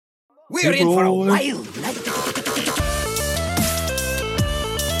We're in for a wild night.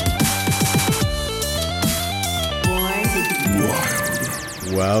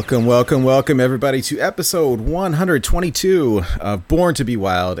 Welcome, everybody, to episode 122 of Born to be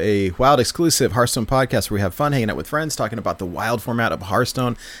Wild, a Wild exclusive Hearthstone podcast where we have fun hanging out with friends, talking about the Wild format of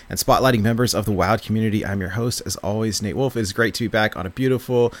Hearthstone, and spotlighting members of the Wild community. I'm your host, as always, Nate Wolf. It is great to be back on a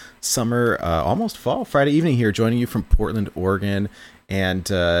beautiful summer, almost fall, Friday evening here, joining you from Portland, Oregon. And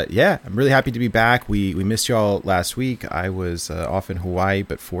yeah, I'm really happy to be back. We missed y'all last week. I was off in Hawaii,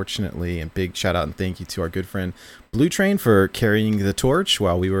 but fortunately, and big shout out and thank you to our good friend Blue Train for carrying the torch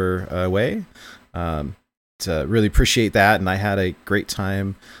while we were away. Really appreciate that, and I had a great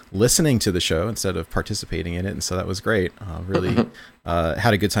time listening to the show instead of participating in it, and so that was great. Really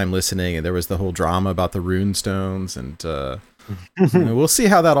had a good time listening, and there was the whole drama about the rune stones, and we'll see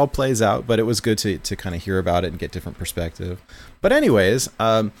how that all plays out, but it was good to kind of hear about it and get different perspective. But anyways,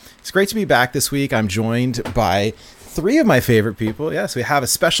 it's great to be back this week. I'm joined by three of my favorite people. Yes, we have a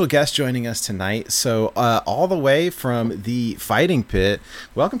special guest joining us tonight. So all the way from the fighting pit,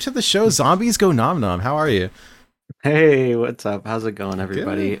 welcome to the show, Zombies Go Nom Nom. How are you? Hey, what's up? How's it going,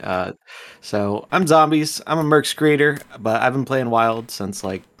 everybody? So I'm Zombies. I'm a Mercs creator, but I've been playing Wild since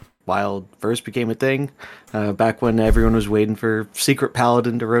Wild first became a thing, back when everyone was waiting for Secret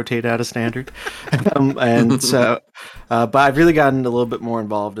Paladin to rotate out of Standard. But I've really gotten a little bit more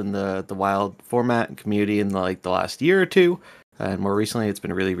involved in the Wild format and community in the last year or two. And more recently, it's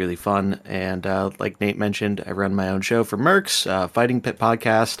been really, really fun. And like Nate mentioned, I run my own show for Mercs, Fighting Pit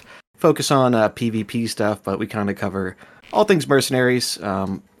Podcast, focus on PvP stuff, but we kind of cover all things mercenaries.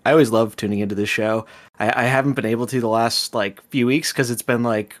 I always love tuning into this show. I haven't been able to the last few weeks because it's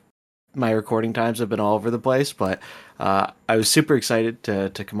been my recording times have been all over the place, but I was super excited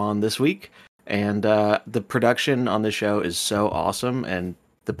to come on this week, and the production on the show is so awesome, and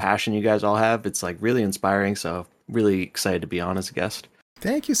the passion you guys all have, it's really inspiring, so really excited to be on as a guest.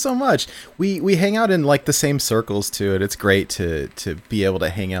 Thank you so much. We hang out in the same circles too, and it's great to be able to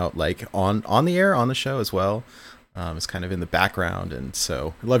hang out on the air, on the show as well. It's kind of in the background, and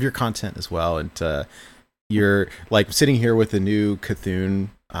so I love your content as well, and you're sitting here with a new Cthulhu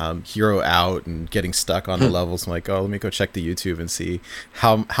hero out and getting stuck on the levels. I'm let me go check the YouTube and see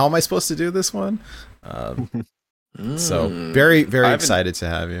how am I supposed to do this one. So very excited to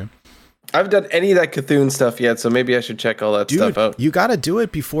have you. I haven't done any of that Cthulhu stuff yet, so maybe I should check all that stuff out. You got to do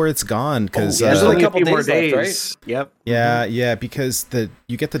it before it's gone, because there's only a couple more days left, right? Yep. Yeah, because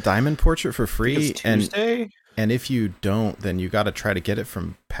you get the diamond portrait for free, and if you don't, then you got to try to get it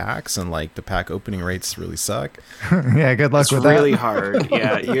from packs, and the pack opening rates really suck. Yeah, good luck with that. It's really hard.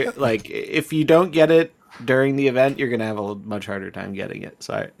 Yeah, if you don't get it during the event, you're gonna have a much harder time getting it.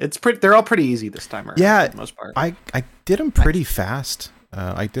 So they're all pretty easy this time around. Yeah, for the most part. I did them pretty fast.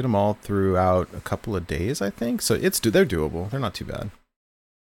 I did them all throughout a couple of days, I think. So they're doable. They're not too bad.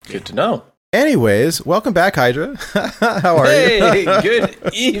 Good to know. Anyways, welcome back, Hydra. How are you? Hey, good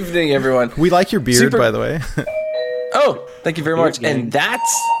evening, everyone. We like your beard, by the way. Oh, thank you very much. And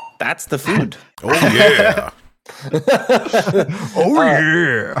that's the food. Oh yeah. Oh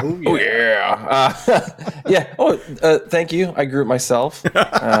yeah. Oh yeah. Yeah. Oh, thank you. I grew it myself.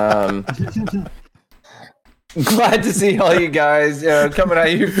 Glad to see all you guys coming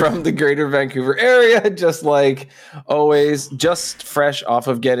at you from the greater Vancouver area, just like always, just fresh off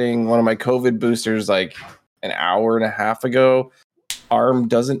of getting one of my COVID boosters an hour and a half ago. Arm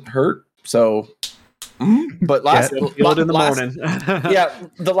doesn't hurt, so but feel it in the morning. Yeah,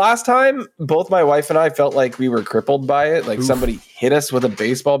 the last time both my wife and I felt like we were crippled by it, somebody hit us with a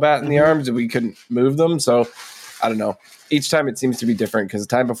baseball bat in the arms and we couldn't move them. So I don't know, each time it seems to be different, because the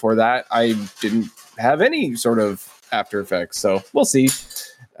time before that I didn't have any sort of after effects, so we'll see.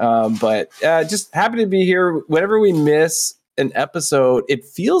 But just happy to be here. Whenever we miss an episode, it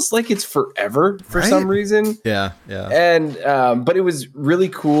feels like it's forever for some reason. Yeah. And but it was really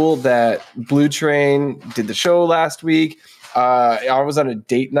cool that Blue Train did the show last week. I was on a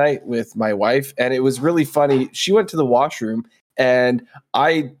date night with my wife, and it was really funny. She went to the washroom, and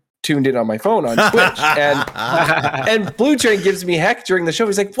I tuned in on my phone on Twitch, and Blue Train gives me heck during the show.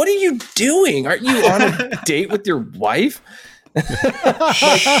 He's like, "What are you doing? Aren't you on a date with your wife?"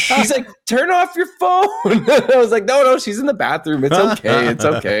 He's like, "Turn off your phone." I was like, no, she's in the bathroom. It's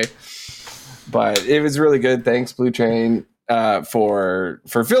okay. But it was really good. Thanks, Blue Train, for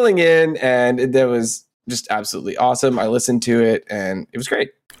filling in, and that was just absolutely awesome. I listened to it, and it was great.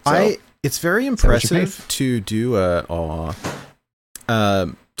 So, it's very impressive to do a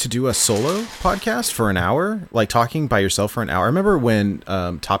solo podcast for an hour, talking by yourself for an hour. I remember when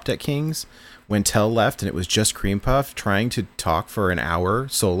Top Deck Kings when Tell left and it was just Cream Puff, trying to talk for an hour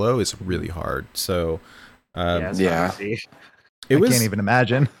solo is really hard. So, it's yeah. not easy. it I was, can't even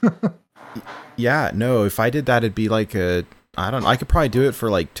imagine. yeah, no, if I did that, it'd be like I could probably do it for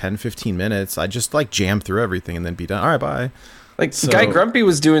like 10, 15 minutes. I'd just like jam through everything and then be done. All right, bye. Like So- Guy Grumpy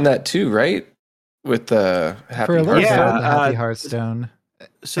was doing that too, right? With the Happy For a little Hearthstone. bit, Yeah, the Happy uh, Hearthstone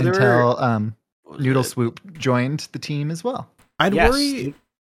So there until were what was Noodle it? Swoop joined the team as well. I'd Yes.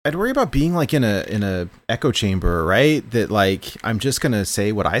 worry about being like in a echo chamber, right? That like I'm just gonna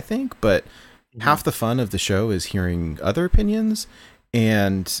say what I think, but half the fun of the show is hearing other opinions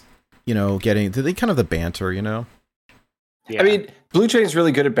and getting the kind of the banter, Yeah. I mean, Blue Train's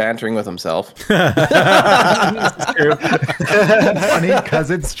really good at bantering with himself. Funny because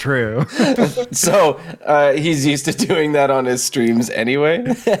it's true. So he's used to doing that on his streams anyway.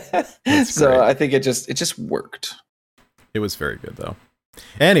 So great. I think it just worked. It was very good though.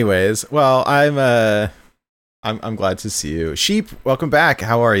 Anyways, well, I'm glad to see you. Sheep, welcome back.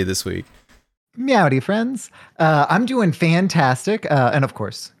 How are you this week? Meowdy friends. I'm doing fantastic. And of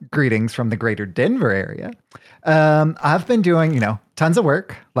course, greetings from the greater Denver area. I've been doing, tons of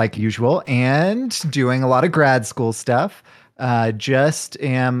work like usual and doing a lot of grad school stuff. Just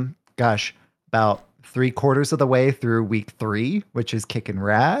am, about 3/4 of the way through week 3, which is kicking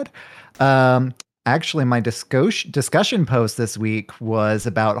rad. Actually, my discussion post this week was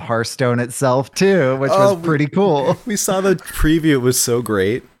about Hearthstone itself too, which Oh, was pretty cool. We saw the preview. It was so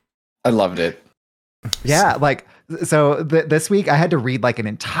great. I loved it. Yeah, like so this week I had to read like an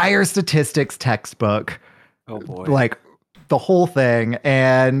entire statistics textbook, Oh boy. like the whole thing,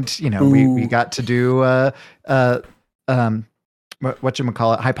 and we got to do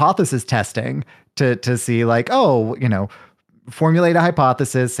whatchamacallit, hypothesis testing to see like, formulate a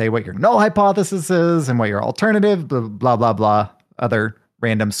hypothesis, say what your null hypothesis is and what your alternative, blah blah blah, other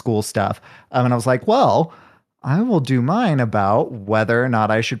random school stuff. And I was like, well, I will do mine about whether or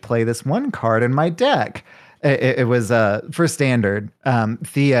not I should play this one card in my deck. It was for standard,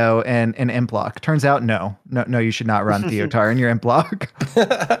 Theo and Implock. Turns out, no, you should not run Theotar in your Implock.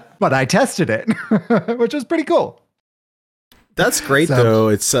 But I tested it, which was pretty cool. That's great So- though.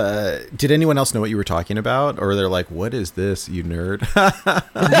 It's did anyone else know what you were talking about, or they're like, "What is this, you nerd?"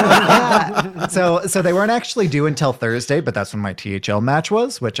 So they weren't actually due until Thursday, but that's when my THL match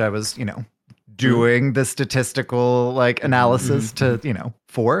was, which I was, doing the statistical like analysis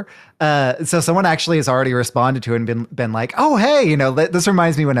for. So someone actually has already responded to it and been like, oh, hey, this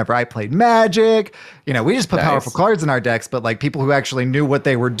reminds me whenever I played Magic, we just put Nice. powerful cards in our decks, but like people who actually knew what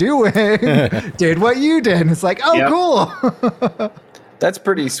they were doing did what you did. And it's like, oh, Yep. cool. That's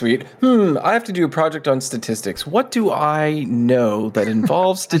pretty sweet. I have to do a project on statistics. What do I know that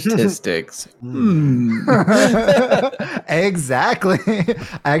involves statistics? Exactly.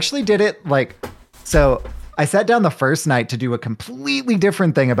 I actually did it so I sat down the first night to do a completely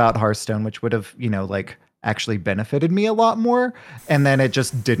different thing about Hearthstone, which would have, actually benefited me a lot more. And then it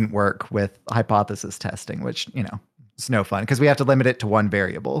just didn't work with hypothesis testing, which, it's no fun because we have to limit it to one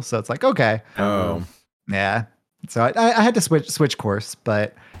variable. So it's like, okay, Oh, yeah. So I had to switch course,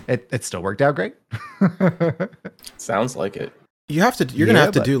 but it still worked out great. Sounds like it. you're gonna Yeah,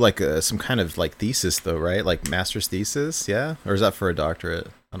 have to but- do like some kind of like thesis though, right? Like master's thesis, yeah, or is that for a doctorate?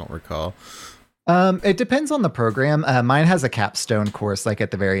 I don't recall. It depends on the program. Mine has a capstone course like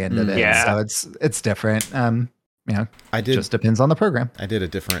at the very end of it. Yeah. So it's different. I did. Just depends on the program. I did a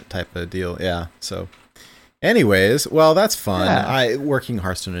different type of deal. Yeah. So, anyways, well, that's fun. Yeah. Working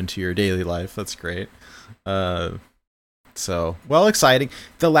Hearthstone into your daily life. That's great. So, well, exciting.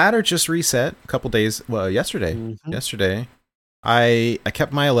 The ladder just reset a couple days. Well, yesterday. Mhm. Yesterday, I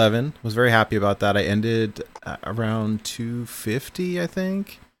kept my 11. Was very happy about that. I ended around 250, I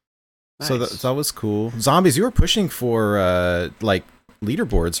think. So Nice. that was cool. Zombies, you were pushing for like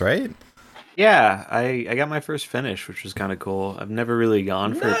leaderboards, right? Yeah, I got my first finish, which was kind of cool. I've never really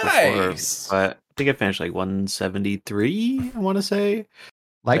gone for it Nice. before, but I think I finished like 173, I want to say.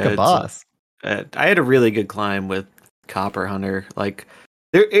 Like a It's- boss. I had a really good climb with Copper Hunter. Like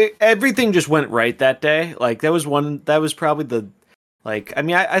everything just went right that day. Like that was probably the I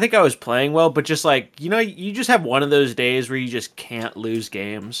think I was playing well, but just like, you just have one of those days where you just can't lose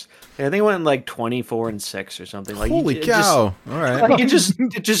games. And I think I went like 24-6 or something. Like Holy it cow! All right. Like it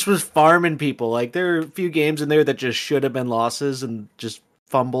just was farming people. Like there are a few games in there that just should have been losses and just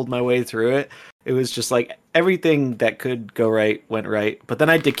fumbled my way through it. It was just like everything that could go right went right. But then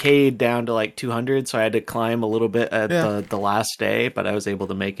I decayed down to like 200, so I had to climb a little bit at Yeah. the last day, but I was able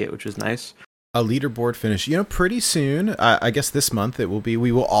to make it, which was nice. a leaderboard finish. Pretty soon. I guess this month it will be.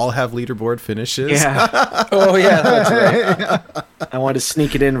 We will all have leaderboard finishes. Yeah. Oh yeah, that's right. I wanted to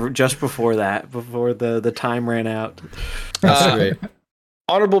sneak it in just before the time ran out. That's great.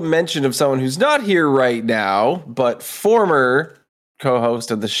 Honorable mention of someone who's not here right now, but former co-host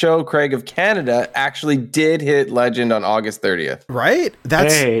of the show, Craig of Canada, actually did hit Legend on August 30th. Right?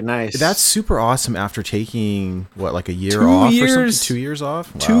 Nice. That's super awesome after taking, like a year 2 off years, or something? 2 years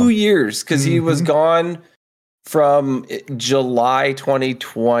off? Wow. 2 years, because he was gone from July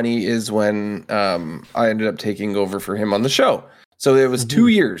 2020 is when I ended up taking over for him on the show. So it was 2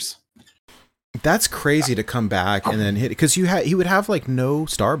 years. That's crazy to come back and then hit, because he would have like no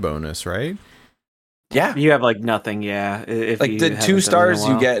star bonus, right? Yeah. You have like nothing, yeah. If Like you the haven't 2 done it in a stars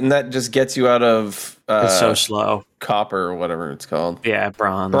you while. get, and that just gets you out of It's so slow. copper or whatever it's called. Yeah,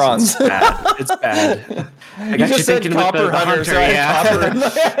 bronze. Bronze. It's bad. It's bad. I got you just said thinking with copper the hunter, so hunter, I had yeah. copper in my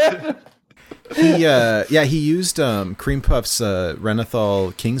head. He used Cream Puff's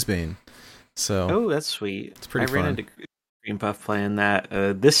Renathal Kingsbane. So Oh, that's sweet. It's pretty I ran fun. into Green Puff playing that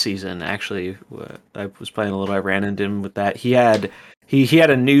this season. Actually, I was playing a little. I ran into him with that. He had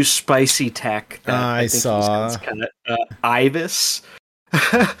a new spicy tech. That I think saw. It's kind of Ibis.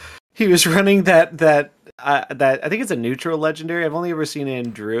 He was running that I think it's a neutral legendary. I've only ever seen it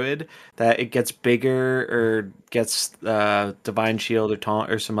in Druid that it gets bigger or gets Divine Shield or Taunt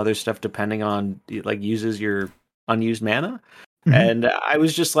or some other stuff depending on like uses your unused mana. Mhm. And I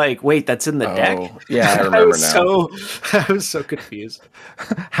was just like, wait, that's in the deck. Yeah, I I remember was now. I was so confused.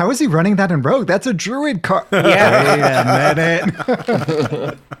 How is he running that in Rogue? That's a druid card. Yeah. Wait a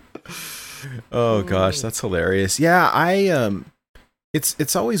minute. Oh gosh, that's hilarious. Yeah,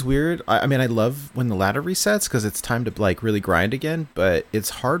 it's always weird. I mean, I love when the ladder resets because it's time to like really grind again, but it's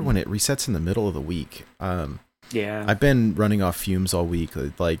hard when it resets in the middle of the week. Yeah. I've been running off fumes all week,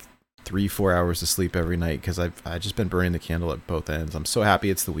 like 3-4 hours of sleep every night because I've just been burning the candle at both ends. I'm so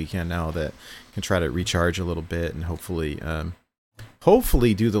happy it's the weekend now that I can try to recharge a little bit and hopefully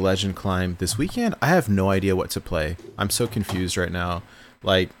do the legend climb this weekend. I have no idea what to play. I'm so confused right now.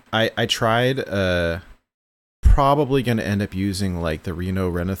 Like I tried probably going to end up using like the Reno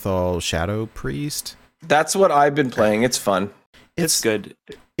Renathal Shadow Priest. That's what I've been playing. It's fun. it's good.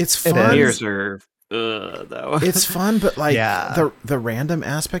 It's It fun. Mirrors are though. It's fun, but like Yeah. the random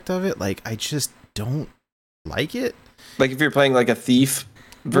aspect of it, like I just don't like it. Like if you're playing like a thief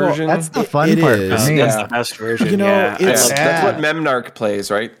version. That's the fun It part is. for me. That's Yeah. the best version. You know, yeah. I it's- love That's that. what Memnarch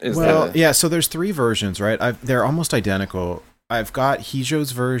plays, right? Well, yeah, so there's 3 versions, right? They're almost identical. I've got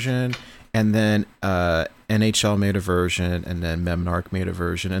Hijo's version, and then NHL made a version, and then Memnarch made a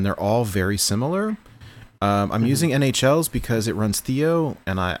version, and they're all very similar. I'm using NHL's because it runs Theo,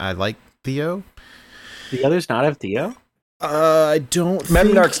 and I like Theo. The others not have Theo? I don't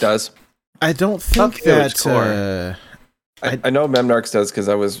Memnarch does. I don't Thought think Theo was that... core. I know Memnarch does because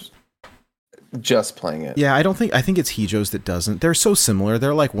I was just playing it. Yeah, I think it's Hijo's that doesn't. They're so similar.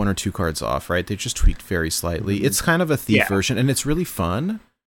 They're like 1 or 2 cards off, right? They just tweaked very slightly. It's kind of a thief Yeah. version, and it's really fun.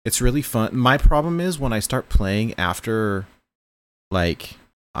 It's really fun. My problem is when I start playing after, like,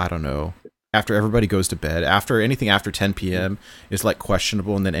 I don't know, after everybody goes to bed, after anything after 10 p.m. is like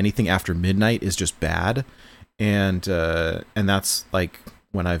questionable, and then anything after midnight is just bad. And that's like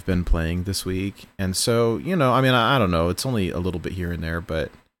when I've been playing this week. And so, you know, I mean, I don't know. It's only a little bit here and there, but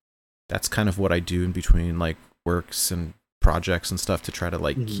that's kind of what I do in between like works and projects and stuff to try to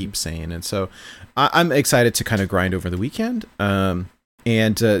like keep sane. And so I'm excited to kind of grind over the weekend. Zombies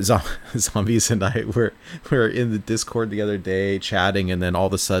and I were in the Discord the other day chatting, and then all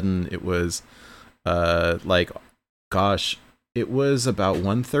of a sudden it was like, gosh, it was about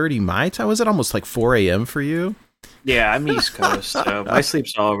 1:30 my time. Was it almost like 4 a.m. for you? Yeah, I'm East Coast, so my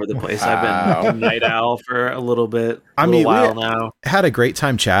sleep's all over the place. Wow. I've been a night owl for a little bit, I a mean, while now. Had a great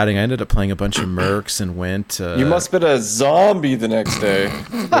time chatting. I ended up playing a bunch of mercs and went. You must have been a zombie the next day.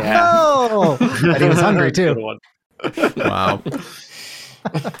 Yeah. Oh, and he was hungry Good too. one. Wow.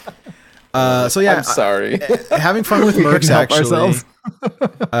 So yeah, I'm sorry. having fun with mercs help actually. ourselves.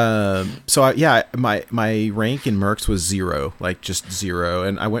 My rank in mercs was 0, like just 0,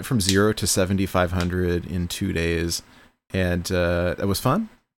 and I went from 0 to 7,500 in 2 days, and it was fun.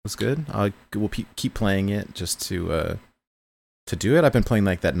 It was good. We'll keep playing it just to do it. I've been playing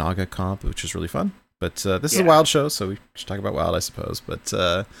like that Naga comp, which is really fun. But this is a wild show, so we should talk about wild, I suppose. But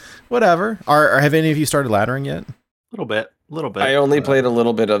whatever. Have any of you started laddering yet? A little bit. I only played a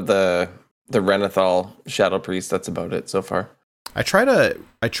little bit of the Renathal Shadow Priest. That's about it so far. I tried the,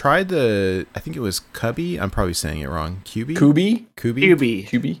 I think it was Cubby. I'm probably saying it wrong. Kubi?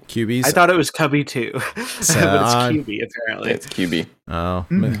 QB. I thought it was Cubby too. But it's QB apparently. It's QB. Oh,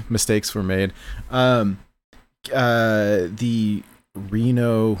 mistakes were made. The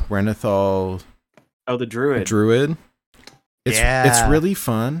Reno Renathal. Oh, the Druid. It's really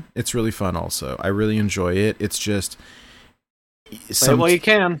fun. It's really fun also. I really enjoy it. It's just you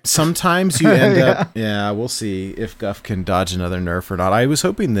can. Sometimes you end up we'll see if Guff can dodge another nerf or not. I was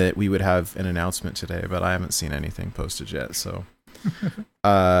hoping that we would have an announcement today, but I haven't seen anything posted yet, so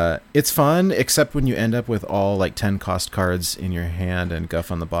it's fun, except when you end up with all like 10 cost cards in your hand and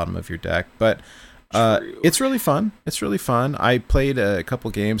Guff on the bottom of your deck. But it's really fun. I played a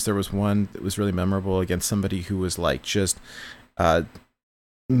couple games. There was one that was really memorable against somebody who was like just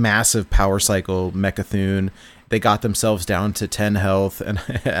massive power cycle Mechathune. They got themselves down to 10 health, and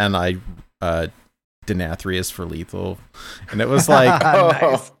I Denathrius for lethal, and it was like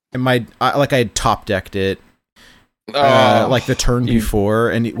Nice. and I had top decked it like the turn before,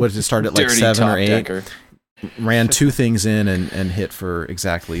 and it started at like 7 or 8. Decker. Ran 2 things in and hit for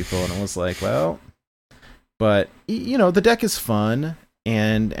exact lethal, and it was like, well, but the deck is fun,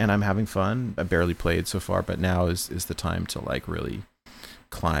 and I'm having fun. I barely played so far, but now is the time to like really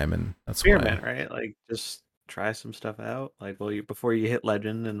climb, and that's experiment, right? Like just try some stuff out, like before you hit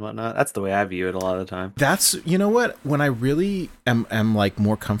legend and whatnot. That's the way I view it a lot of the time. That's what, when I really am like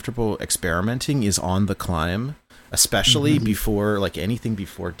more comfortable experimenting is on the climb, especially before like anything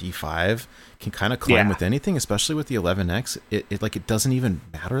before D5 can kind of climb with anything, especially with the 11X. It doesn't even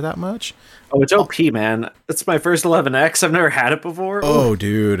matter that much. Oh, it's OP, man. It's my first 11X. I've never had it before. Oh,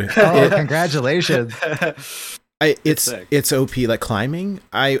 dude. Congratulations. It's OP. Like climbing,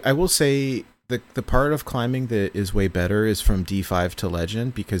 I will say the part of climbing that is way better is from D5 to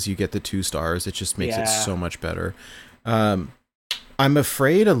legend, because you get the 2 stars. It just makes it so much better. I'm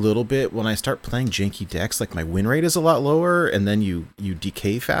afraid a little bit when I start playing janky decks, like my win rate is a lot lower, and then you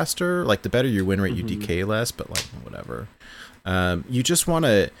decay faster. Like the better your win rate, you decay less, but like whatever. You just want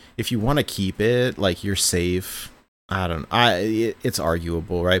to, if you want to keep it, like you're safe. I don't know. It's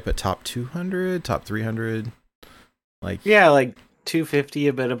arguable, right? But top 200, top 300, like 250,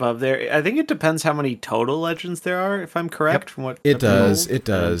 a bit above there. I think it depends how many total legends there are, if I'm correct. From what it does.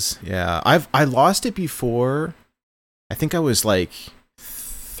 Yeah, I lost it before. I think I was like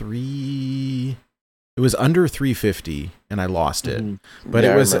 3. It was under 350, and I lost it. But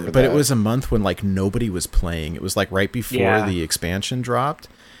it was a month when like nobody was playing. It was like right before the expansion dropped,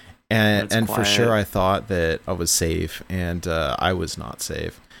 and for sure I thought that I was safe, and I was not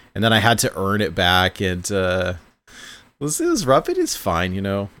safe. And then I had to earn it back, and it was rough. It is fine,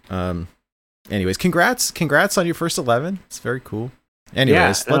 Anyways, congrats on your first 11. It's very cool.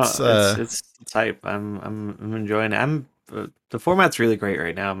 Anyways, it's hype. I'm enjoying it. The format's really great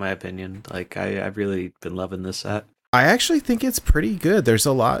right now, in my opinion. Like I've really been loving this set. I actually think it's pretty good. There's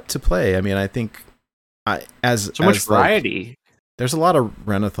a lot to play. I mean, I think much variety. Like, there's a lot of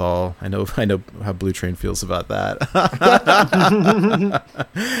Renathal. I know how Blue Train feels about that.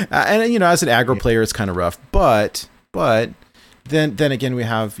 And as an aggro player, it's kind of rough. But then again, we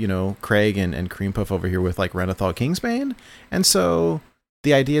have Craig and Cream Puff over here with like Renathal Kingsbane, and so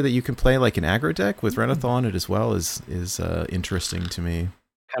the idea that you can play like an aggro deck with Renathal on it as well is interesting to me.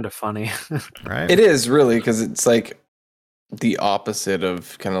 Kind of funny, right? It is really, because it's like the opposite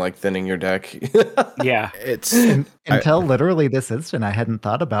of kind of like thinning your deck. Yeah, it's until literally this instant, I hadn't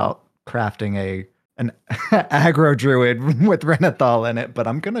thought about crafting an aggro druid with Renathal in it, but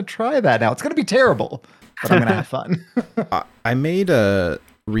I'm gonna try that now. It's gonna be terrible, but I'm gonna have fun. I made a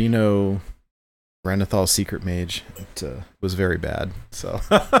Reno Renathal Secret Mage. It was very bad. So,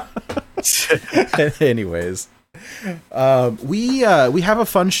 anyways, we have a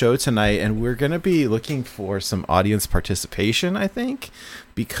fun show tonight, and we're gonna be looking for some audience participation, I think,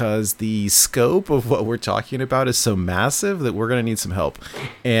 because the scope of what we're talking about is so massive that we're gonna need some help,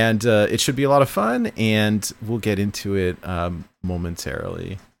 and it should be a lot of fun, and we'll get into it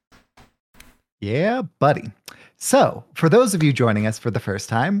momentarily. Yeah, buddy. So, for those of you joining us for the first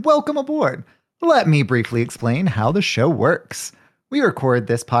time, welcome aboard. Let me briefly explain how the show works. We record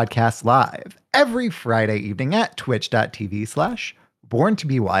this podcast live every Friday evening at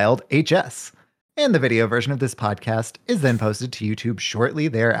twitch.tv/BornToBeWildHS. And the video version of this podcast is then posted to YouTube shortly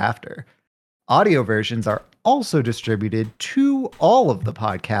thereafter. Audio versions are also distributed to all of the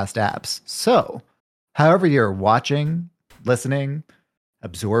podcast apps. So, however you're watching, listening,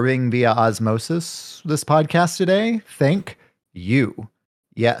 absorbing via osmosis this podcast today, thank you.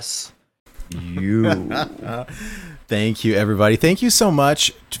 Yes. You. Thank you, everybody. Thank you so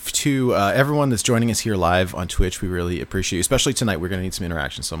much to everyone that's joining us here live on Twitch. We really appreciate you, especially tonight. We're going to need some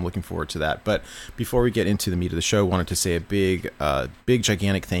interaction, so I'm looking forward to that. But before we get into the meat of the show, I wanted to say a big,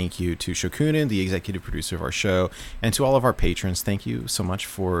 gigantic thank you to Shokunin, the executive producer of our show, and to all of our patrons. Thank you so much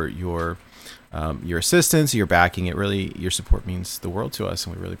for your assistance, your backing. Your support means the world to us,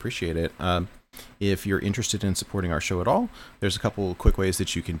 and we really appreciate it. If you're interested in supporting our show at all, there's a couple quick ways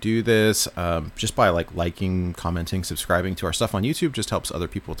that you can do this. Just by liking, commenting, subscribing to our stuff on YouTube just helps other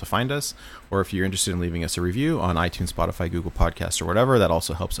people to find us. Or if you're interested in leaving us a review on iTunes, Spotify, Google Podcasts, or whatever, that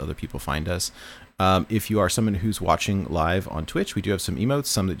also helps other people find us. If you are someone who's watching live on Twitch, we do have some emotes,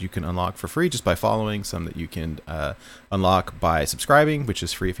 some that you can unlock for free just by following, some that you can unlock by subscribing, which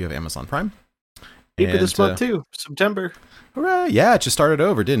is free if you have Amazon Prime. Keep it this month too, September. Hooray! Yeah, it just started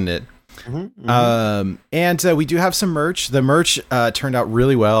over, didn't it? And we do have some merch. The merch turned out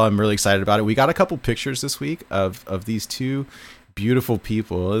really well. I'm really excited about it. We got a couple pictures this week of these two beautiful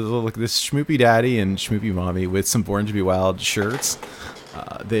people. Look, this Schmoopy Daddy and Schmoopy Mommy with some Born to Be Wild shirts.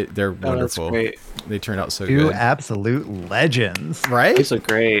 They're wonderful. Great. They turned out so Two good. absolute legends, Right? These are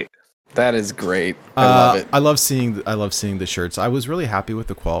great. That is great. I love it. I love seeing the shirts. I was really happy with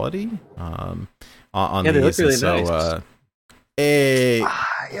the quality. On they these, look really so, nice. Hey,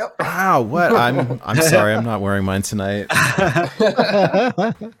 wow! What? I'm sorry, I'm not wearing mine tonight.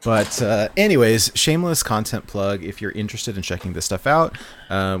 But anyways, shameless content plug. If you're interested in checking this stuff out,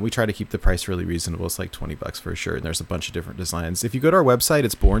 we try to keep the price really reasonable. It's like $20 for a shirt, and there's a bunch of different designs. If you go to our website,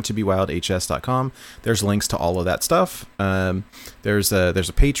 it's borntobewildhs.com. There's links to all of that stuff. There's a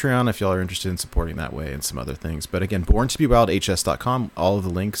Patreon if y'all are interested in supporting that way, and some other things. But again, borntobewildhs.com. All of the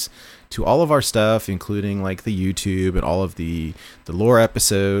links to all of our stuff, including like the YouTube and all of the lore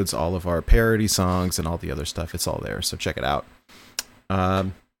episodes, all of our parody songs, and all the other stuff. It's all there, so check it out.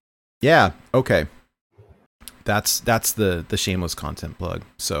 Yeah, okay. That's the shameless content plug.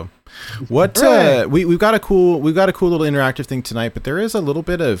 So, what we've got a cool little interactive thing tonight, but there is a little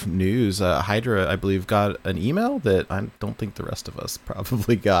bit of news. Hydra, I believe, got an email that I don't think the rest of us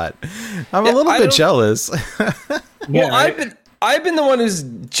probably got. I'm a little bit jealous. Well, I've been the one who's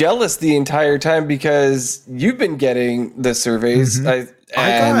jealous the entire time because you've been getting the surveys.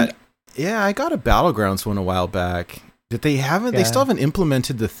 Mm-hmm. I got a Battlegrounds one a while back. They still haven't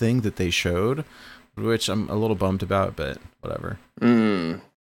implemented the thing that they showed, which I'm a little bummed about, but whatever.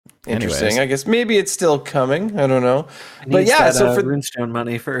 Interesting. Anyways. I guess maybe it's still coming. I don't know. But yeah, so for Runestone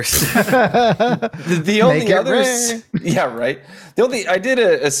money first. the only others, yeah, right. I did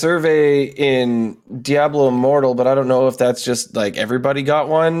a survey in Diablo Immortal, but I don't know if that's just like everybody got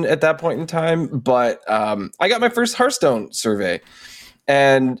one at that point in time. But I got my first Hearthstone survey,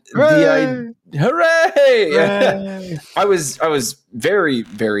 and hooray! I was very,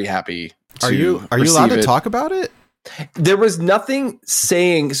 very happy. Are you allowed to talk about it? There was nothing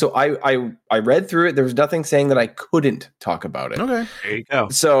saying, so I read through it. There was nothing saying that I couldn't talk about it. Okay. There you go.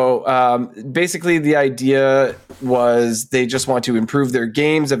 So basically the idea was they just want to improve their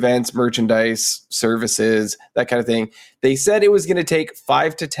games, events, merchandise, services, that kind of thing. They said it was going to take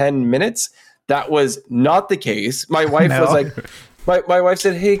 5 to 10 minutes. That was not the case. My wife was like, my wife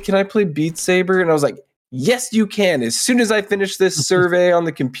said, "Hey, can I play Beat Saber?" And I was like, "Yes, you can." As soon as I finish this survey on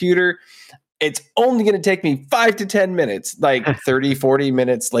the computer, it's only going to take me 5 to 10 minutes. Like 30, 40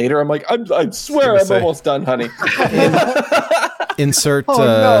 minutes later, I'm like, I swear I'm almost done, honey. Insert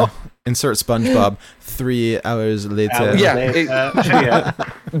SpongeBob 3 hours later.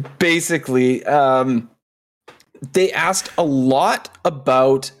 Basically, they asked a lot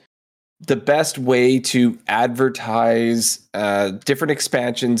about the best way to advertise different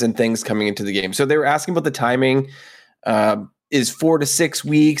expansions and things coming into the game. So they were asking about the timing. Is 4 to 6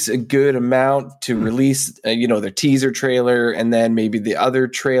 weeks a good amount to release, their teaser trailer, and then maybe the other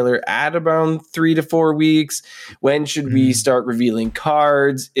trailer at around 3 to 4 weeks? When should we start revealing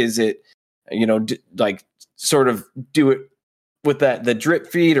cards? Is it, sort of do it with the drip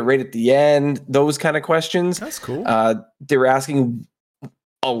feed or right at the end? Those kind of questions. That's cool. They were asking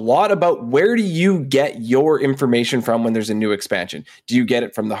a lot about where do you get your information from when there's a new expansion? Do you get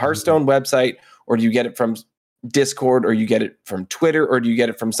it from the Hearthstone website, or do you get it from Discord, or you get it from Twitter, or do you get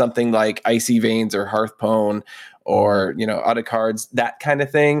it from something like Icy Veins or Hearthpwn or Other Cards, that kind of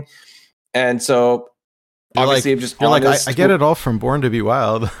thing? And so obviously I'm just honest. I get it all from Born to Be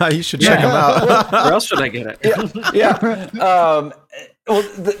Wild. You should check them out. Where else should I get it? Yeah.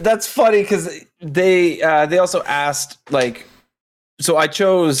 That's funny because they also asked, like, so I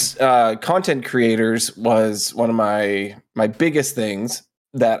chose content creators was one of my biggest things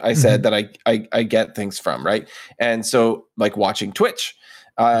that I said that I get things from, right? And so like watching Twitch.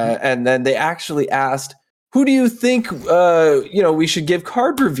 And then they actually asked, who do you think we should give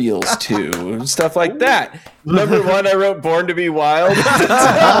card reveals to? Stuff like that. Number one, I wrote Born to Be Wild.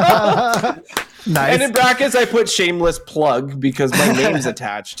 Nice. And in brackets, I put shameless plug because my name's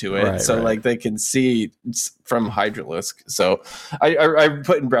attached to it. Like they can see it's from Hydralisk. So I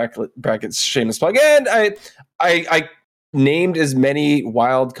put in brackets shameless plug. And I named as many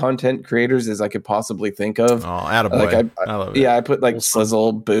wild content creators as I could possibly think of. Oh, attaboy. I love it. Yeah, I put like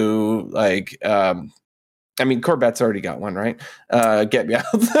Slizzle, Boo, like Corbett's already got one, right? Get Me Out.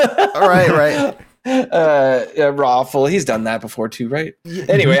 All right. Raffle, he's done that before too, right?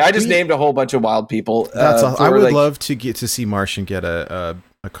 Anyway, I just named a whole bunch of wild people. That's I would love to get to see Martian get a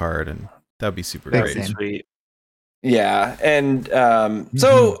card, and that'd be super great. Sweet. Yeah, and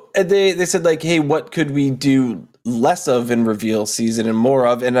so they said like, hey, what could we do less of in reveal season and more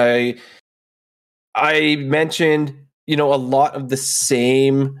of? And I mentioned, a lot of the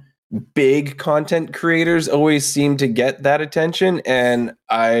same big content creators always seem to get that attention, and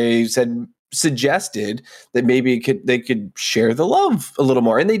I suggested that maybe they could share the love a little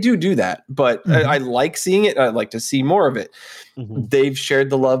more, and they do that, but I like seeing it. I'd like to see more of it. They've shared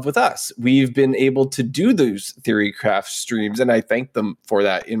the love with us. We've been able to do those Theorycraft streams, and I thank them for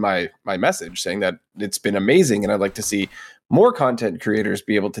that in my message, saying that it's been amazing, and I'd like to see more content creators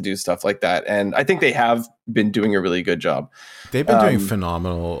be able to do stuff like that. And I think they have been doing a really good job. They've been doing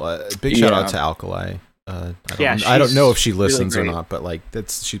phenomenal. Big shout out to Alkali. I don't know if she listens or not, but like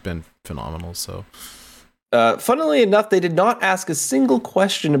she's been phenomenal. So, funnily enough, they did not ask a single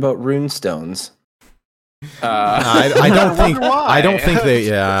question about runestones. I don't think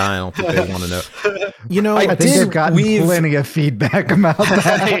they want to know. I think they've gotten plenty of feedback about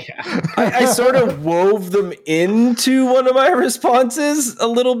that. I sort of wove them into one of my responses a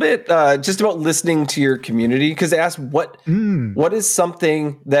little bit, just about listening to your community, because they asked what is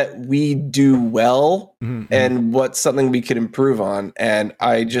something that we do well and what's something we could improve on. And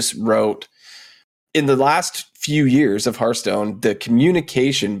I just wrote, in the last few years of Hearthstone, the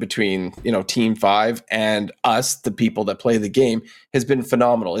communication between Team 5 and us, the people that play the game, has been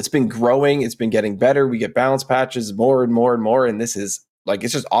phenomenal. It's been growing. It's been getting better. We get balance patches more and more and more, and this is like,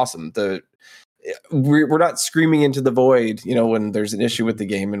 it's just awesome. We're not screaming into the void, when there's an issue with the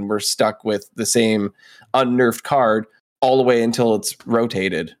game, and we're stuck with the same unnerfed card all the way until it's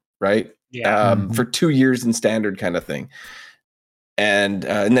rotated, right? Yeah. For 2 years in standard kind of thing. And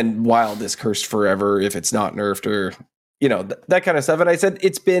then Wild is cursed forever if it's not nerfed, or that kind of stuff. And I said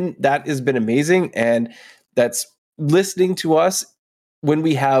that has been amazing, and that's listening to us when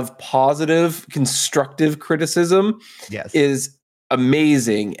we have positive, constructive criticism. Yes, is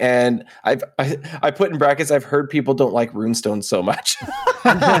amazing. And I put in brackets, I've heard people don't like Runestone so much.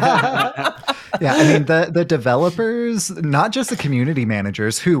 Yeah, I mean the developers, not just the community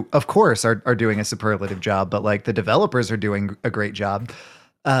managers, who of course are doing a superlative job, but like the developers are doing a great job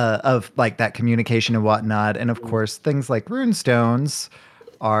of like that communication and whatnot. And of course, things like runestones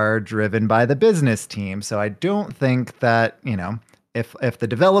are driven by the business team. So I don't think that, if the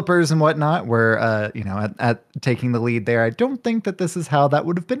developers and whatnot were at taking the lead there, I don't think that this is how that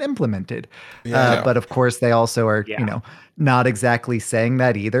would have been implemented. But of course, they also are not exactly saying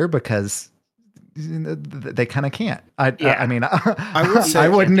that either, because they kind of can't. I mean, I would say I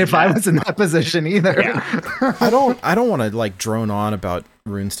wouldn't if I was in that position either. Yeah. I don't want to like drone on about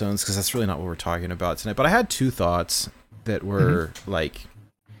runestones, because that's really not what we're talking about tonight. But I had two thoughts that were like,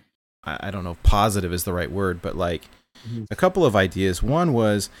 I don't know if positive is the right word, but like a couple of ideas. One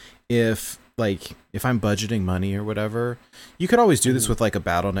was, if I'm budgeting money or whatever, you could always do this with like a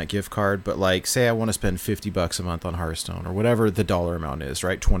BattleNet gift card, but like, say I want to spend $50 a month on Hearthstone, or whatever the dollar amount is,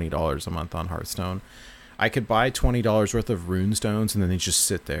 right? $20 a month on Hearthstone. I could buy $20 worth of runestones, and then they just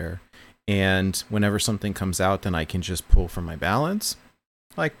sit there. And whenever something comes out, then I can just pull from my balance.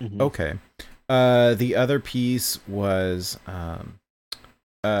 Like, okay. The other piece was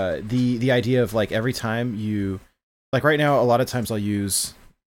the idea of like, every time you, like right now, a lot of times I'll use,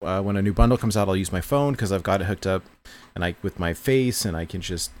 when a new bundle comes out, I'll use my phone because I've got it hooked up and with my face, and I can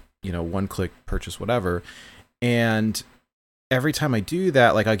just, one click purchase whatever. And every time I do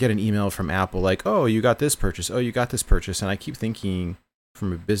that, like I get an email from Apple, like, oh, you got this purchase. Oh, you got this purchase. And I keep thinking,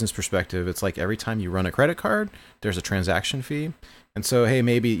 from a business perspective, it's like every time you run a credit card, there's a transaction fee. And so, hey,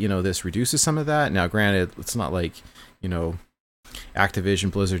 maybe, this reduces some of that. Now, granted, it's not like,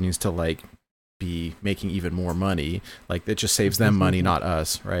 Activision Blizzard needs to like be making even more money. Like, it just saves them money, not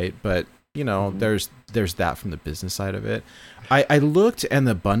us, right? But there's that from the business side of it. I looked, and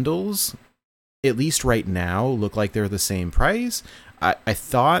the bundles, at least right now, look like they're the same price. I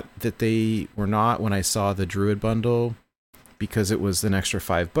thought that they were not when I saw the Druid bundle, because it was an extra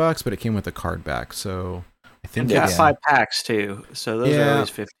 $5, but it came with a card back. So I think They got it's 5 packs too, so those are always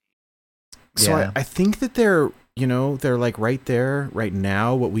 50. so. Yeah. I think that they're they're like right there right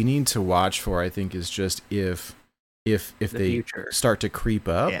now. What we need to watch for, I think, is just if they future. start to creep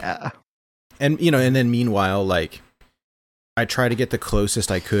up. Yeah. And and then meanwhile, like, I try to get the closest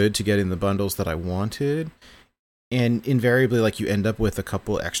I could to getting the bundles that I wanted, and invariably, like, you end up with a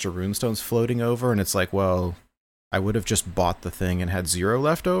couple extra runestones floating over, and it's like, well, I would have just bought the thing and had 0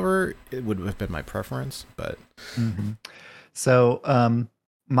 left over. It would have been my preference, but So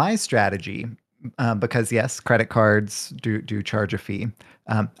my strategy, because yes, credit cards do charge a fee.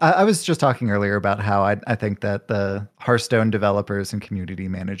 I was just talking earlier about how I think that the Hearthstone developers and community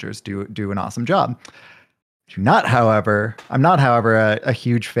managers do an awesome job. I'm not, however, a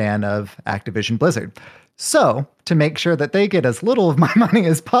huge fan of Activision Blizzard. So to make sure that they get as little of my money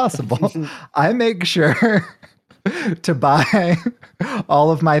as possible, I make sure to buy all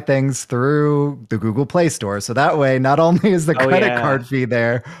of my things through the Google Play Store. So that way, not only is the credit card fee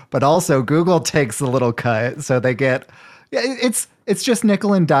there, but also Google takes a little cut. So they get, it's just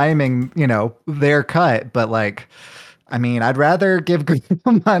nickel and diming, their cut. But like, I mean, I'd rather give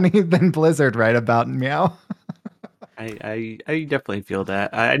Google money than Blizzard right about now. I definitely feel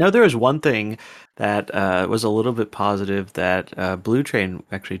that. I know there was one thing that was a little bit positive that Blue Train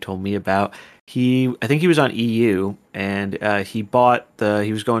actually told me about. I think he was on EU, and he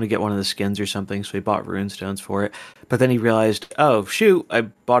was going to get one of the skins or something, so he bought runestones for it. But then he realized, oh shoot, I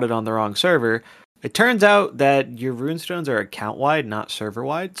bought it on the wrong server. It turns out that your runestones are account-wide, not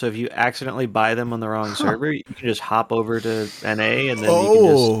server-wide. So if you accidentally buy them on the wrong server, you can just hop over to NA and then you can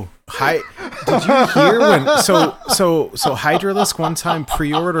just... Did you hear when... So Hydralisk one time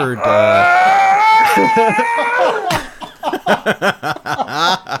pre-ordered...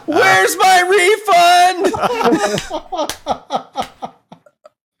 Where's my refund?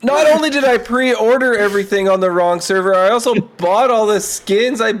 Not only did I pre-order everything on the wrong server, I also bought all the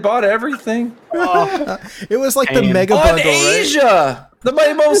skins. I bought everything. It was like the mega on bundle, Asia,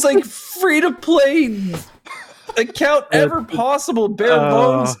 my most like free-to-play account ever possible. Bare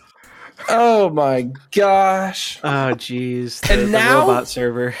bones. Oh my gosh. Oh jeez. And the now robot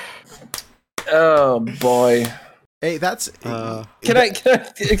server. Oh boy. Hey, that's... Can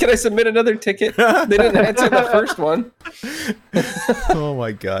I submit another ticket? They didn't answer the first one. Oh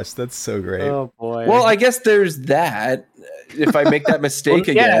my gosh, that's so great. Oh boy. Well, I guess there's that. If I make that mistake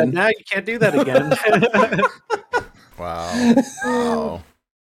again. Now you can't do that again. Wow.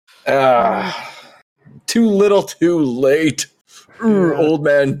 Too little, too late. Old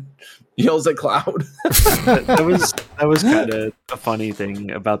man yells at Cloud. that was kind of a funny thing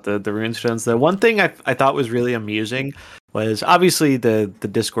about the runestones. The one thing I thought was really amusing was obviously the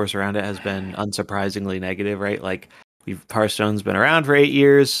discourse around it has been unsurprisingly negative, right? Like Hearthstone's been around for 8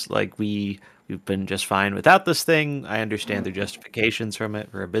 years. Like we've been just fine without this thing. I understand the justifications from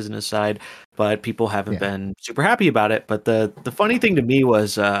it for a business side, but people haven't been super happy about it. But the funny thing to me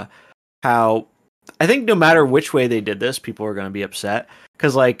was how I think no matter which way they did this, people are going to be upset.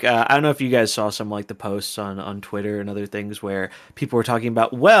 Because, like, I don't know if you guys saw some, like, the posts on Twitter and other things where people were talking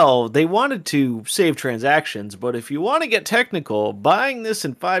about, well, they wanted to save transactions, but if you want to get technical, buying this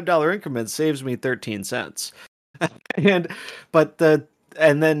in $5 increments saves me 13 cents. And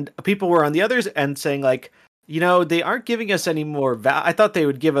then people were on the other end saying, like, they aren't giving us any more I thought they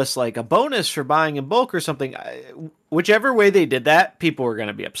would give us, like, a bonus for buying in bulk or something. Whichever way they did that, people were going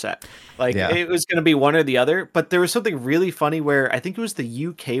to be upset. Like, it was going to be one or the other. But there was something really funny where I think it was the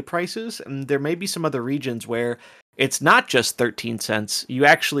UK prices, and there may be some other regions where it's not just 13 cents. You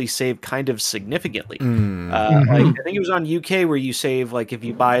actually save kind of significantly. Like, I think it was on UK where you save, like, if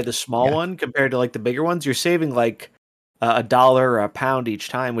you buy the small one compared to, like, the bigger ones, you're saving, like, $1 or £1 each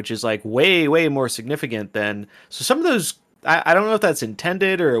time, which is, like, way, way more significant than... So some of those... I don't know if that's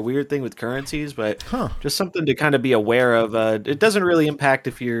intended or a weird thing with currencies, but just something to kind of be aware of. It doesn't really impact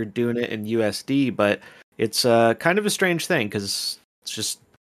if you're doing it in USD, but it's kind of a strange thing because it's just,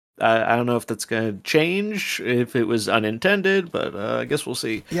 I don't know if that's going to change, if it was unintended, but I guess we'll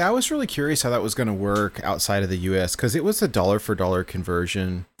see. Yeah, I was really curious how that was going to work outside of the US because it was a dollar for dollar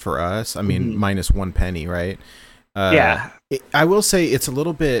conversion for us. I mean, minus 1 penny, right? I will say it's a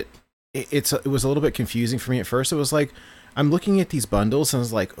little bit, it was a little bit confusing for me at first. It was like, I'm looking at these bundles and I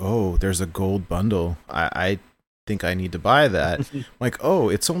was like, oh, there's a gold bundle. I think I need to buy that. Like, oh,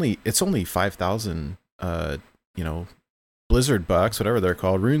 it's only 5,000 Blizzard bucks, whatever they're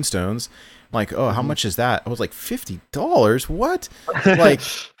called, runestones. I'm like, oh, how much is that? I was like, $50. What? Like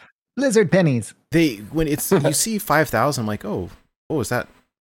Blizzard pennies. When you see 5,000, I'm like, oh, is that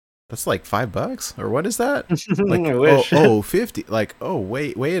That's like $5, or what is that? Like, I wish. 50. Like,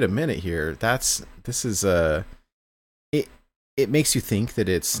 wait a minute here. This is it makes you think that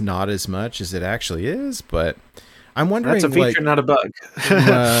it's not as much as it actually is, but I'm wondering. That's a feature, like, not a bug.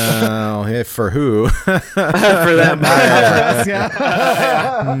 well, for who? For them.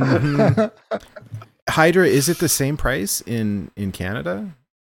 Hydra, is it the same price in Canada?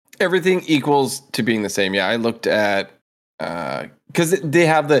 Everything equals to being the same. Yeah, I looked at because they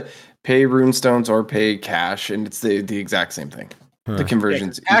have the pay runestones or pay cash, and it's the exact same thing. Huh. The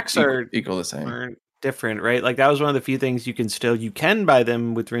conversions Packs are equal the same. Are different, right? Like that was one of the few things you can buy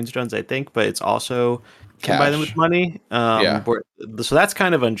them with runestones, I think, but it's also you can buy them with money. So that's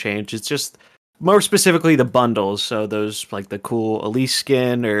kind of unchanged. It's just more specifically the bundles. So those like the cool Elise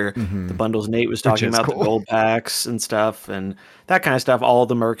skin or the bundles Nate was talking about, cool. the gold packs and stuff and that kind of stuff. All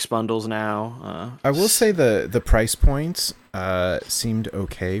the Mercs bundles now. I will say the price points seemed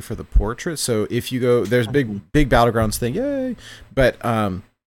okay for the portrait. So if you go, there's big Battlegrounds thing, yay! But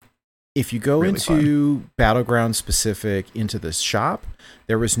if you go Really into Battleground specific into the shop,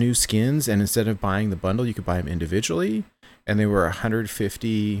 there was new skins, and instead of buying the bundle, you could buy them individually, and they were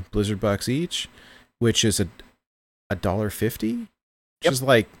 150 Blizzard bucks each, which is $1.50, which is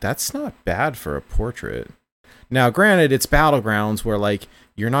like, that's not bad for a portrait. Now, granted, it's Battlegrounds where like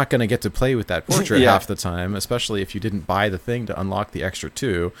you're not going to get to play with that portrait half the time, especially if you didn't buy the thing to unlock the extra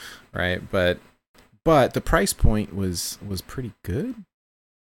 2, right? But the price point was pretty good.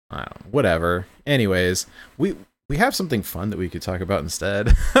 I don't know, whatever. Anyways, we have something fun that we could talk about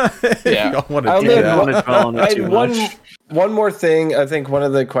instead. Yeah, y'all want to do that. One more thing. I think one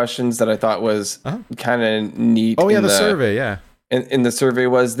of the questions that I thought was kind of neat. Oh yeah, the survey. Yeah, in the survey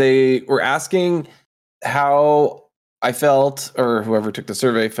was they were asking how I felt, or whoever took the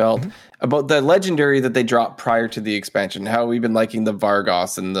survey felt, about the legendary that they dropped prior to the expansion. How we've been liking the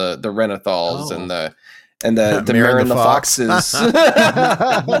Vargos and the Renethals and the Mare and the Foxes.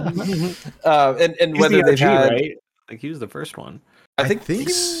 and whether they've had, right? Like he was the first one. I think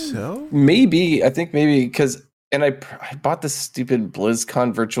so. Maybe because. And I bought this stupid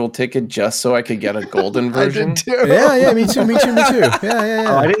BlizzCon virtual ticket just so I could get a golden version. I did too. Yeah, me too. Yeah.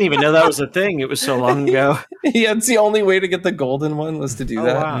 Oh, I didn't even know that was a thing. It was so long ago. Yeah, it's the only way to get the golden one was to do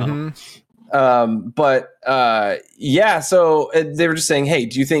that. Wow. So they were just saying, hey,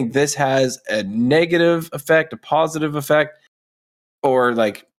 do you think this has a negative effect, a positive effect, or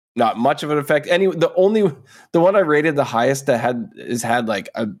like not much of an effect? The one I rated the highest that had like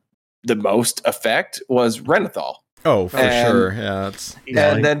the most effect was Renethal. Oh, for sure. Yeah.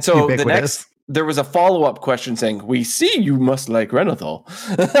 And then so the next, there was a follow-up question saying, we see you must like Renethal.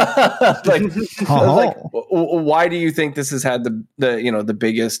 Why do you think this has had the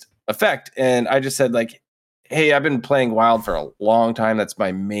biggest effect? And I just said like, hey, I've been playing WoW for a long time. That's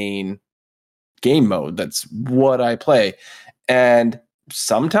my main game mode. That's what I play. And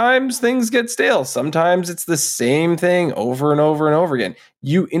sometimes things get stale. Sometimes it's the same thing over and over and over again.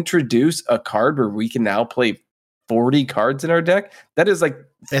 You introduce a card where we can now play 40 cards in our deck. That is like,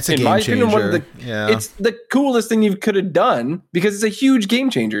 it's a game changer. It's the coolest thing you could have done because it's a huge game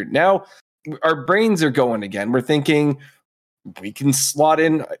changer. Now our brains are going again. We're thinking we can slot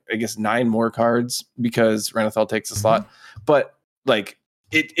in, I guess, 9 more cards because Renethal takes a slot. But like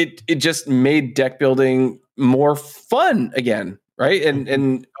it just made deck building more fun again. Right.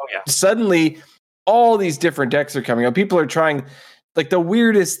 And suddenly all these different decks are coming out. People are trying like the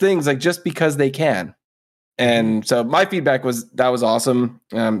weirdest things, like just because they can. And so my feedback was that was awesome.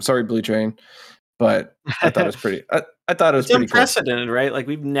 Sorry, Blue Train, but I thought it was pretty. I thought it was pretty unprecedented, cool. Right? Like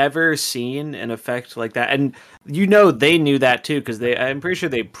we've never seen an effect like that, and they knew that too because I'm pretty sure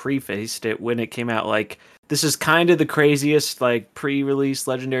they prefaced it when it came out. Like this is kind of the craziest like pre-release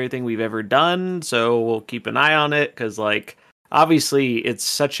legendary thing we've ever done, so we'll keep an eye on it because like. Obviously, it's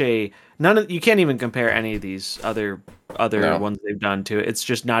such you can't even compare any of these other ones they've done to it. It's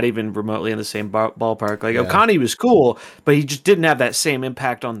just not even remotely in the same ballpark. Like Okani was cool, but he just didn't have that same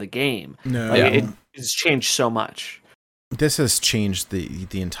impact on the game. No, it's changed so much. This has changed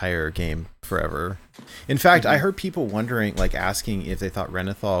the entire game forever. In fact, I heard people wondering, like asking if they thought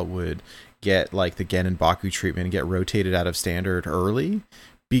Renethal would get like the Gen and Baku treatment and get rotated out of standard early,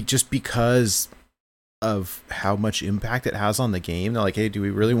 just because of how much impact it has on the game. They're like, hey, do we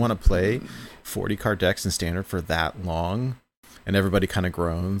really want to play 40 card decks in standard for that long? And everybody kind of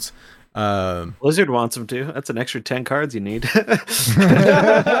groans. Blizzard wants them to. That's an extra 10 cards you need.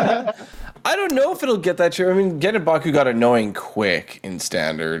 I don't know if it'll get that true. I mean, Gen and Baku got annoying quick in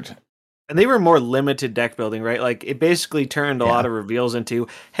standard. And they were more limited deck building, right? Like it basically turned a lot of reveals into,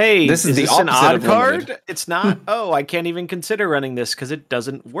 hey, This is the an opposite odd of card? limited. It's not. Oh, I can't even consider running this because it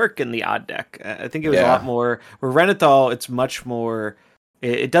doesn't work in the odd deck. I think it was a Yeah. lot more. Where Renathal, it's much more.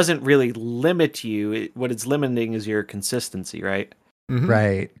 It doesn't really limit you. What it's limiting is your consistency, right? Mhm.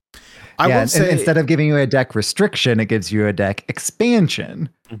 Right. I yeah, will and say instead of giving you a deck restriction, it gives you a deck expansion.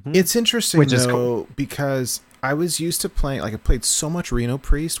 it's interesting Which is though, because I was used to playing, like I played so much Reno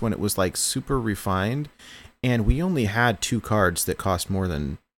Priest when it was like super refined, and we only had 2 cards that cost more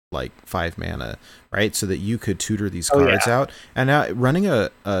than like 5 mana, right? So that you could tutor these cards out. And now running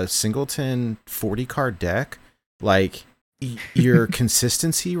a singleton 40 card deck, like your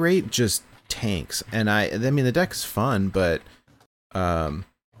consistency rate just tanks. And I mean the deck is fun, but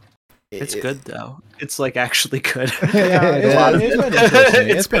It's good though. It's like actually good. Yeah, It it's is. been interesting.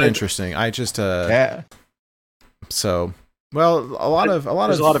 It's been good. interesting. I just Yeah. so well a lot There's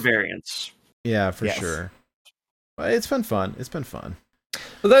a lot of variance. yeah, for Yes. sure. But it's been fun. It's been fun.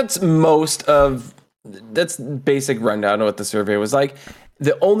 So that's basic rundown of what the survey was like.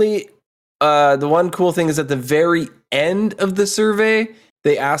 The one cool thing is at the very end of the survey,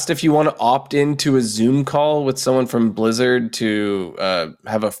 they asked if you want to opt into a Zoom call with someone from Blizzard to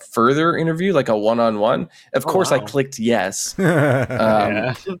have a further interview, like a one-on-one. Of course, I wow. clicked yes.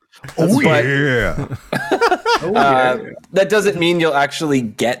 Yeah. That doesn't mean you'll actually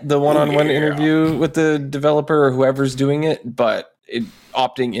get the one-on-one interview with the developer or whoever's doing it, but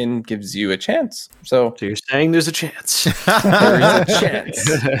opting in gives you a chance. So So you're saying there's a chance. there's a chance.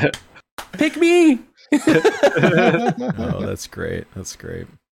 Pick me. Oh, that's great. That's great.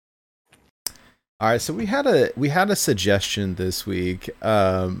 All right, so we had a suggestion this week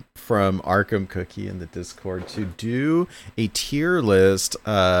from Arkham Cookie in the Discord to do a tier list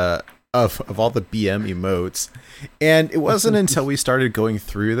of all the BM emotes, and it wasn't until we started going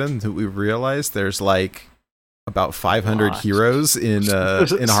through them that we realized there's like about 500 heroes in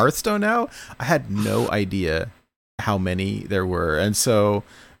Hearthstone now. I had no idea how many there were, and so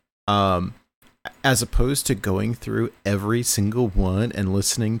as opposed to going through every single one and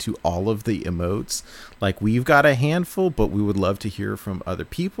listening to all of the emotes, like we've got a handful, but we would love to hear from other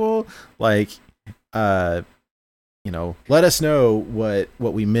people. Like, let us know what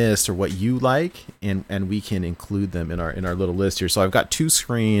we missed or what you like, and we can include them in our little list here. So I've got 2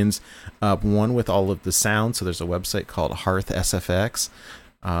 screens, one with all of the sound. So there's a website called Hearth SFX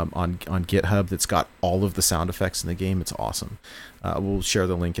on GitHub that's got all of the sound effects in the game. It's awesome. We'll share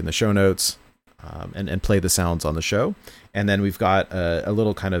the link in the show notes. And play the sounds on the show. And then we've got a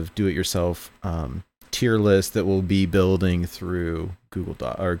little kind of do-it-yourself tier list that we'll be building through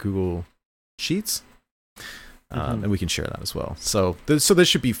Google Sheets. And we can share that as well. So this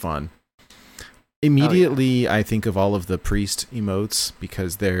should be fun. Immediately, I think of all of the priest emotes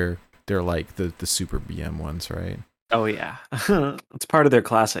because they're like the super BM ones, right? Oh yeah, it's part of their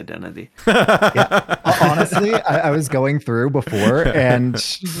class identity. Honestly, I was going through before, and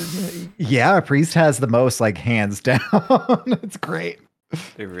yeah, Priest has the most, like, hands down. It's great.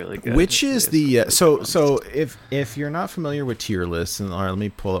 They're really good. Which is the so if you're not familiar with tier lists, and all right, let me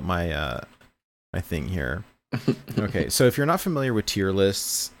pull up my my thing here. Okay, so if you're not familiar with tier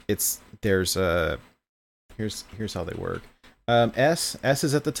lists, here's how they work. S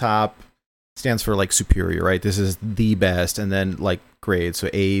is at the top. Stands for like superior, right? This is the best, and then like grades, so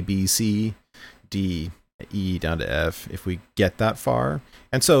A, B, C, D, E down to F if we get that far.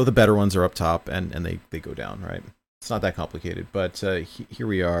 And so the better ones are up top and they go down, right? It's not that complicated, but here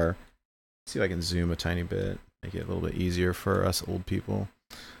we are. See if I can zoom a tiny bit, make it a little bit easier for us old people.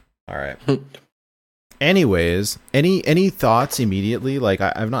 All right. Anyways, any thoughts immediately? Like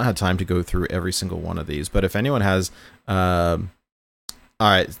I've not had time to go through every single one of these, but if anyone has all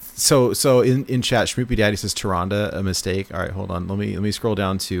right, so in chat, Schmoopy Daddy says Tyrande, a mistake. All right, hold on. Let me scroll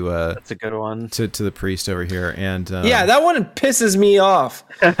down to that's a good one. to the priest over here, and Yeah, that one pisses me off.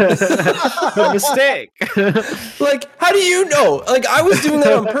 A mistake. Like, how do you know? Like, I was doing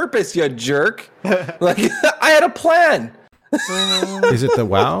that on purpose, you jerk. Like, I had a plan. is it the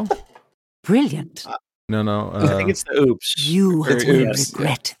WoW? Brilliant. No. I think it's the oops. You It's will oops.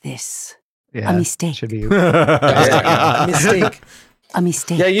 regret this. Yeah, A mistake. Should be. A mistake. A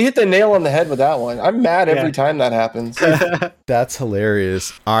mistake. Yeah, you hit the nail on the head with that one. I'm mad every time that happens. That's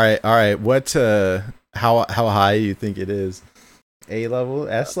hilarious. All right. What? How high you think it is? A level?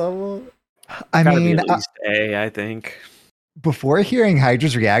 S level? I Gotta be mean, at least A, I think. before hearing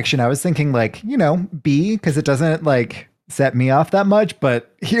Hydra's reaction, I was thinking like, B, because it doesn't like set me off that much.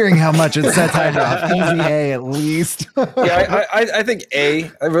 But hearing how much it sets Hydra off, easy A at least. Yeah, I think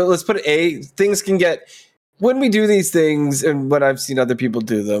A. Let's put A. Things can get when we do these things, and when I've seen other people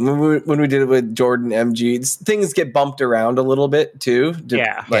do them, when we did it with Jordan MG, things get bumped around a little bit too.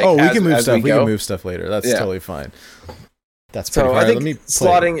 Yeah. Like, we as- can move as stuff. We go. can move stuff later. That's Yeah. totally fine. That's pretty So hard. I think Let me play.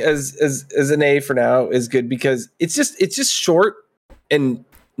 slotting as an A for now is good because it's just short and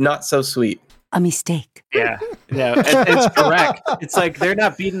not so sweet. A mistake. Yeah, it's correct. It's like they're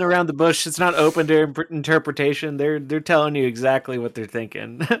not beating around the bush. It's not open to interpretation. They're telling you exactly what they're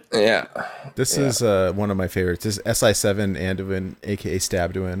thinking. Yeah. This is one of my favorites. This is SI7 Anduin, aka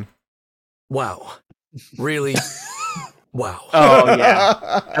Stabduin. Wow. Really? Wow. Oh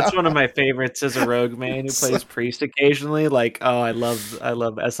yeah, that's one of my favorites as a rogue main who plays priest occasionally. Like, oh, I love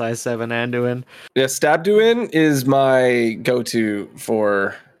SI7 Anduin. Yeah, Stabduin is my go-to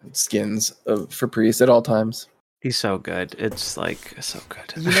for skins for priest at all times. He's so good. It's like so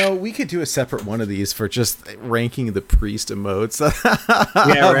good. You know, we could do a separate one of these for just ranking the priest emotes.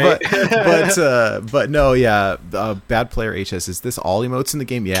 Yeah, right. but no, yeah. Bad Player HS, is this all emotes in the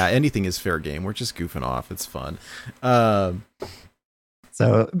game? Yeah, anything is fair game. We're just goofing off. It's fun.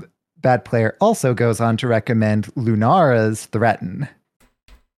 So Bad Player also goes on to recommend Lunara's Threaten.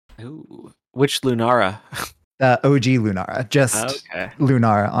 Ooh, which Lunara? OG Lunara, just Okay,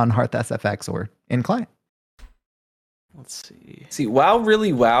 Lunara on Hearth SFX or in client. let's see. See, WoW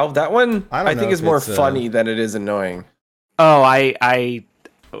really WoW. That one I don't I know think is if more it's, funny than it is annoying. Oh, I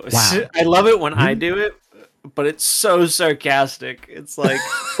Wow. I love it when I do it, but it's so sarcastic. It's like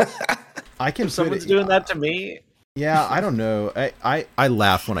I can if someone's doing that to me. Yeah, I don't know. I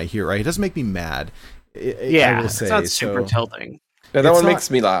laugh when I hear it, right? It doesn't make me mad. Yeah, I will it's say, not super so tilting. Yeah, that It's one not- makes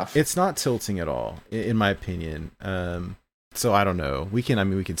me laugh. It's not tilting at all, in my opinion. So I don't know. We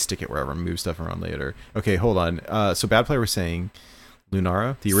can stick it wherever and move stuff around later. Okay, hold on. So Bad Player was saying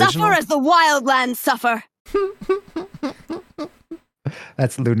Lunara, the original. Suffer as the wildlands suffer.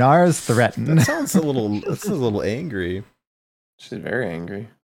 That's Lunara's Threaten. That sounds a little angry. She's very angry.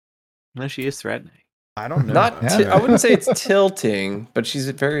 No, she is threatening. I don't know. Not, Yeah. I wouldn't say it's tilting, but she's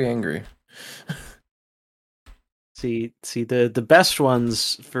very angry. See, the best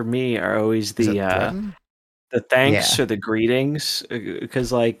ones for me are always Is it the threaten? thanks Yeah. or the greetings,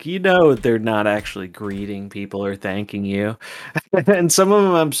 because like they're not actually greeting people or thanking you, and some of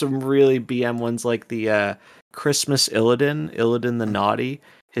them have some really BM ones like the Christmas Illidan the Naughty.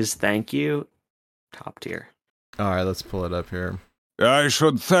 His thank you, top tier. All right, let's pull it up here. I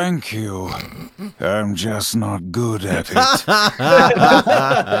should thank you. I'm just not good at it.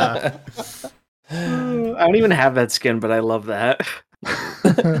 I don't even have that skin, but I love that.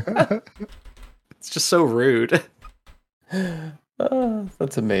 It's just so rude. Oh,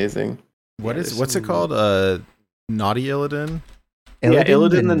 that's amazing. What's it called? Naughty Illidan? Yeah,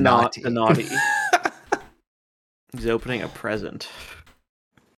 Illidan the Naughty. Naughty. He's opening a present.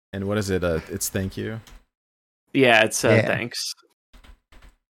 And what is it? It's thank you. Yeah, it's Yeah. thanks.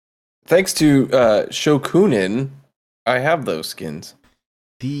 Thanks to Shokunin, I have those skins.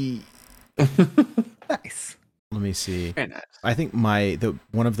 The Nice. let me see. Very nice. I think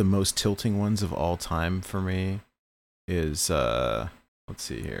one of the most tilting ones of all time for me is let's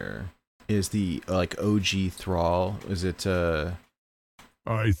see here. Is the like OG Thrall. Is it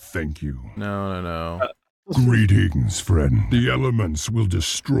I thank you. no. Greetings, friend. The elements will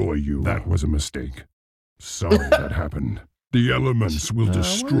destroy you. That was a mistake. Sorry that happened. The elements will What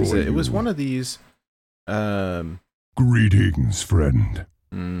destroy is you. it? It was one of these Greetings, friend.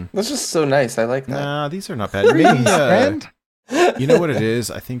 That's just so nice. I like that. Nah, these are not bad. Maybe Friend? you know what it is?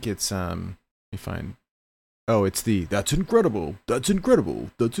 I think it's let me find. Oh, it's that's incredible. That's incredible.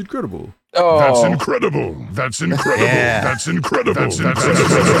 That's incredible. Oh, That's incredible. That's incredible. Yeah. That's incredible. That's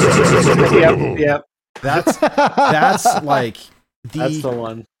incredible. Yep. That's like That's the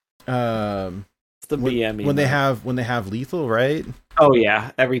one. It's the BM. when they have lethal, right? Oh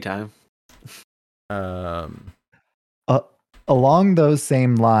yeah, every time. Along those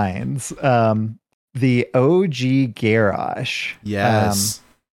same lines, the OG Garrosh. Yes.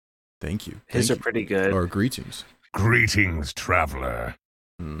 Thank you. His Thank are pretty good. you. Or greetings. Greetings, traveler.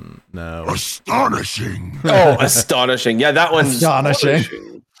 No. Astonishing. oh, astonishing. Yeah, that one's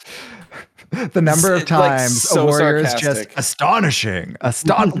Astonishing. The number of It's, like, times so a warrior's sarcastic. just astonishing.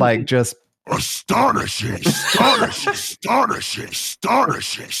 Like just Astonishing. Astonishing. Astonishing.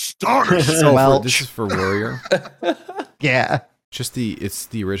 Astonishing. Astonishing. Oh, Welch. this is for warrior. yeah. Just it's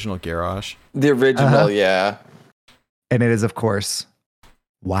the original Garrosh. the original. Uh-huh. Yeah, And it is, of course,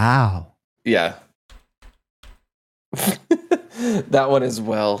 wow. yeah. That one as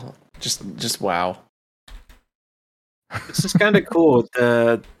well. Just wow. This is kind of cool.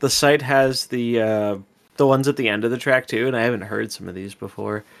 The site has the ones at the end of the track too, and I haven't heard some of these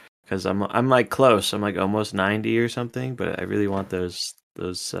before. because I'm like close. I'm like almost 90 or something, but I really want those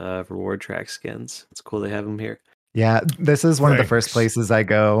reward track skins. It's cool they have them here. Yeah, this is one of the first Thanks. places I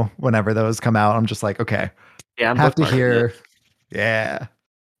go whenever those come out. I'm just like, okay, Yeah, I'm have to bookmarking hear. it. Yeah,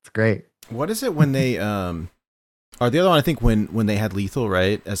 it's great. What is it when they or the other one? I think when they had Lethal,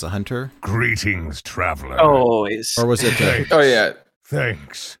 right, as a hunter, Greetings, traveler. Always. or was it? Thanks. Oh yeah,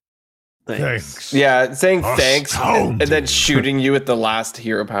 Thanks. Thanks. yeah. Saying thanks and then Astounding. shooting you with the last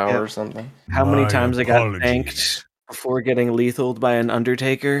hero power Yeah. or something. How many My times I got apologies. thanked before getting lethaled by an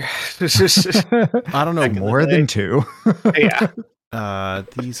Undertaker? I don't know. Back in the More day. than 2. Yeah.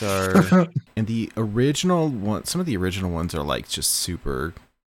 These are and the original one. Some of the original ones are like just super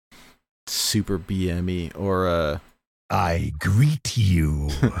BME or I greet you.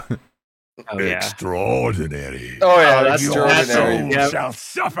 Oh yeah. Extraordinary. Oh yeah, that's Your extraordinary. soul Yep. shall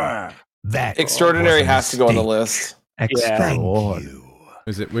suffer. That Extraordinary was a has to go on the mistake. list. Thank Extraordinary. you.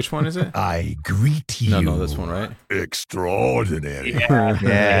 is it? Which one is it? I greet you. No, this one, right? Extraordinary. Yeah.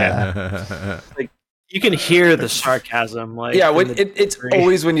 Yeah. You can hear the sarcasm. Like Yeah, in when the it's delivery.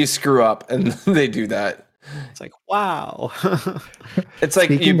 always when you screw up and they do that. It's like wow. It's like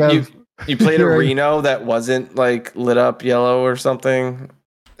Speaking you of played a hearing- Reno that wasn't like lit up yellow or something.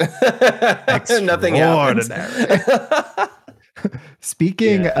 Nothing happens.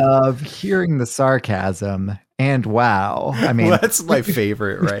 Speaking of hearing the sarcasm and wow, I mean, Well, that's my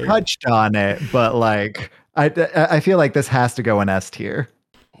favorite, we right? touched on it, but like, I feel like this has to go in S tier.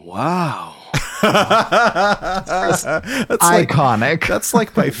 Wow. that's like Iconic. that's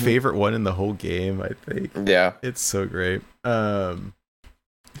like my favorite one in the whole game. I think Yeah. it's so great. I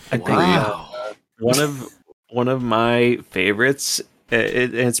think Wow. one of my favorites,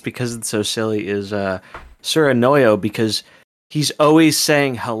 it's because it's so silly, is Sir Anoyo, because he's always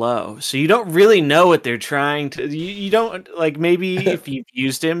saying hello. So you don't really know what they're trying to. You don't like. Maybe if you've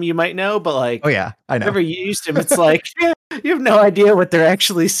used him, you might know. But like, Oh yeah, I know. whenever you used him, it's like you have no idea what they're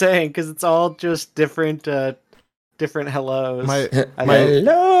actually saying because it's all just different hellos. My I my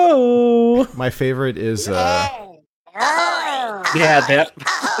Hello. my favorite is yeah, that.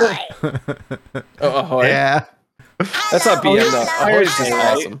 Oh, Ahoy. Yeah. That's not BM though. Ahoy's just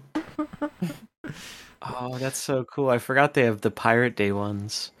Right? awesome. Oh, that's so cool! I forgot they have the Pirate Day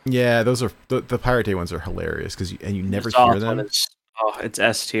ones. yeah, those are the Pirate Day ones are hilarious because you never This hear awesome them. It's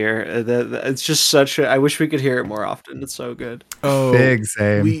S tier. It's just such a. I wish we could hear it more often. It's so good. Oh, Big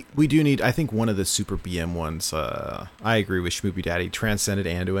same. we do need. I think one of the super BM ones. I agree with Shmoopy Daddy. Transcended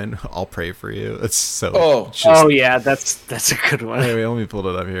Anduin. I'll pray for you. It's so. Oh. just, Oh yeah, that's a good one. Anyway, let me pull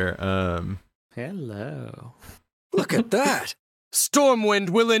it up here. Hello. Look at that.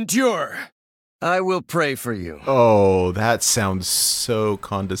 Stormwind will endure. I will pray for you. Oh, that sounds so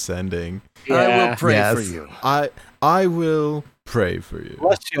condescending. I will pray Yes. for you. I will pray for you.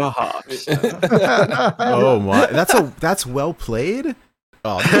 Bless your heart. Oh my, that's well played.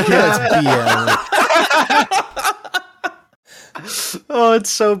 Oh, that's BM. Oh, it's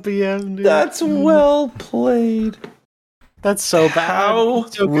so BM, dude. That's well played. That's so bad. How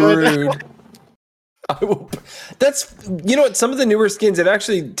So good. rude. That's, you know what, some of the newer skins, it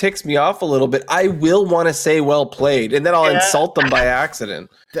actually ticks me off a little bit. I will want to say well played, and then I'll insult them by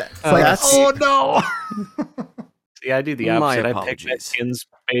accident. It's like, oh no. Yeah, I do the My opposite. I pick my apologies. skins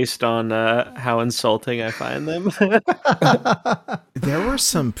based on how insulting I find them. There were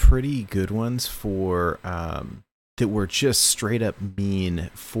some pretty good ones for that were just straight up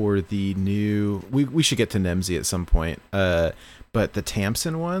mean for the new. We should get to Nemsy at some point. But the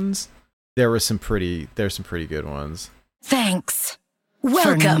Tamsin ones, there's some pretty good ones. Thanks.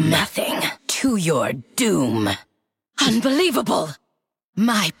 Welcome nothing to your doom. Unbelievable.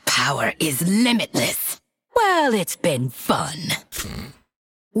 My power is limitless. Well, it's been fun.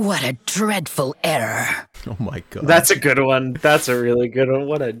 What a dreadful error. Oh my god, That's a good one. That's a really good one.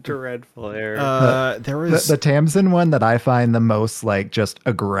 What a dreadful error. there was The Tamsin one that I find the most like just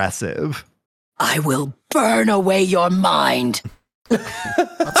aggressive. I will burn away your mind.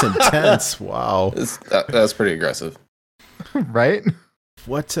 that's intense. Wow, That's pretty aggressive. Right?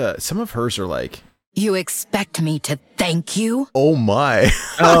 what some of hers are like. You expect me to thank you? Oh my,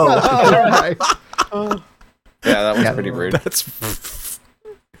 Right. Yeah, that was Yeah. pretty rude. that's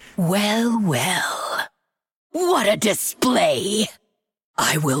Well, well. What a display.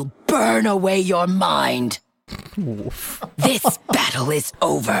 I will burn away your mind. This battle is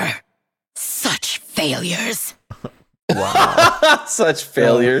over. Such failures. Such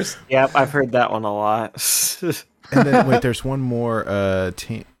failures. Yep, I've heard that one a lot. And then wait, there's one more.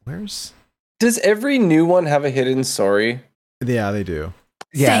 Where's? Does every new one have a hidden sorry? Yeah, they do.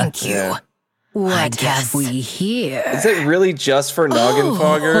 Yeah. Thank you. Yeah. What have we here? Is it really just for Noggin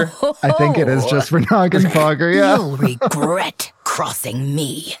Fogger? I think it is just for Noggin Fogger, yeah. You'll regret crossing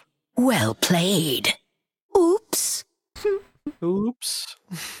me. Well played. Oops. Oops.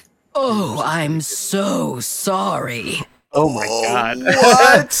 Oh, I'm so sorry. Oh my god.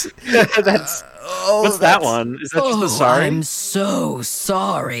 What? That's what's that one? Is that just a sorry? I'm so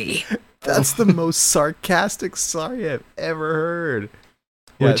sorry. That's the most sarcastic sorry I've ever heard.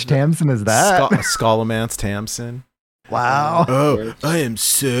 Which Tamsin is that? Scalamance Tamsin. Wow. Oh, I am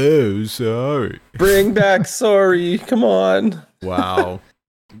so sorry. Bring back sorry. Come on. Wow.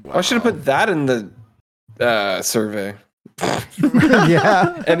 I should have put that in the survey.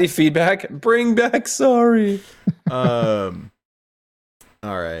 Yeah. Any feedback? Bring back sorry. All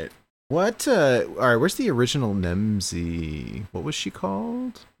right. What? All right. Where's the original Nemsy? What was she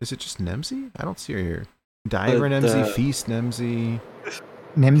called? Is it just Nemsy? I don't see her here. Diver Nemsy, Feast Nemsy,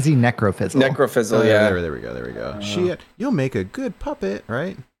 Nemsy Necrofizzle. Necrofizzle, yeah. There we go. You'll make a good puppet,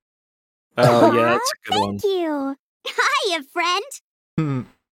 right? Oh yeah, that's a good one. Thank you. Hiya, friend. Or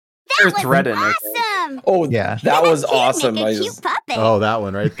That was Threadin, I think. awesome. Oh, Yeah. that was You'd awesome. Make a cute puppet. Oh, that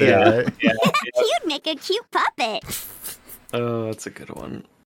one right there. Right? Yeah. You'd make a cute puppet. Oh, that's a good one.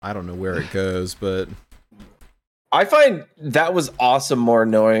 I don't know where it goes, but I find that was awesome more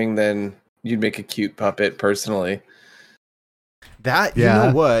knowing than you'd make a cute puppet personally. that Yeah. you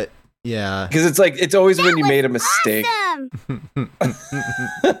know what? Yeah. Because it's like, it's always when you made a mistake. Awesome.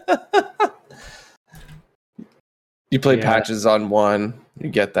 You play Yeah. patches on one, you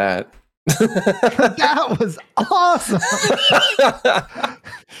get that. That was awesome.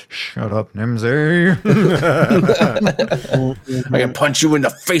 Shut up, Nemsy. I can punch you in the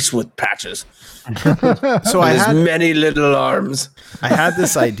face with patches. So I His had many little arms.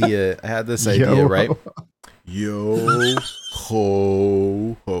 this idea. Yo. Right? Yo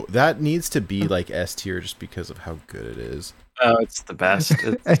ho ho. That needs to be like S tier just because of how good it is. Oh, it's the best.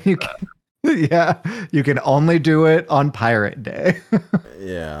 It's, And you can, yeah, you can only do it on Pirate Day.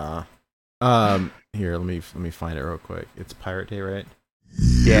 Yeah. Here, let me find it real quick. It's Pirate Day, right?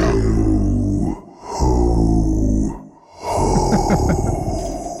 Yeah.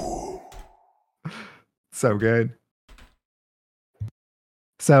 So good.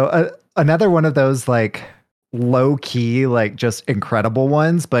 So another one of those like low key, like just incredible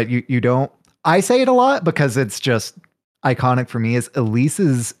ones, but you don't. I say it a lot because it's just iconic for me. Is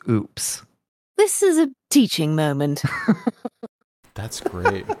Elise's "Oops." This is a teaching moment. That's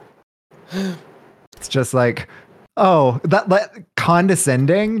great. It's just like, oh, that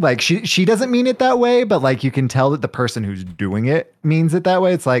condescending. Like she doesn't mean it that way, but like you can tell that the person who's doing it means it that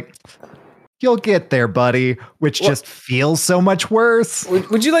way. It's like, you'll get there, buddy, which just feels so much worse.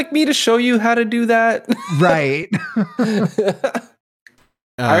 Would you like me to show you how to do that? Right.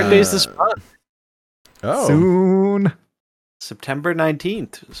 Pirate Day's this month, Oh. Soon. September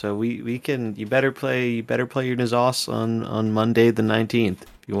 19th. So we can. You better play your Nizos on Monday the 19th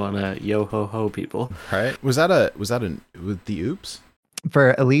if you want to yo ho ho people. Right? Was that with the oops?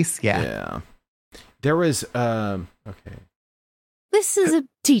 For Elise, yeah. Yeah. There was okay. This is a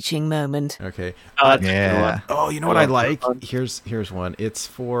teaching moment. Okay. Oh, that's a good Yeah. one. Oh, you know what I like? Here's one. It's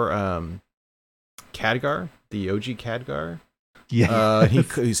for Khadgar, the OG Khadgar. Yeah.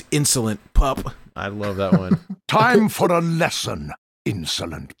 He's insolent pup. I love that one. Time for a lesson,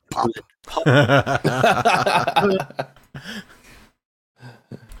 insolent pup.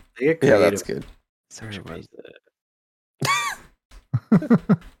 They get Yeah, creative. that's good. Sorry about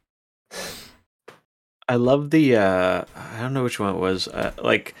I love the I don't know which one it was.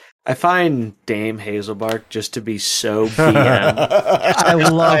 Like I find Dame Hazelbark just to be so BM. I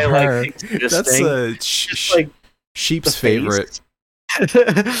love her. That's Just like Sheep's the face.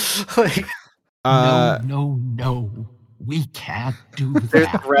 favorite. like No. We can't do there's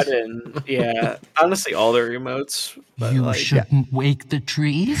that. Redden. Yeah. Honestly, all their emotes. But You like, shouldn't wake the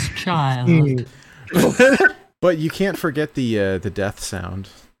trees, child. But you can't forget the death sound.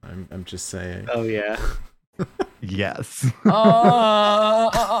 I'm just saying. oh yeah. Yes.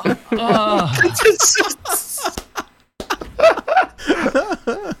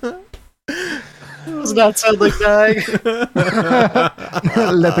 Does not sound like dying.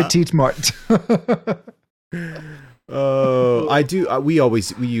 Le Petit Mort. Oh, I do. We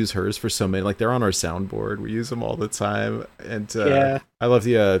use hers for so many. Like they're on our soundboard. We use them all the time. And Yeah. I love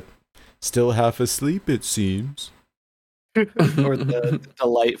the still half asleep. It seems. Or the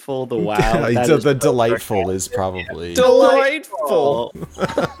delightful, the wow. Yeah, that the is so delightful is sarcastic. probably. Delightful.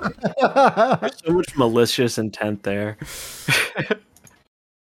 There's so much malicious intent there.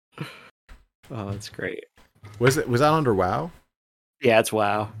 Oh, that's great. Was that under WoW? Yeah, it's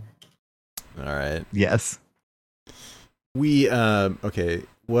wow. All right. Yes. We okay.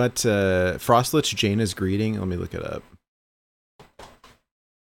 What Frostlich Jaina's greeting? Let me look it up.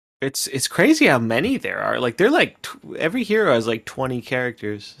 It's crazy how many there are. Like they're like every hero has like 20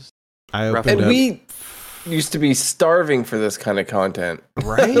 characters. And we used to be starving for this kind of content,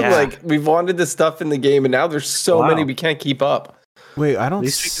 right? Yeah. Like we've wanted this stuff in the game, and now there's so many we can't keep up. Wait, I don't. At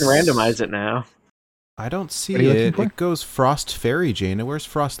least we can randomize it now. I don't see it. It goes Frost Fairy Jaina. Where's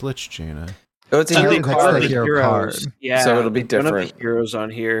Frostlich Jaina? Oh, it's a hero card. Card. Yeah, so it'll be different. One of the heroes on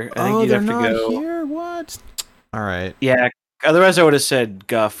here. I Oh, think you'd they're have to not go here. What? All right. Yeah. Otherwise, I would have said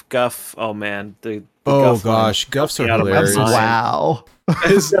Guff. Guff. Oh man. The oh Guff gosh, Guff's are hilarious. Wow.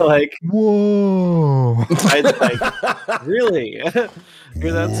 It's like whoa. Like really?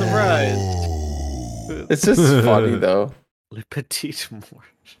 You're that surprised? It's just funny though. Le Petit Mort.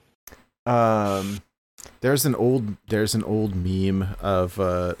 There's an old meme of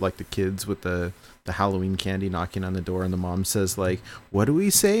like the kids with the Halloween candy knocking on the door, and the mom says like, "What do we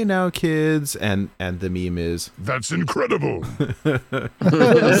say now, kids?" And the meme is, "That's incredible."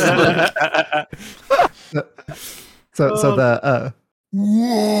 So the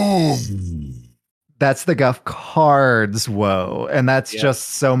whoa. That's the Guff cards, whoa, and that's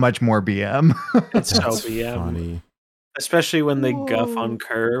just so much more BM. It's so BM. Funny. Especially when they guff on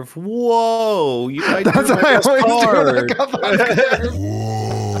curve. Whoa! That's what I always do.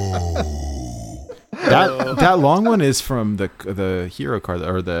 That long one is from the hero card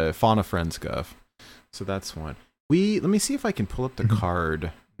or the Fauna Friends guff. So that's one. Let me see if I can pull up the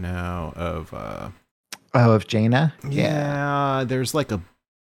card now of of Jaina. Yeah, there's like a.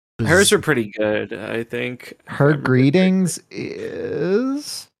 Hers are pretty good, I think. Her greetings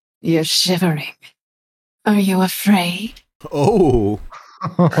is. You're shivering. Are you afraid? Oh.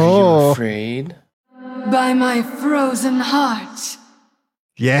 Are you afraid? By my frozen heart.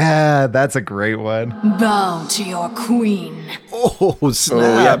 Yeah, that's a great one. Bow to your queen. Oh, snap.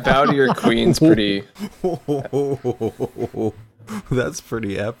 Oh, yeah, bow to your queen's pretty. That's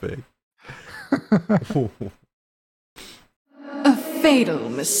pretty epic. A fatal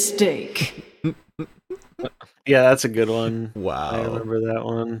mistake. Yeah, that's a good one. Wow. I remember that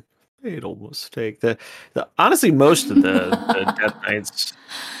one. Fatal mistake. The honestly, most of the Death Knights,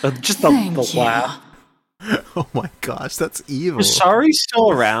 just the laugh. Oh my gosh, that's evil. Was Sari still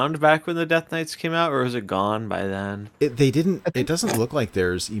around back when the Death Knights came out, or was it gone by then? It doesn't look like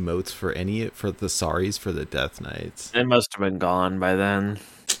there's emotes for the Saris for the Death Knights. It must have been gone by then.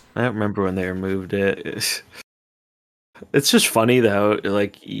 I don't remember when they removed it. It's just funny though,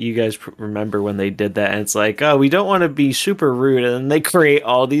 like you guys remember when they did that, and it's like, oh, we don't want to be super rude, and then they create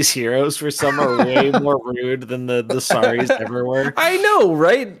all these heroes for some are way more rude than the Saris ever were. I know,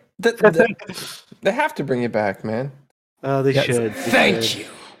 right? They have to bring it back, man. Oh, they should. Thank you.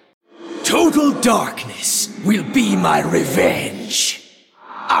 Total darkness will be my revenge.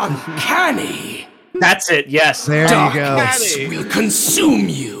 Uncanny. That's it. Yes. There Darkness you go. will consume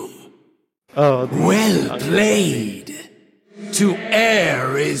you. Oh, well played. To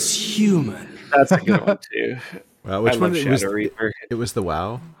err is human. That's a good one too. Wow, which I one love was? Shadow Reaper. It was the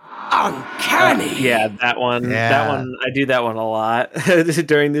WoW. Uncanny. Yeah, that one. Yeah. That one. I do that one a lot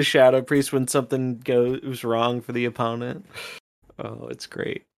during the Shadow Priest when something goes wrong for the opponent. Oh, it's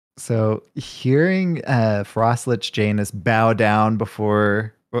great. So hearing Frostlich Janus bow down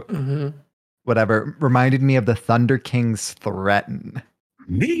before whatever reminded me of the Thunder King's threaten.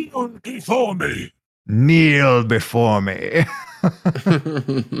 Kneel before me. Kneel before me.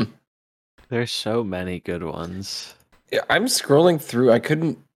 There's so many good ones. Yeah, I'm scrolling through.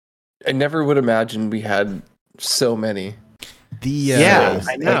 I never would imagine we had so many. I know.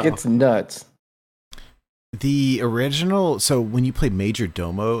 Like, it's nuts. The original, so when you play Major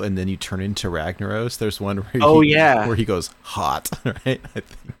Domo and then you turn into Ragnaros, there's one where where he goes hot, right? I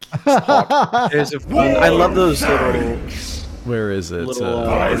think he's hot. There's a fun, I love those little. Where is it? Little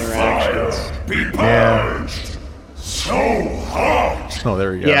interactions. Be purged. So hot. Oh,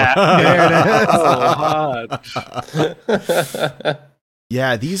 there we go. Yeah, there it is. So hot.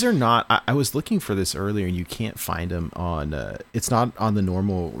 Yeah, these are not. I was looking for this earlier, and you can't find them on. It's not on the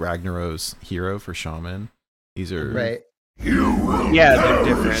normal Ragnaros hero for Shaman. These are right. You will they're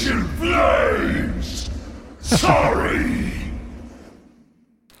different. in flames. Sorry.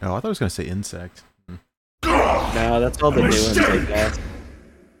 Oh, I thought I was gonna say insect. No, that's all the new ones, I guess.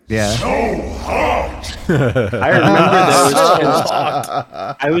 Yeah. So hot. I remember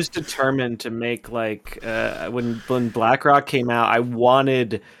those. I was determined to make like when BlackRock came out. I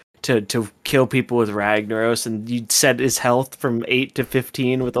wanted to kill people with Ragnaros, and you set his health from 8 to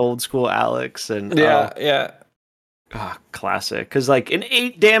 15 with old school Alex, and yeah. classic. Because like an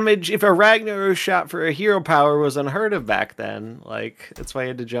 8 damage, if a Ragnaros shot for a hero power was unheard of back then. Like that's why I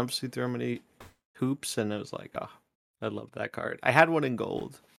had to jump through so many hoops, and it was like, I love that card. I had one in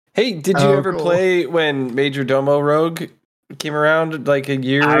gold. Hey, did you ever play when Major Domo Rogue came around like a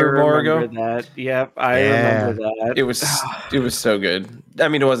year or more ago? That. Yep, I remember that. It was so good. I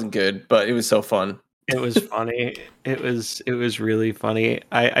mean, it wasn't good, but it was so fun. It was funny. It was really funny.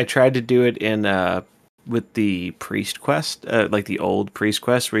 I tried to do it in with the priest quest, like the old priest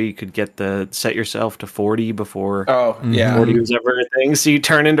quest, where you could get the set yourself to 40 before. 40 was ever a thing. So you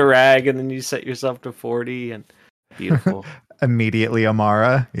turn into Rag, and then you set yourself to 40, and beautiful. Immediately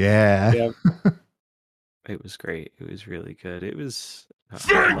Amara. Yeah. Yep. It was great. It was really good. It was.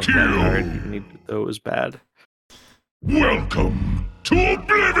 Thank you. Even though it was bad. Welcome to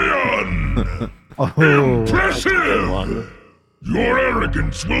Oblivion. Impressive. Your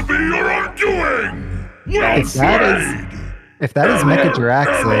arrogance will be your undoing. If that is Mecha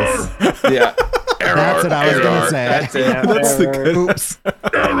Jiraxis, yeah, that's what I was gonna say. That's it. That's the good. Oops.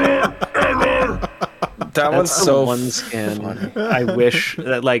 Error. That one's so one skin. I wish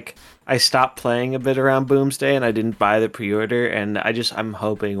that like I stopped playing a bit around Boomsday and I didn't buy the pre-order, and I'm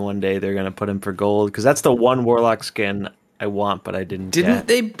hoping one day they're gonna put him for gold, because that's the one Warlock skin I want, but I didn't. Didn't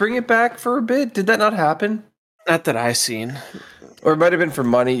they bring it back for a bit? Did that not happen? Not that I seen. Or it might have been for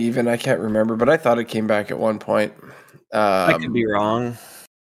money even. I can't remember, but I thought it came back at one point. I could be wrong.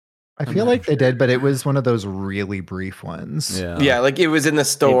 I feel like they did, but it was one of those really brief ones. Yeah, like it was in the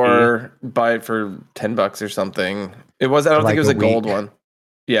store, buy it for $10 or something. It was. I don't think it was a gold one.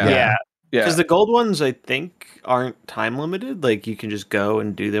 Yeah. Because the gold ones, I think, aren't time limited. Like you can just go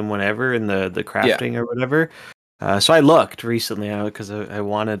and do them whenever in the crafting or whatever. So I looked recently because I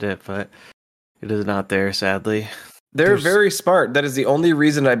wanted it, but it is not there, sadly. They're very smart. That is the only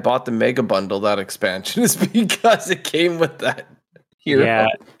reason I bought the Mega Bundle, that expansion, is because it came with that hero. Yeah,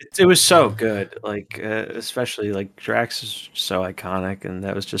 it was so good. Like, especially like Drax is so iconic, and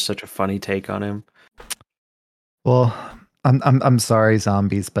that was just such a funny take on him. Well, I'm sorry,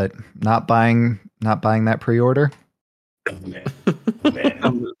 zombies, but not buying that pre-order.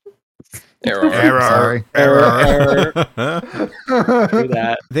 Error.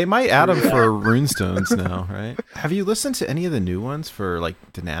 That. They might add them for runestones now, right? Have you listened to any of the new ones for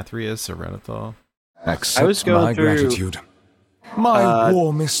like Denathrius or Renathal? Accept I was going my through, gratitude. My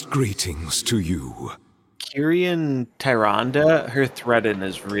warmest greetings to you. Kyrian Tyrande, her Threaten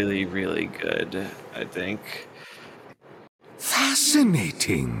is really, really good, I think.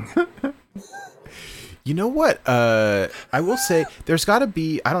 Fascinating. You know what? I will say there's got to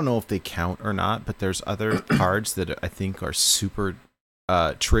be, I don't know if they count or not, but there's other cards that I think are super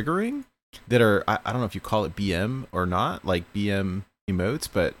triggering that are, I don't know if you call it BM or not, like BM emotes,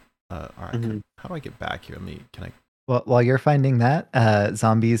 but all right, how do I get back here? Can I? Well, while you're finding that,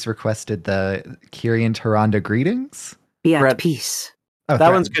 zombies requested the Kyrian Tyrande greetings. Be at peace. Oh,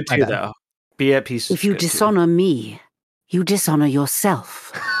 that one's good too, though. Be at peace. If you dishonor me, you dishonor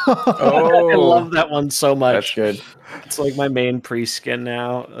yourself. I love that one so much. That's good. It's like my main priest skin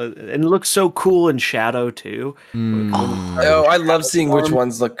now, and it looks so cool in shadow too. Oh, I love seeing which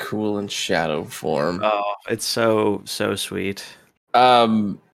ones look cool in shadow form. Oh, it's so sweet.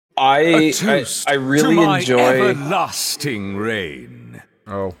 I really to my enjoy everlasting reign.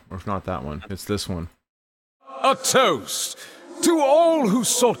 Oh, it's not that one. It's this one. A toast to all who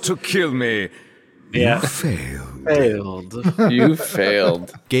sought to kill me. Yeah. You failed. You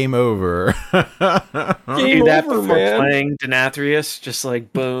failed. Game over. Do that before playing Denathrius, just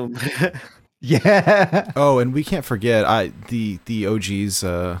like boom. Yeah. Oh, and we can't forget the OGs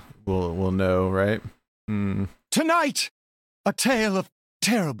will know, right? Tonight, a tale of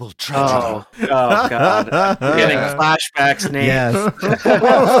terrible tragedy. Oh God! Getting flashbacks. Nate. Yes.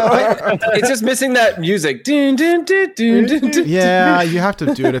 It's just missing that music. Dun, dun, dun, dun, dun, dun. Yeah, you have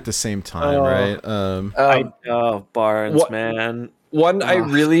to do it at the same time, right? I know Barnes, man. One I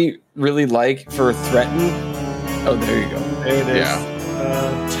really, really like for Threaten. Oh, there you go. There it is.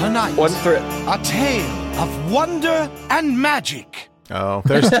 Yeah. Tonight, One threat. a tale of wonder and magic. Oh,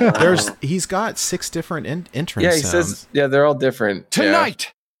 he's got 6 different entrance Yeah, he sounds. says. Yeah, they're all different.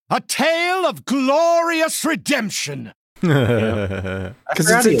 Tonight, a tale of glorious redemption. Because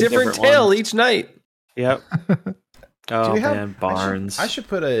it's a different tale each night. Yep. Oh Do we have, man, Barnes. I should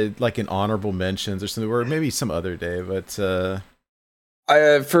put an honorable mentions or something, or maybe some other day. But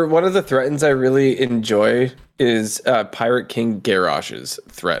for one of the Threatens I really enjoy is Pirate King Garrosh's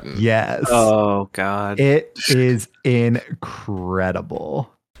Threaten. Yes. Oh God. It is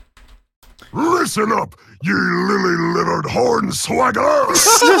incredible. Listen up, you lily-littered hornswagger!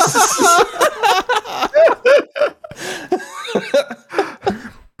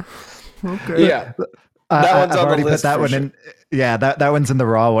 Okay. Yeah. That one's I've on the already list put that for one sure. in. Yeah, that one's in the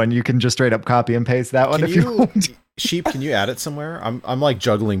raw one. You can just straight up copy and paste that one Can if you you, want. Sheep, can you add it somewhere? I'm like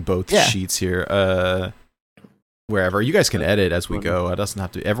juggling both Yeah. sheets here. Wherever you guys can edit as we go. It doesn't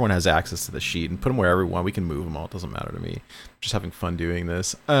have to. Everyone has access to the sheet and put them wherever we want. We can move them all. It doesn't matter to me. Just having fun doing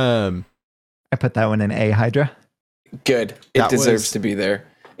this. I put that one in A Hydra. Good. It That deserves was- to be there.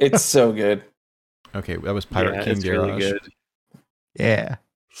 It's so good. Okay, that was Pirate King it's Garage. really good. Yeah.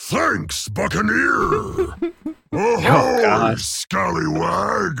 Thanks, Buccaneer! Oh, God.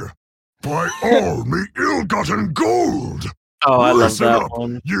 scallywag! By all me ill-gotten gold! Oh, I love Listen that up,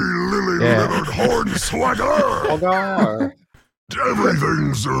 one. ye lily-livered hornswagger!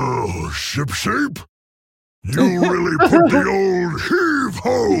 Everything's ship-shape. You really put the old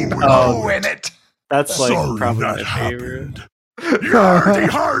heave-ho in it. That's like Sorry probably that my favorite. happened. Yardy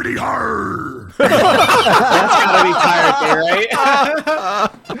hardy har! That's gotta be Pirate Day, right?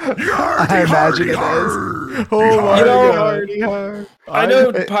 Yardy I imagine it har! Oh my You know, god! I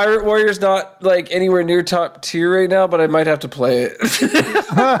know Pirate Warrior's not like anywhere near top tier right now, but I might have to play it.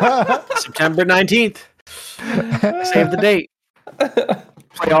 September 19th. Save the date.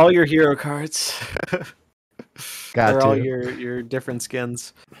 Play all your hero cards. Got Or all to. your different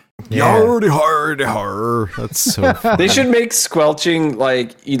skins. Yardy hardy har. That's so funny. They should make squelching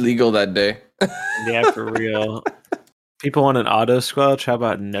like illegal that day. Yeah, for real. People want an auto squelch. How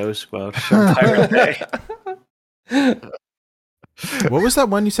about no squelch on Pirate Day? What was that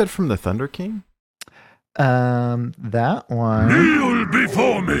one you said from the Thunder King? That one. Kneel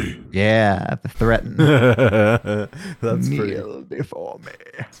before me! Yeah, the threaten. That's pretty, Kneel before me.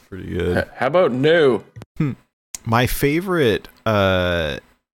 that's pretty good. How about no? My favorite,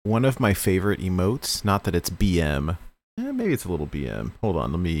 one of my favorite emotes, not that it's BM. Maybe it's a little BM. Hold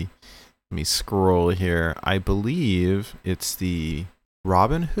on, let me scroll here. I believe it's the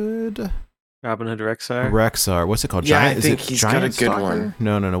Robin Hood Robin Hood Rexar. Rexar. What's it called? Yeah, Giant, I think is it he's got Giant a good Stalker? one.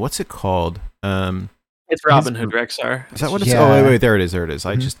 No. What's it called? It's Robin Hood Rexar. Is that what it's? Yeah. Oh wait, there it is. There it is.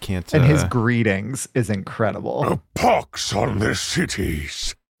 I just can't. And his greetings is incredible. A pox on the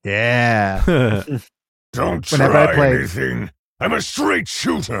cities. Yeah. Don't Whenever try I play- anything. I'm a straight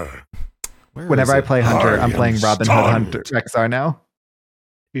shooter. Where Whenever is I it? play Hunter, I I'm am playing Robin Hood Hunter stunned. Rexar now.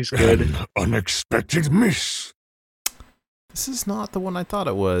 He's good. An unexpected miss. This is not the one I thought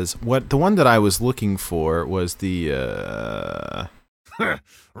it was. What the one that I was looking for was the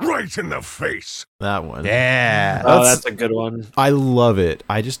Right in the face. that one. Yeah. Oh, that's a good one. I love it.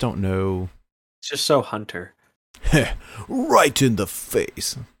 I just don't know. It's just so Hunter. Right in the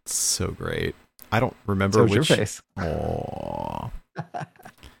face. It's so great. I don't remember So is which. your face. Aw. I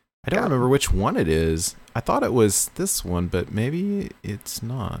don't remember which one it is. I thought it was this one, but maybe it's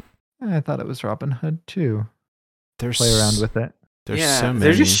not. I thought it was Robin Hood too. There's Play around with it. There's yeah, so many.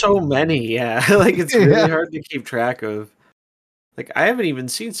 there's just so many. Yeah, like it's really Yeah. hard to keep track of. Like I haven't even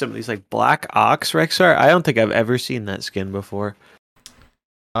seen some of these, like Black Ox Rexar. I don't think I've ever seen that skin before.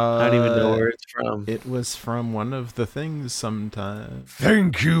 I don't even know where it's from. It was from one of the things sometime.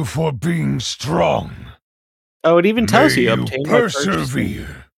 Thank you for being strong. Oh, it even tells May you you obtain by purchasing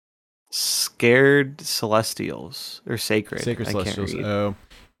persevere. Scared Celestials or Sacred. Sacred I can't Celestials. read. Oh,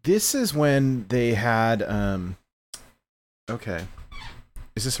 this is when they had. Okay,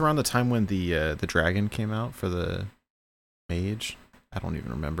 is this around the time when the dragon came out for the mage? I don't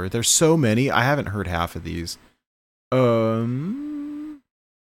even remember. There's so many. I haven't heard half of these.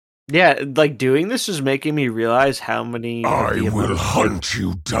 Yeah, like doing this is making me realize how many. of I the will emotes hunt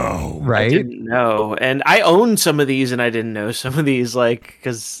you down. I Right? didn't know, and I own some of these, and I didn't know some of these, like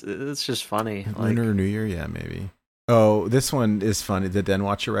because it's just funny. Like, Lunar New Year, yeah, maybe. Oh, this one is funny. The Den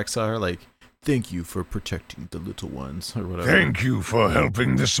Watcher Rexar, like, thank you for protecting the little ones, or whatever. Thank you for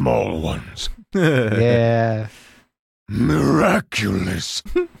helping the small ones. Yeah. Miraculous.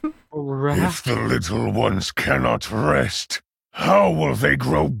 If the little ones cannot rest, how will they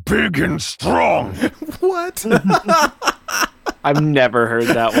grow big and strong? What? I've never heard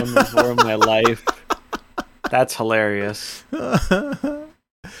that one before in my life. That's hilarious. Oh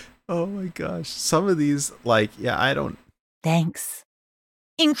my gosh. Some of these, like, yeah, I don't. Thanks.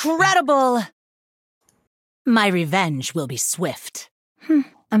 Incredible! My revenge will be swift.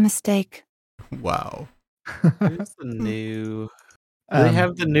 A mistake. Wow. Where's the new? Do they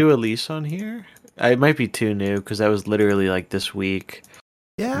have the new Elise on here? It might be too new because that was literally like this week.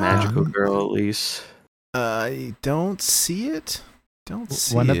 Yeah. Magical Girl Elise. I don't see it. Don't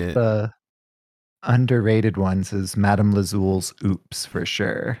see One of it. the underrated ones is Madame Lazul's Oops for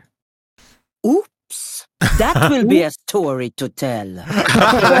sure. Oops. That will be a story to tell.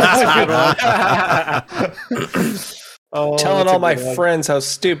 That's a good one. Telling all my friends how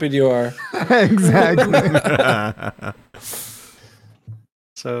stupid you are. Exactly.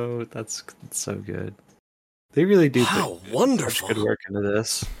 So that's so good. They really do How put wonderful. such good work into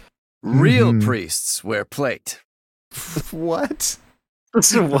this. Real priests wear plate. What?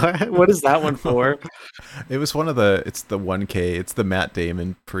 What is that one for? It was one of the. It's the 1K. It's the Matt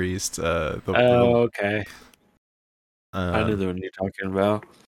Damon priest. Okay. I knew the one you're talking about.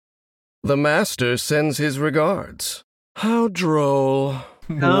 The master sends his regards. How droll.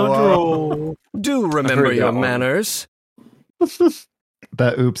 How droll. Do remember your manners.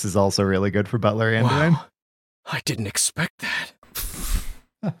 The oops is also really good for Butler Anduin. Wow. I didn't expect that.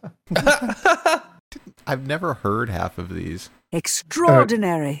 I've never heard half of these.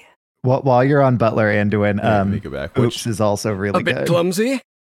 Extraordinary. While you're on Butler Anduin, Let me go back. oops is also really A bit good. clumsy.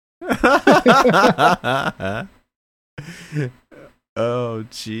 Oh,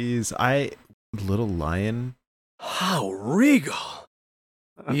 jeez. Little Lion. How regal.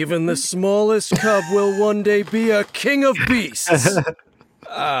 Even the smallest cub will one day be a king of beasts.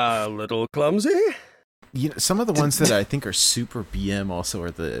 A little clumsy. You know, some of the ones that I think are super BM also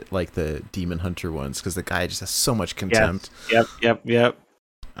are the Demon Hunter ones, because the guy just has so much contempt. Yep.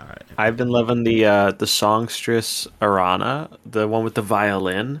 All right. I've been loving the songstress Arana, the one with the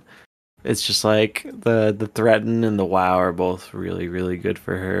violin. It's just like the Threaten and the WoW are both really, really good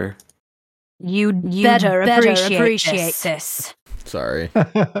for her. You better appreciate this. Sorry.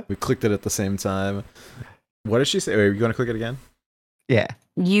 We clicked it at the same time. What did she say? Wait, are you going to click it again? Yeah.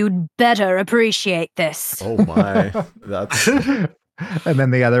 You'd better appreciate this. Oh my. That's And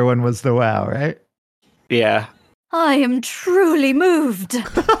then the other one was the WoW, right? Yeah. I am truly moved.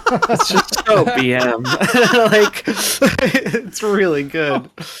 It's just so BM. Like, it's really good.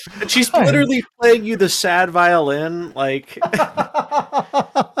 And she's literally playing you the sad violin. Like,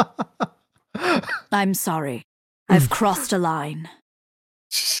 I'm sorry. I've crossed a line.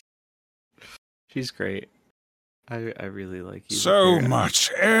 she's great. I really like you. So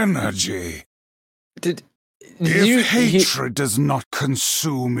much energy. Did If you hatred does not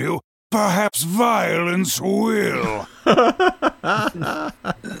consume you, perhaps violence will.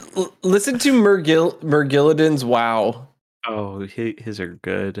 listen to Mergillidan's WoW? Oh, his are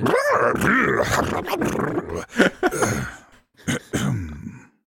good.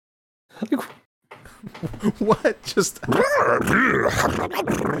 what? Just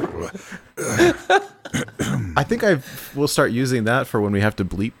I think we'll start using that for when we have to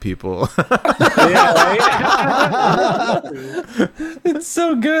bleep people. It's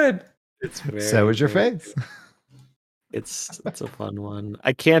so good. It's very So is your good. face. It's a fun one.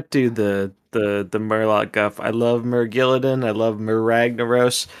 I can't do the Murloc guff. I love Mergillidan. I love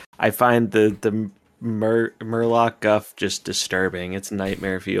Ragnaros. I find the Murloc guff just disturbing. It's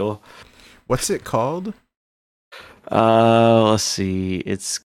nightmare fuel. What's it called? Let's see.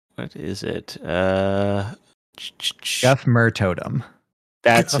 What is it? Guff Mer Totem.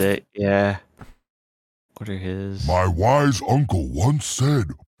 That's it. Yeah. What are his? My wise uncle once said,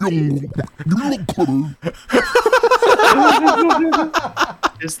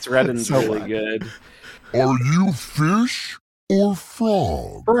 His threaten's So really what? good. Are you fish or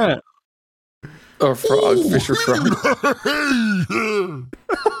frog? Brent. Or frog, fish or frog.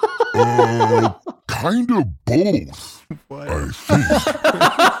 Kind of both, I think.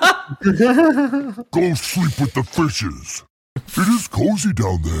 Go sleep with the fishes. It is cozy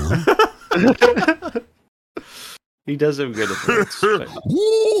down there. He does have good effects. But...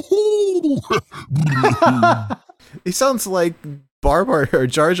 He sounds like Barbar or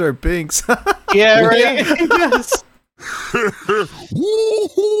Jar Jar Binks. Yeah, right? He does.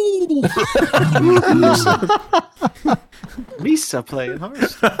 Misa playing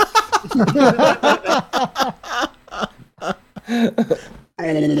Hearthstone.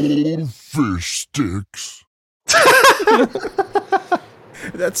 Fish sticks.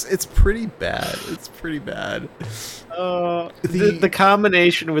 It's pretty bad. It's pretty bad. The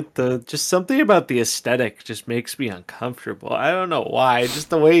combination with just something about the aesthetic just makes me uncomfortable. I don't know why.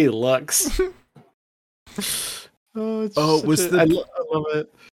 Just the way he looks. I love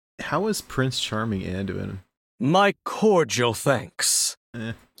it. How is Prince Charming Anduin? My cordial thanks.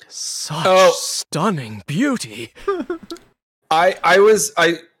 Eh. Such stunning beauty. I was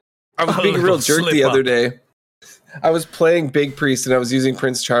being a real little jerk the slip other up. day. I was playing Big Priest and I was using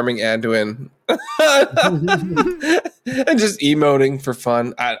Prince Charming Anduin. And just emoting for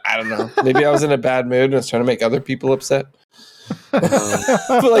fun. I don't know. Maybe I was in a bad mood and I was trying to make other people upset.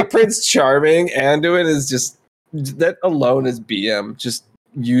 But like Prince Charming Anduin is just, that alone is BM. Just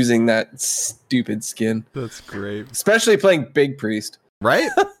using that stupid skin. That's great. Especially playing Big Priest. Right?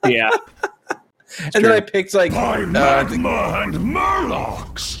 Yeah. And then I picked like Magma and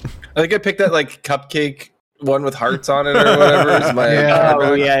Murlocs. I think I picked that like cupcake one with hearts on it or whatever. Is my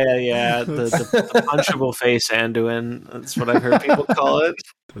Oh yeah. The punchable face Anduin. That's what I've heard people call it.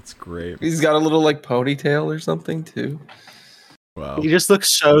 That's great. He's got a little like ponytail or something too. Wow. He just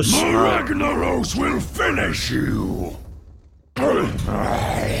looks so The smart. Ragnaros will finish you.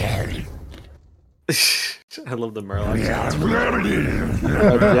 I love the Murloc.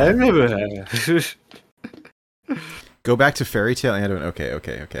 Go back to Fairy Tale Anduin.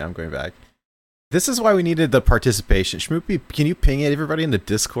 Okay. I'm going back. This is why we needed the participation. Schmoopy, can you ping everybody in the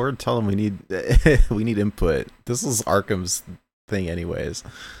Discord? Tell them we need input. This is Arkham's thing, anyways.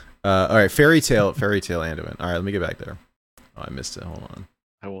 All right, Fairy Tale Anduin. All right, let me get back there. Oh, I missed it. Hold on.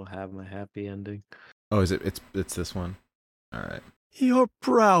 I will have my happy ending. Oh, is it? It's this one. All right. Your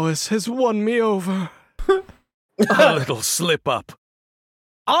prowess has won me over. A little slip up.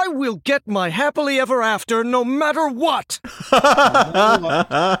 I will get my happily ever after no matter what.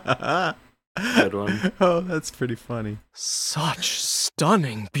 Good one. Oh, that's pretty funny. Such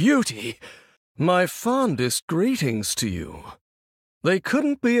stunning beauty. My fondest greetings to you. They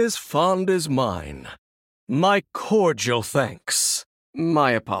couldn't be as fond as mine. My cordial thanks.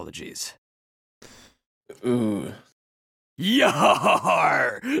 My apologies. Ooh.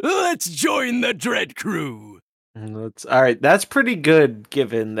 Yar! Let's join the Dread Crew. All right. That's pretty good,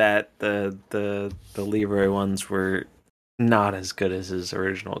 given that the Leroy ones were not as good as his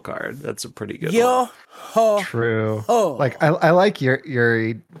original card. That's a pretty good one. True. Like I like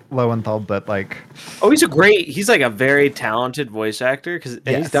Yuri Lowenthal, but like, he's like a very talented voice actor because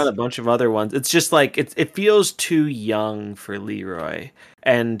he's done a bunch of other ones. It's just like it feels too young for Leroy,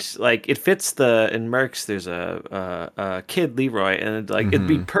 and like it fits in Mercs. There's a kid Leroy, and it'd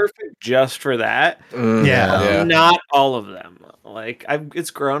be perfect just for that. Not all of them. Like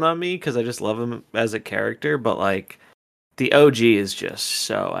it's grown on me because I just love him as a character, but like. The OG is just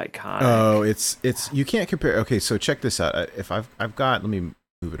so iconic. Oh, it's you can't compare. Okay, so check this out. If I've got, let me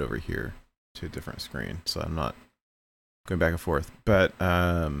move it over here to a different screen so I'm not going back and forth. But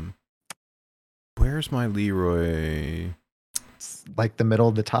where's my Leroy? It's like the middle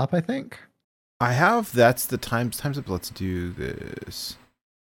of the top, I think. I have. That's the times up. Let's do this.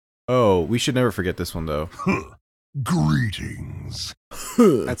 Oh, we should never forget this one though. Greetings.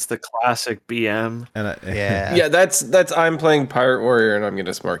 That's the classic BM. And yeah, that's I'm playing Pirate Warrior and I'm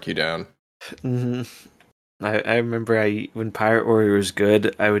gonna smark you down. Mm-hmm. I remember when Pirate Warrior was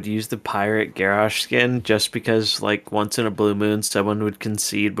good, I would use the Pirate Garrosh skin just because like once in a blue moon someone would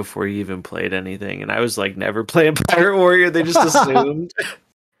concede before you even played anything, and I was like never playing Pirate Warrior. They just assumed.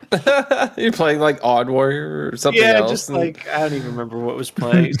 You're playing like Odd Warrior or something else. Just like I don't even remember what was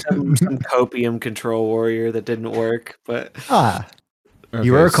playing. Some copium control warrior that didn't work, but okay,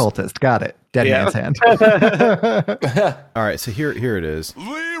 you were a cultist. Got it. Dead man's hand. All right, so here it is.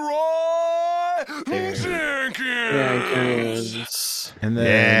 Leroy Jenkins. And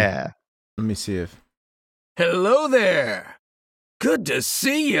then let me see if. Hello there. Good to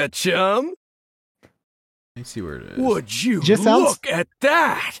see you, chum. Let me see where it is. Would you Just look at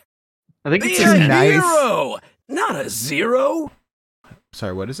that? I think it's a nice. hero, not a zero.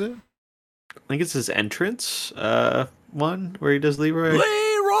 Sorry, what is it? I think it's his entrance one where he does Leroy. Leroy!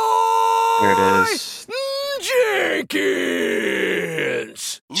 There it is.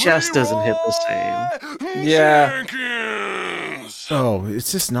 Jenkins! Just doesn't hit the same. Yeah. Jenkins. Oh,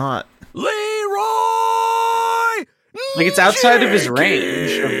 it's just not. Leroy! Like it's outside of his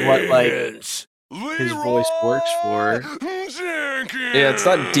range of what like his voice works for. Yeah, it's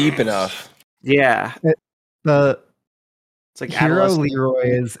not deep enough. Yeah. The It's like hero adolescent.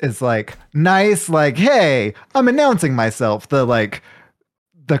 Leroy is like nice, like, hey, I'm announcing myself. The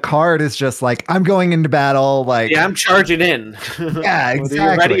card is just like, I'm going into battle, like, Yeah, I'm charging in. Yeah, Whether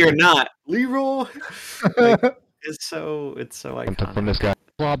you're ready exactly. or not. Leroy. Like, it's so iconic. From this guy.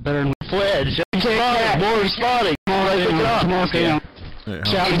 A lot better than Fledge. More responding.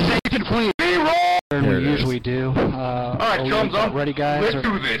 Than we usually do. All right, thumbs up. Ready, guys? Let's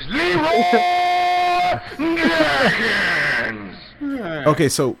do this. Leroy Jenkins. Okay,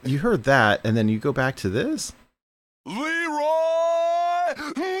 so you heard that, and then you go back to this. Leroy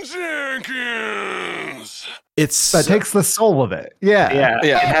Jenkins. It's that takes the soul of it. Yeah.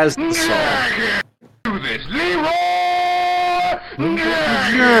 It has the soul. Do this. Leroy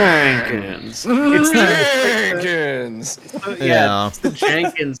Jenkins. It's Jenkins. It's the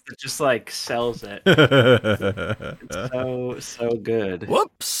Jenkins that just like sells it. It's so good.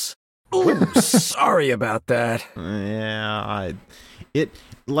 Whoops. Ooh, sorry about that. Yeah,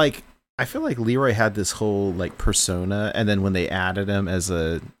 I feel like Leroy had this whole like persona, and then when they added him as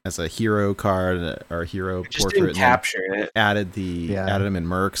a hero card or hero Just portrait, didn't capture it. Added him in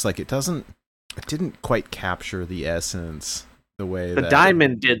Mercs, like it didn't quite capture the essence the way the that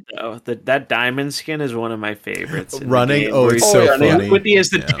diamond did though. That diamond skin is one of my favorites. in the Running, game, oh, where it's he's so running. funny. When he has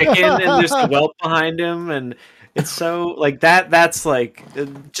the Yeah. chicken and there's the whelp behind him, and it's so like that. That's like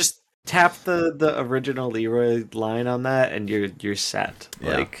just tap the original Leroy line on that, and you're set.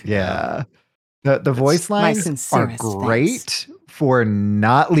 Yeah. Like The voice lines are sincerest great for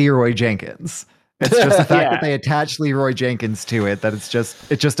not Leroy Jenkins. It's just the fact that they attach Leroy Jenkins to it that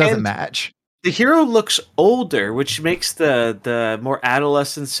it just doesn't And match. the hero looks older, which makes the more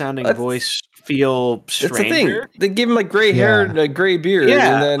adolescent sounding voice feel stranger. That's the thing. They give him like gray hair and a gray beard,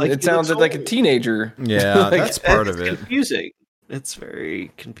 Yeah, and then like, it he sounded looks like a old. teenager. Yeah, Like, that's part of It's it. confusing. It's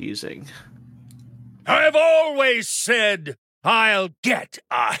very confusing. I've always said I'll get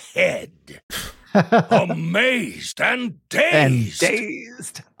ahead. Amazed and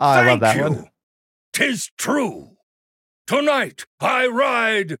dazed. Oh, I love that Thank one. you. 'Tis true. Tonight I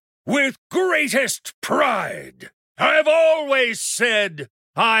ride with greatest pride. I've always said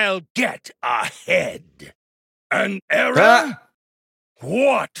I'll get ahead. An error?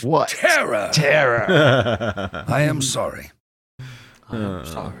 What terror? I am sorry. I'm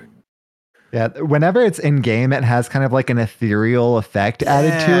sorry. Yeah, whenever it's in game, it has kind of like an ethereal effect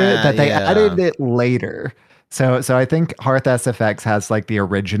added to it that they added it later. So I think Hearth SFX has like the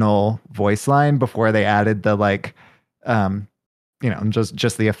original voice line before they added the like,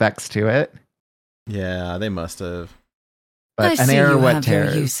 just the effects to it. Yeah, they must have. But I an see error you what have your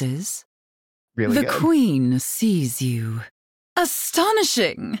tears. uses. Really the good. queen sees you.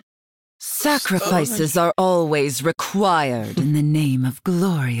 Astonishing! Sacrifices are always required in the name of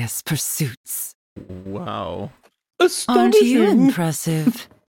glorious pursuits. Wow. Aren't you impressive?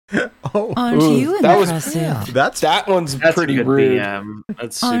 Aren't you that was- impressive? that one's That's pretty a good rude. BM.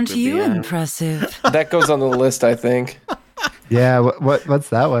 That's Aren't super you BM. impressive? That goes on the list, I think. Yeah, what's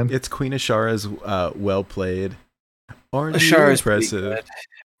that one? It's Queen Ashara's well played. Aren't Ashara's you pretty impressive?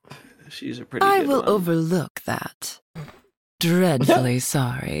 good. She's a pretty I good will one. overlook that. Dreadfully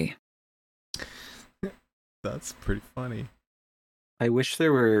sorry. That's pretty funny. I wish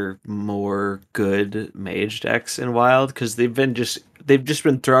there were more good mage decks in Wild because they've just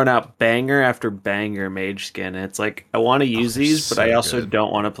been thrown out banger after banger mage skin. And it's like I want to use these, but so I also good.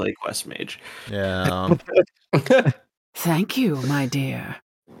 don't want to play quest mage. Yeah. Thank you, my dear.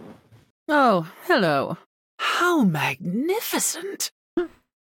 Oh, hello. How magnificent!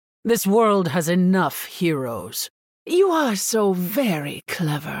 This world has enough heroes. You are so very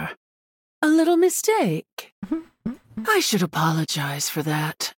clever. A little mistake. I should apologize for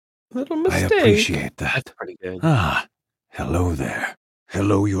that. Little I mistake. appreciate that. That's pretty good. Ah, hello there.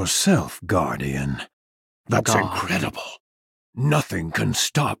 Hello yourself, Guardian. That's God. incredible. Nothing can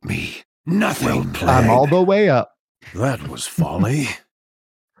stop me. Nothing. Well played. I'm all the way up. That was folly.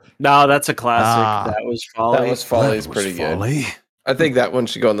 No, that's a classic. Ah. That was Folly. That was Folly is That was pretty folly. good. I think that one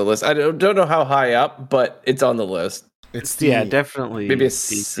should go on the list. I don't know how high up, but it's on the list. It's yeah, definitely. Maybe a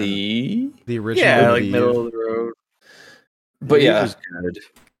decent. C. the original. Yeah, like Eve. middle of the road. But Eve yeah, was good.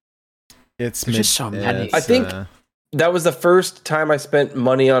 It's There's just so many. it's, I think that was the first time I spent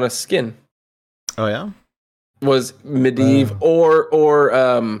money on a skin. Oh yeah. Was Medivh or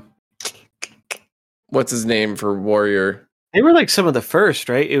what's his name for Warrior? They were like some of the first,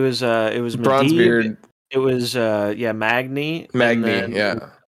 right? It was Medivh, Bronzebeard. It was Magni. and Magni, then yeah.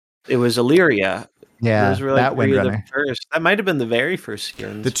 It was Illyria. Yeah, Those were like that three of the Windrunner. first. That might have been the very first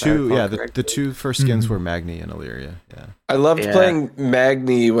skins. The if I two, recall yeah, the correctly. two first skins were Magni and Illyria. Yeah. I loved Yeah. playing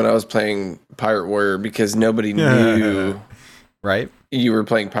Magni when I was playing Pirate Warrior because nobody knew Right. you were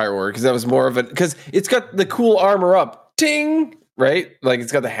playing Pirate Warrior because that was more of a because it's got the cool armor up, ting, right? Like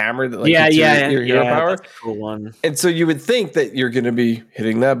it's got the hammer that like hits your hero power. That's a cool one. And so you would think that you're going to be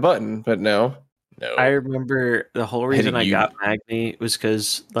hitting that button, but no. I remember the whole reason Hitting I you. got Magni was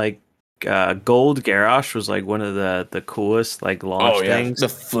because like Gold Garrosh was like one of the coolest like launch things. the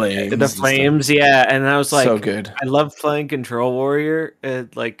flames, The flames, yeah, and I was like, so good. I love playing Control Warrior,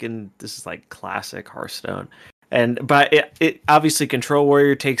 like, and this is like classic Hearthstone. But it obviously Control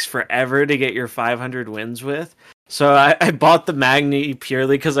Warrior takes forever to get your 500 wins with. So I bought the Magni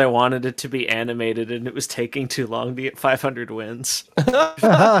purely because I wanted it to be animated, and it was taking too long to get 500 wins.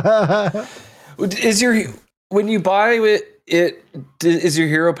 Is your when you buy it is your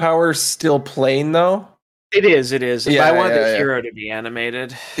hero power still plain though? It is. But Yeah, I want the yeah. hero to be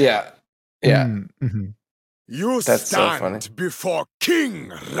animated. Yeah. Yeah. Mm-hmm. You That's so stand funny. before King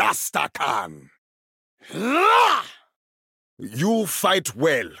Rastakhan. Rah! You fight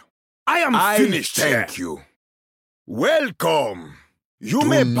well. I am finished. Thank you. Welcome. You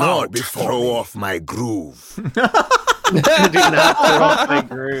may bow before throw off my groove. Do not throw off my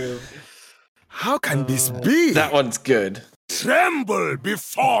groove. How can this be? That one's good. Tremble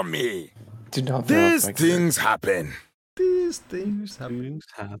before me. Do not throw off These my things happen. These things happen.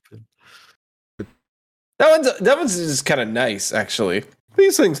 That one's just kind of nice, actually.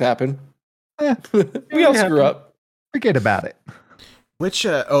 These things happen. We all screw up. Forget about it. Which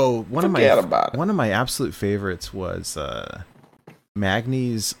one of my absolute favorites was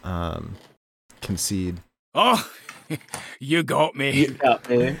Magni's concede. Oh, you got me. You got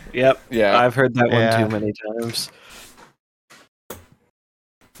me. Yep. Yeah. I've heard that one too many times.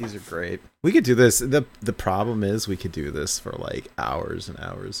 These are great. We could do this. The problem is we could do this for like hours and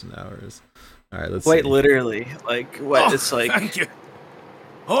hours and hours. All right, let's Wait, see. literally. Like what? It's like thank you.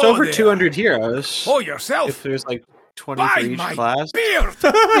 It's over 200 heroes. Oh, yourself. If there's like 20 By for each my class. beard.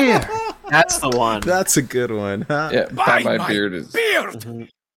 That's the one. That's a good one. Huh? Yeah, by my beard is Mm-hmm.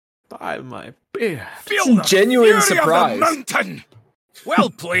 By my beard. Feel the genuine fury surprise. Of the mountain. Well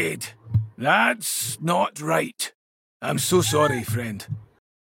played. That's not right. I'm so sorry, friend.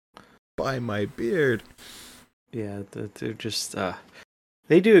 By my beard. Yeah, they're just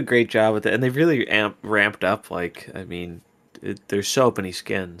they do a great job with it, and they've really ramped up. Like, I mean, there's so many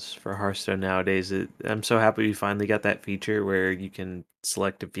skins for Hearthstone nowadays. I'm so happy we finally got that feature where you can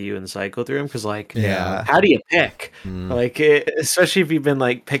select a few and cycle through them. Because, like, how do you pick? Like, especially if you've been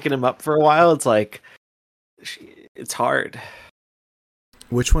like picking them up for a while, it's like it's hard.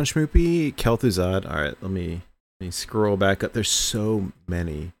 Which one, Schmoopy? Kel'Thuzad. All right, let me scroll back up. There's so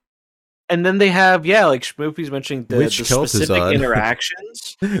many. And then they have, like Schmoopy's mentioning the specific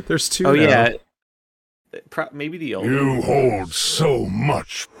interactions. There's two. Oh, now. yeah. Maybe the old You hold so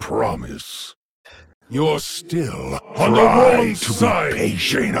much promise. You're still on the wrong side,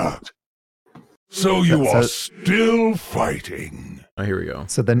 Jaina. So you are still fighting. Oh, here we go.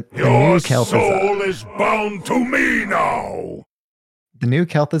 So the new Your Kel'Thuzad. soul is bound to me now. The new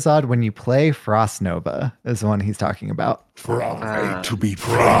Kel'Thuzad, when you play Frost Nova, is the one he's talking about. Try to be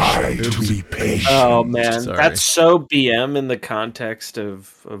patient. Oh man, Sorry. that's so BM in the context of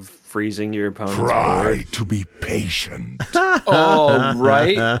freezing your opponent's Try board. to be patient. Oh,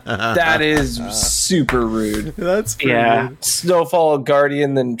 right. That is super rude. That's pretty good. Snowfall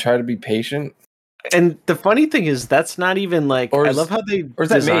Guardian, then try to be patient. And the funny thing is, that's not even like. I love how they. Or is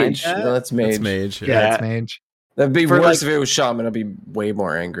that designed mage? that. No, that's mage. That's mage. Yeah, it's mage. That'd be For, worse like- if it was shaman. I'd be way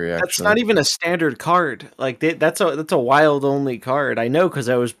more angry. Actually, That's not even a standard card. Like that's a wild only card. I know because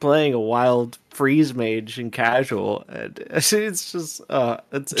I was playing a wild freeze mage in casual, and it's just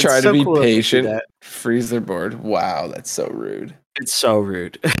it's try so to be cool that they do patient. that. Freeze their board. Wow, that's so rude. It's so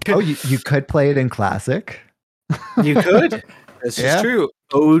rude. Oh, you could play it in Classic. You could. This Yeah. is true.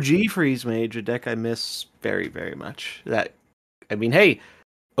 OG freeze mage, a deck I miss very very much. I mean, hey,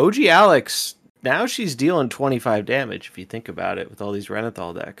 OG Alex. Now she's dealing 25 damage, if you think about it, with all these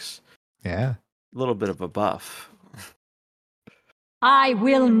Renathal decks. Yeah. A little bit of a buff. I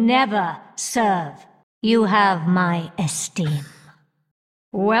will never serve. You have my esteem.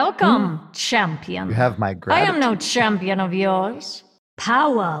 Welcome, champion. You have my I gratitude. am no champion of yours.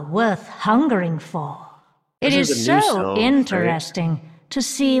 Power worth hungering for. It This is is a new so self, right? interesting to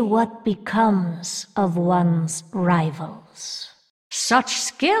see what becomes of one's rivals. Such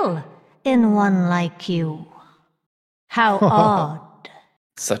skill in one like you. How odd.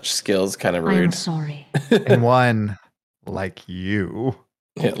 Such skills, kind of I am rude. sorry. And one like you.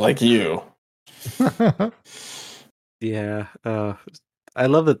 Yeah, like you. Yeah. I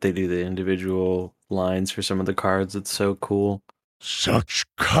love that they do the individual lines for some of the cards. It's so cool. Such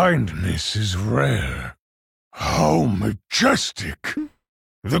kindness is rare. How majestic.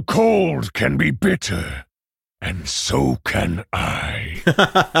 The cold can be bitter, and so can I.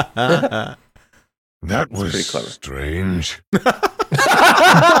 That was pretty clever. strange. Okay,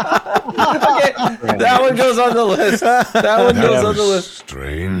 that one goes on the list. That one That goes on was the list.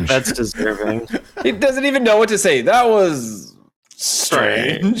 strange. That's deserving. He doesn't even know what to say. That was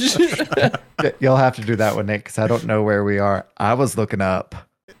strange. You'll have to do that one, Nick, because I don't know where we are. I was looking up.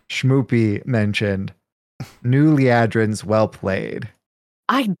 Schmoopy mentioned new Liadrins well played.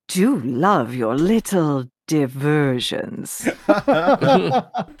 I do love your little diversions.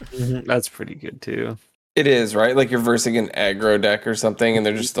 That's pretty good too. It is, right? Like you're versing an aggro deck or something, and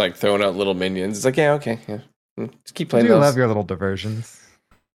they're just like throwing out little minions. It's like, yeah, okay, yeah. Just keep I playing do those. love your little diversions.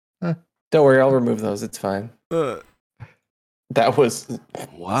 Don't worry, I'll remove those. It's fine. That was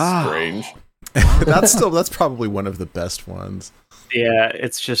strange. That's probably one of the best ones. Yeah,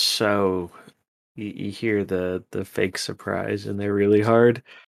 it's just so you hear the fake surprise and they're really hard.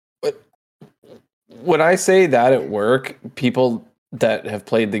 But when I say that at work, people that have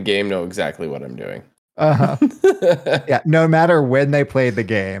played the game know exactly what I'm doing. Yeah, no matter when they played the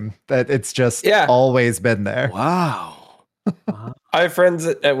game, that it's just always been there. Wow. I have friends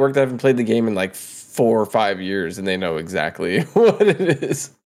at work that haven't played the game in like 4 or 5 years, and they know exactly what it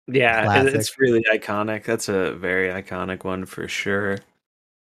is. Yeah, Classic. it's really iconic. That's a very iconic one for sure.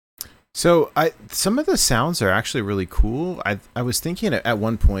 So some of the sounds are actually really cool. I was thinking at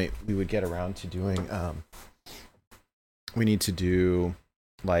one point we would get around to doing we need to do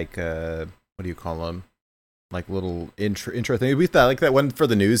like what do you call them? Like little intro thing. We thought like that one for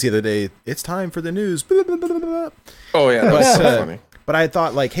the news the other day. It's time for the news. Blah, blah, blah, blah, blah. Oh yeah, that's so funny. But I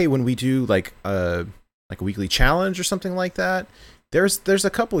thought like, hey, when we do like a weekly challenge or something like that, there's a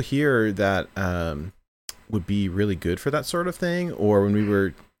couple here that would be really good for that sort of thing. Or when we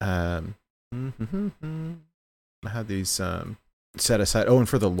were I had these set aside. Oh, and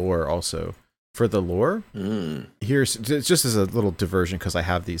for the lore also. For the lore, here's just as a little diversion because I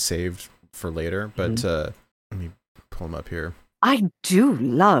have these saved for later. But let me pull them up here. I do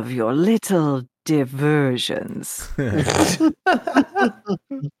love your little diversions.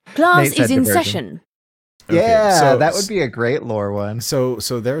 Class is in session. Yeah, so, that would be a great lore one. So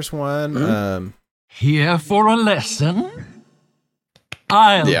there's one. Here for a lesson?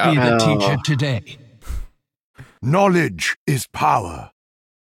 I'll be the teacher today. Knowledge is power.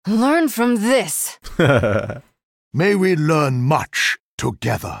 Learn from this. May we learn much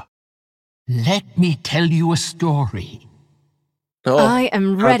together. Let me tell you a story. I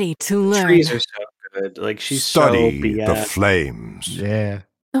am ready to learn. Trees are so good. Like she's Study so BS. the flames. Yeah.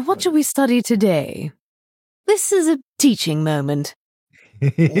 Now, what shall we study today? This is a teaching moment.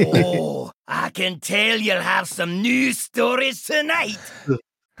 Oh, I can tell you'll have some news stories tonight.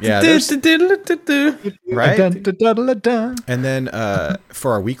 Yeah, right. And then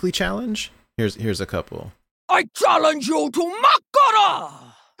for our weekly challenge, here's a couple. I challenge you to Makara!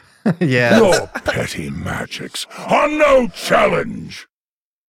 Yeah. Your petty magics are no challenge.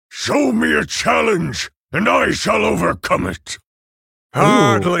 Show me a challenge, and I shall overcome it.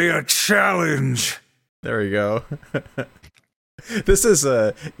 Hardly a challenge. There we go. This is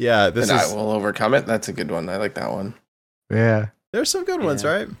I will overcome it. That's a good one. I like that one. Yeah. There's some good ones,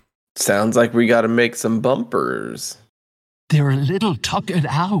 right? Sounds like we got to make some bumpers. They're a little tuckered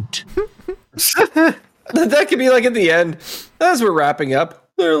out. That could be like at the end, as we're wrapping up.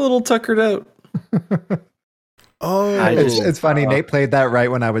 They're a little tuckered out. Oh, it's funny. Nate played that right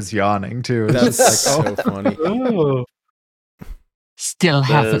when I was yawning too. That's like, so funny. Oh. Still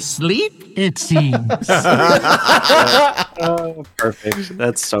half asleep, it seems. Oh, perfect.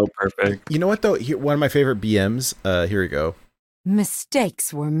 That's so perfect. You know what though? One of my favorite BMs. Here we go.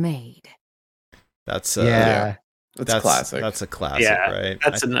 Mistakes were made. That's That's classic. That's a classic, right?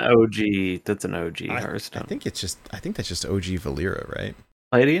 That's an OG. That's an OG Hearthstone. I think that's just OG Valera, right?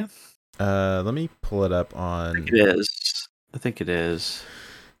 Palladium? Let me pull it up on. I think it is.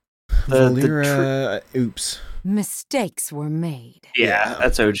 Valera. Oops. Mistakes were made. Yeah,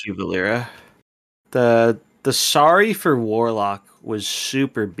 that's OG Valera. The sorry for Warlock was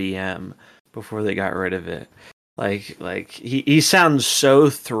super BM before they got rid of it. Like he sounds so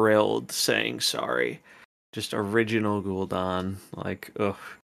thrilled saying sorry. Just original Gul'dan. Like, ugh.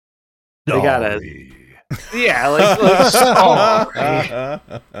 They gotta. Yeah, like sorry.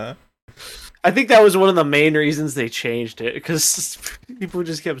 I think that was one of the main reasons they changed it, because people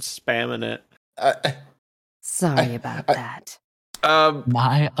just kept spamming it. Sorry about that.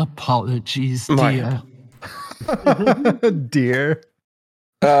 My apologies, dear. Dear.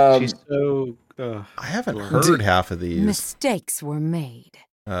 She's so. I haven't heard half of these. Mistakes were made.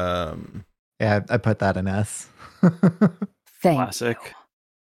 Yeah, I put that in S. Classic.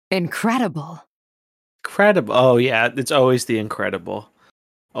 Incredible. Incredible. Oh yeah, it's always the incredible.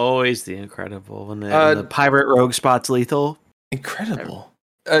 Always the incredible. When the pirate rogue spots lethal. Incredible.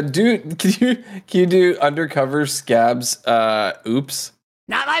 Dude, can you do undercover scabs? Oops.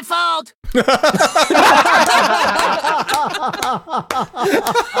 Not my fault.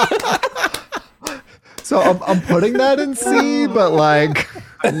 So I'm putting that in C, but like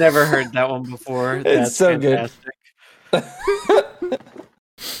I've never heard that one before. That's so fantastic.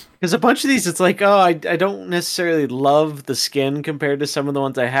 Because a bunch of these, it's like, oh, I don't necessarily love the skin compared to some of the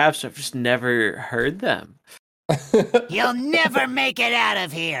ones I have, so I've just never heard them. You'll never make it out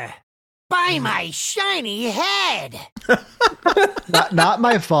of here. By my shiny head. not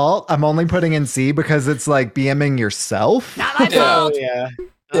my fault. I'm only putting in C because it's like BMing yourself. Not my fault.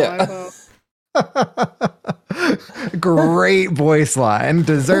 Yeah. Great voice line.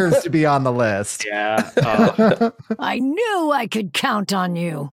 Deserves to be on the list. Yeah. I knew I could count on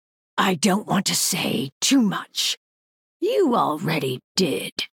you. I don't want to say too much. You already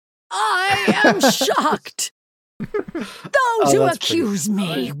did. I am shocked. Those who accuse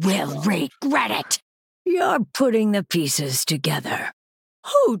me will regret it. You're putting the pieces together.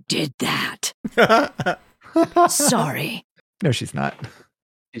 Who did that? Sorry. No, she's not.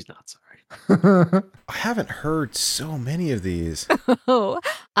 She's not sorry. I haven't heard so many of these. Oh,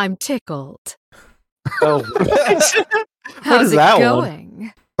 I'm tickled. Oh, How's is it that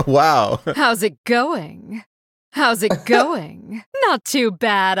going? Wow. How's it going? How's it going? Not too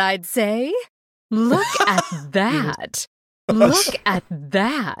bad, I'd say. Look at that. Look at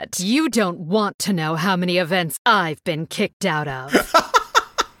that. You don't want to know how many events I've been kicked out of.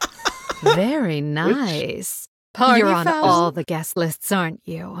 Very nice. You're on all the guest lists, aren't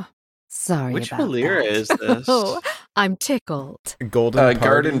you? Sorry Which about Valera that. is this? Oh, I'm tickled. Golden Party?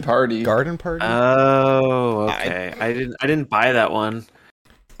 Garden Party. Garden Party? Oh, okay. I didn't buy that one.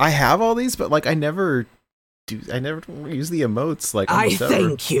 I have all these, but like I never use the emotes like I almost ever.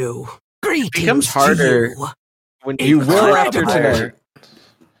 thank you. Greetings It becomes harder to you. when You will after Incredible. tonight.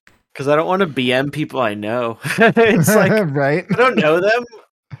 because I don't want to BM people I know. It's like right. I don't know them.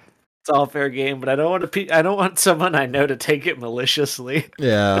 It's all fair game, but I don't want to. I don't want someone I know to take it maliciously.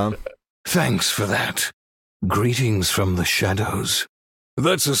 Yeah. Thanks for that. Greetings from the shadows.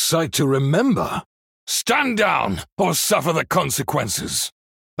 That's a sight to remember. Stand down or suffer the consequences.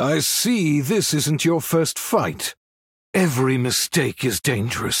 I see this isn't your first fight. Every mistake is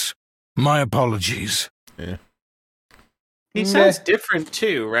dangerous. My apologies. Yeah. He sounds different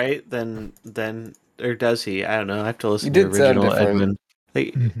too, right? Than or does he? I don't know. I have to listen He to did sound original different. Edwin.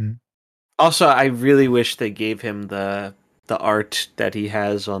 Like, Mhm. Also, I really wish they gave him the art that he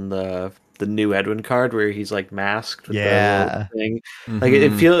has on the new Edwin card, where he's like masked with the Yeah. little thing. Like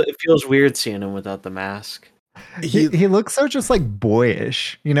it feels weird seeing him without the mask. He looks so just like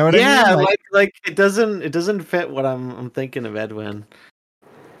boyish. You know what I mean? Like it doesn't fit what I'm thinking of Edwin.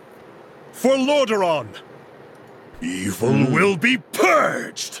 For Lordaeron, evil will be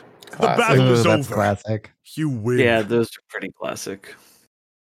purged. The Classic. battle Ooh, is that's over. classic. You win. Yeah, those are pretty classic.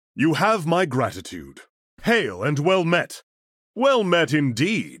 You have my gratitude. Hail and well met. Well met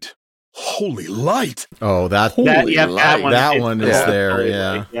indeed. Holy light. Oh, that Holy that one, that one is Yeah. there.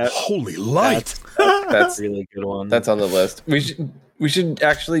 Yeah. Yep. Holy light. That's a really good one. That's on the list. We should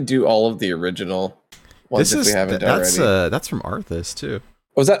actually do all of the original ones if we haven't already. That's from Arthas too.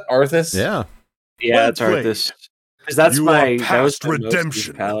 Was that Arthas? Yeah. Yeah, Well it's played. Arthas. Because that's You that are was past my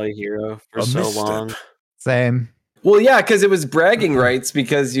redemption. most Pally hero for A so misstep. long. Same. Well, yeah, because it was bragging rights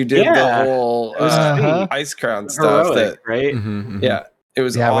because you did the Yeah. whole It was sweet. Ice Crown stuff. Heroic, That right? yeah, it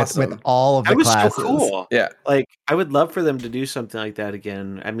was Yeah, awesome. with all of the That was classes. so cool. Yeah. Like I would love for them to do something like that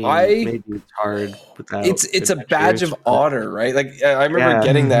again. I mean, I- maybe it's hard without. It's a badge of adventures, but honor, right? Like I remember Yeah.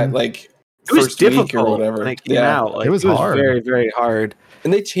 getting that like It was first week difficult or whatever. when it came out. Like, It was hard. very, very hard.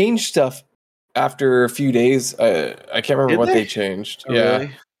 And they changed stuff after a few days. I can't remember Did what they? they changed. Oh, yeah,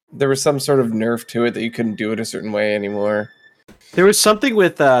 really? there was some sort of nerf to it that you couldn't do it a certain way anymore. There was something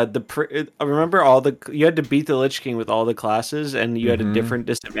with I remember you had to beat the Lich King with all the classes, and you had a different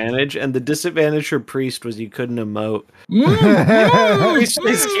disadvantage. And the disadvantage for Priest was you couldn't emote.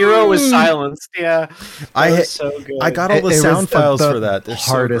 His hero was silenced. Yeah, that was so good. I got all the It was sound files the for that. They're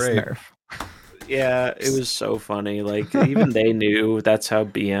so hardest great. nerf. Yeah, it was so funny. Like even they knew that's how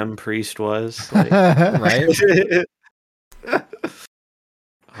BM Priest was. Like, Right?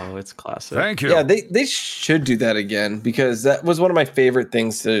 oh, it's classic. Thank you. Yeah, they should do that again because that was one of my favorite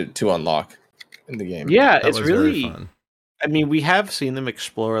things to unlock in the game. Yeah, That it's was very really. fun. I mean, we have seen them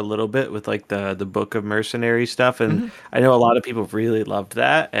explore a little bit with like the Book of Mercenary stuff, and I know a lot of people really loved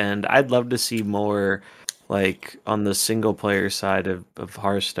that, and I'd love to see more like on the single player side of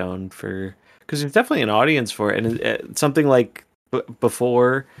Hearthstone because there's definitely an audience for it, and something like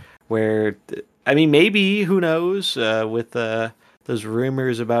before where I mean maybe who knows with those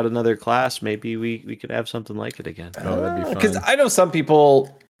rumors about another class, maybe we could have something like it again. Oh, that'd be fun. Because I know some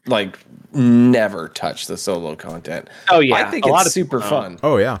people like never touch the solo content. Oh yeah, I think a lot it's of super people fun.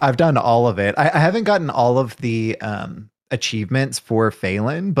 Oh yeah. I've done all of it. I haven't gotten all of the achievements for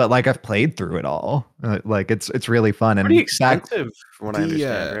Phelan, but like I've played through it all. Like it's really fun and Pretty back. extensive from what I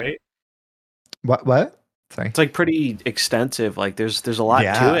understand, right? What? Sorry. It's like pretty extensive. Like there's a lot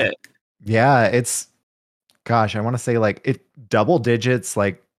to it. Yeah, it's gosh, I want to say like it double digits,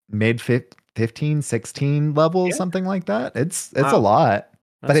 like mid 15, 16 levels, something like that. It's a lot.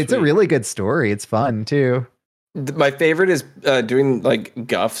 But it's a really good story. It's fun too. My favorite is doing like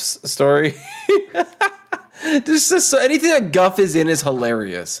Guff's story. Just anything that Guff is in is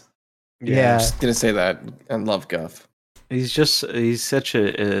hilarious. Yeah. I'm just gonna say that. I love Guff. He's such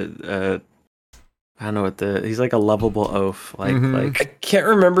a I don't know what he's like a lovable oaf. Like I can't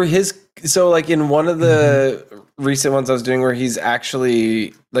remember his. So like in one of the recent ones I was doing where he's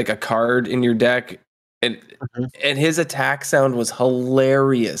actually like a card in your deck, and his attack sound was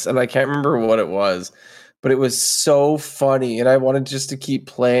hilarious, and I can't remember what it was, but it was so funny, and I wanted just to keep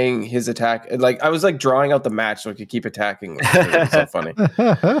playing his attack. And like I was like drawing out the match so I could keep attacking. It was so funny.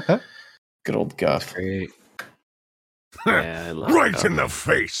 Good old Guff. Great. Yeah, I love Right in the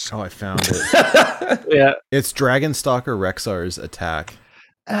face. Oh, I found it. Yeah. It's Dragonstalker Rexar's attack.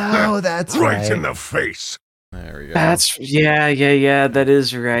 Oh, that's right in the face. There we go. That's that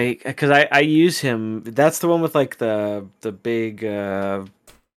is right. Because I use him. That's the one with like the big I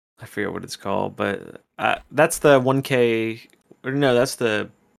forget what it's called, but that's the 1K. Or no, that's the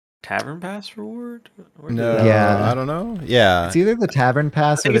Tavern Pass reward. No, yeah, I don't know. Yeah, it's either the Tavern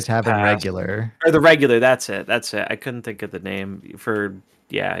Pass or the Tavern Regular. Or the regular. That's it. I couldn't think of the name for.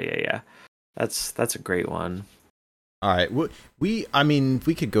 Yeah. That's a great one. All right. We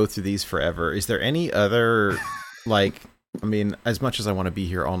could go through these forever. Is there any other, like, as much as I want to be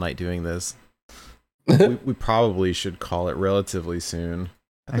here all night doing this, we probably should call it relatively soon.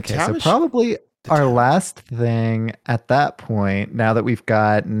 Okay, so probably our last thing at that point, now that we've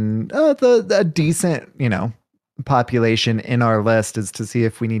gotten a decent, population in our list, is to see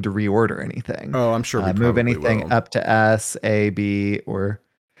if we need to reorder anything. Oh, I'm sure we move anything up to S, A, B, or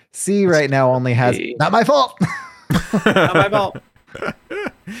C. Right now only has not my fault. Not my fault.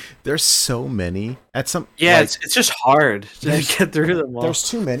 There's so many at some. Yeah, it's just hard to get through them all. There's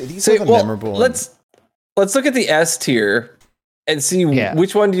too many. These are the memorable. Let's look at the S tier and see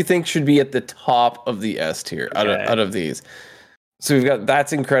which one do you think should be at the top of the S tier out of these. So we've got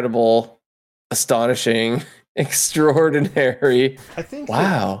That's Incredible, Astonishing, Extraordinary. I think.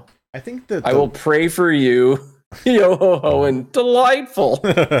 Wow. I think that I Will Pray for You, Yo ho ho, and Delightful.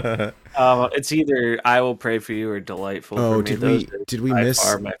 It's either I Will Pray for You or Delightful. Oh, for me. did we miss?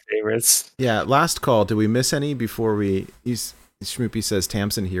 Are my favorites. Yeah, last call. Did we miss any before we? Schmoopy says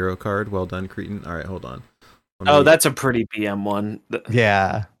Tamsin hero card. Well done, Cretan. All right, hold on. That's a pretty BM one.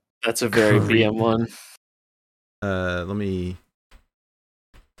 Yeah, that's a very BM one. Let me.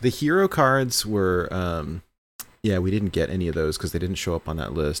 The hero cards were. Yeah, we didn't get any of those because they didn't show up on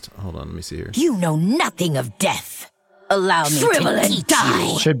that list. Hold on, let me see here. You know nothing of death. Allow me to teach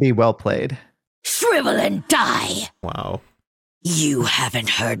you. Should be well played. Shrivel and die. Wow. You haven't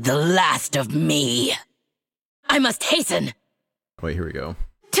heard the last of me. I must hasten. Wait, here we go.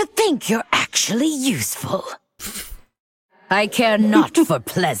 To think you're actually useful. I care not for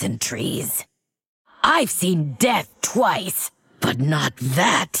pleasantries. I've seen death twice, but not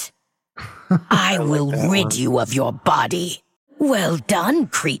that. I will rid you of your body. Well done,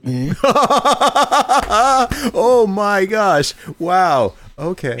 Cretan. Oh my gosh. Wow.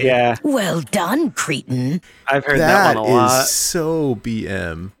 Okay. Yeah. Well done, Cretan. I've heard that one a lot. That is so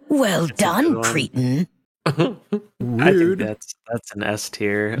BM. Well done, Cretan. Rude. I think that's an S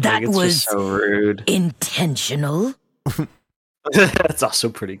tier. That it's was just so rude. Intentional. That's also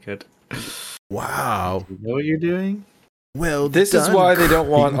pretty good. Wow. You know what you're doing? Well, this is why they don't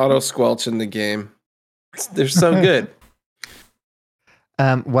want auto squelch in the game. They're so good.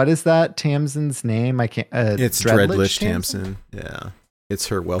 What is that Tamsin's name? I can't. It's Dreadlich Tamsin. Yeah, it's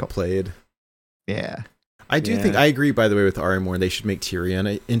her. Well played. Yeah, I do think I agree. By the way, with Arimorn, they should make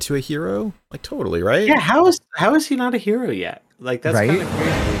Tyrion into a hero. Like totally, right? Yeah. How is he not a hero yet? Like that's kind of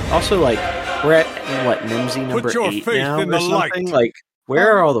crazy. Also, like we're at Nimsy number 8 now or something. Like,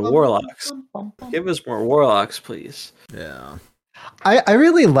 where are all the warlocks? Give us more warlocks, please. Yeah. I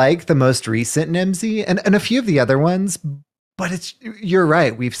really like the most recent Nimsy and a few of the other ones, but you're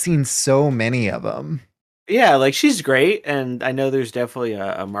right. We've seen so many of them. Yeah, like she's great, and I know there's definitely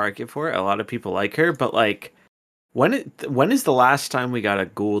a market for it. A lot of people like her, but like, when is the last time we got a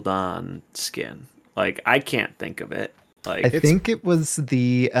Gul'dan skin? Like, I can't think of it. Like, I think it was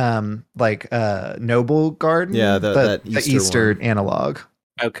the Noble Garden. Yeah, the Easter Easter analog.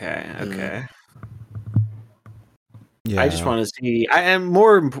 Okay. Yeah. I just want to see. I am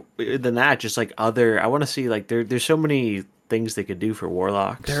more than that. Just like I want to see like there's so many things they could do for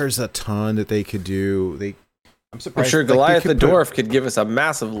warlocks. There's a ton that they could do. I'm surprised. I'm sure Goliath the Dwarf could give us a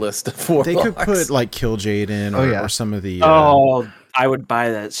massive list of warlocks. They could put like Kil'jaeden or some of the. I would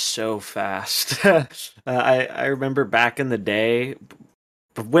buy that so fast. I remember back in the day,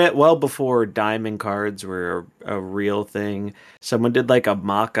 well before diamond cards were a real thing, someone did like a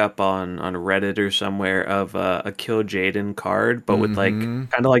mock-up on Reddit or somewhere of a Kil'jaeden card, but with like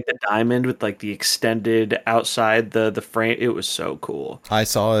kind of like the diamond with like the extended outside the frame. It was so cool. I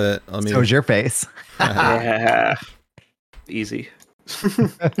saw it. So was your face. Yeah. Easy.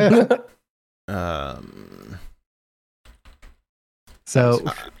 So,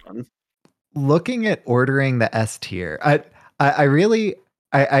 looking at ordering the S tier, I really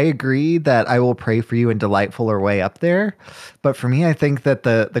agree that I Will Pray for You and Delightful are way up there, but for me, I think that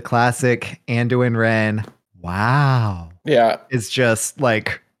the classic Anduin Wren, wow, is just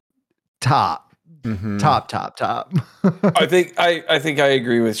like top. Top. I think I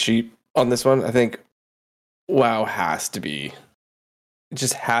agree with Sheep on this one. I think WoW it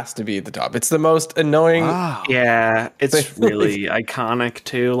just has to be at the top. It's the most annoying. Wow. Yeah, it's really iconic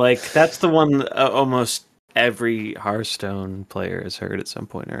too. Like that's the one almost every Hearthstone player has heard at some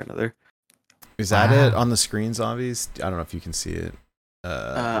point or another. Is that it on the screen, zombies? I don't know if you can see it.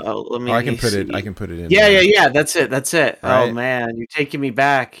 Let me. I can put it. I can put it in. Yeah. That's it. Right? Oh man, you're taking me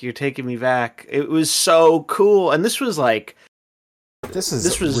back. It was so cool, and this was really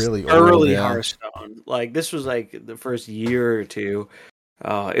early old, Hearthstone. Like this was like the first year or two.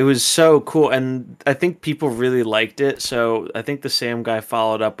 It was so cool, and I think people really liked it. So I think the Sam guy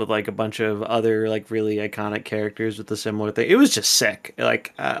followed up with like a bunch of other like really iconic characters with a similar thing. It was just sick. I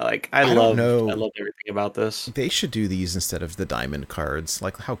loved everything about this. They should do these instead of the diamond cards.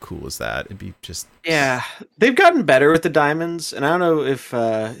 Like, how cool is that? It'd be just they've gotten better with the diamonds, and I don't know if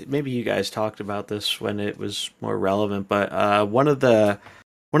maybe you guys talked about this when it was more relevant, but one of the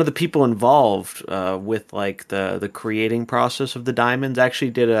people involved with like the creating process of the diamonds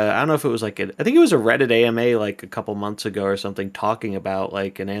actually did I don't know if it was I think it was a Reddit AMA like a couple months ago or something, talking about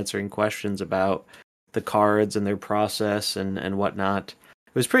like and answering questions about the cards and their process and whatnot.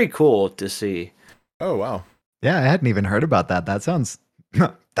 It was pretty cool to see. Oh wow. Yeah, I hadn't even heard about that. That sounds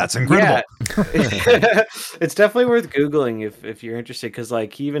that's incredible. Yeah. It's definitely worth Googling if you're interested, because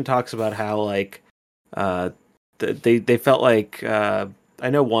like he even talks about how like they felt like I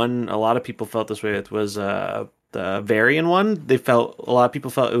know a lot of people felt this way with was the Varian one. A lot of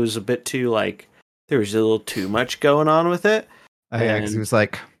people felt it was a bit too like there was a little too much going on with it. Yeah, because he was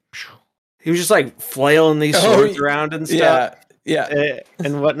like just like flailing these swords around and stuff,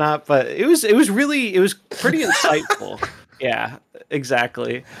 and whatnot. But it was pretty insightful. Yeah,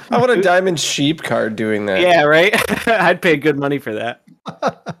 exactly. I want a diamond sheep card doing that. Yeah, right. I'd pay good money for that.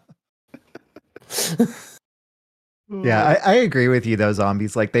 Yeah, I agree with you though,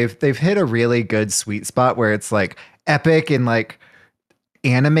 zombies. Like they've hit a really good sweet spot where it's like epic and like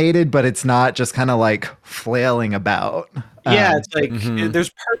animated, but it's not just kind of like flailing about. Yeah, it's like there's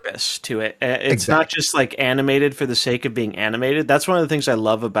purpose to it. It's not just like animated for the sake of being animated. That's one of the things I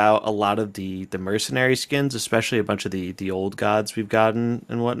love about a lot of the mercenary skins, especially a bunch of the old gods we've gotten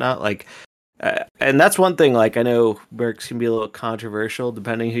and whatnot. Like, and that's one thing. Like I know Mercs can be a little controversial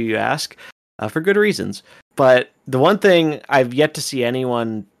depending who you ask, for good reasons. But the one thing I've yet to see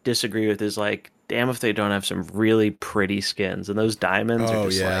anyone disagree with is like, damn if they don't have some really pretty skins, and those diamonds are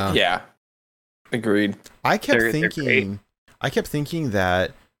just like, agreed. I kept thinking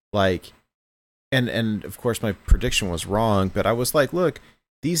that like, and of course my prediction was wrong, but I was like, look,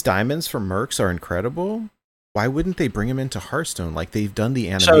 these diamonds from Mercs are incredible. Why wouldn't they bring them into Hearthstone? Like they've done the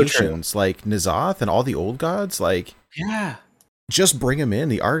animations, like N'Zoth and all the old gods. Like, just bring them in.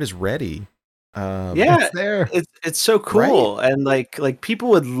 The art is ready. It's there. It's so cool, right? And like people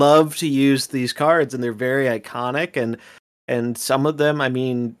would love to use these cards, and they're very iconic. And some of them, I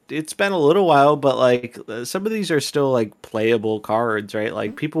mean, it's been a little while, but like some of these are still like playable cards, right?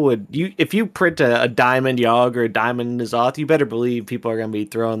 Like people if you print a diamond Yogg or a diamond N'Zoth, you better believe people are going to be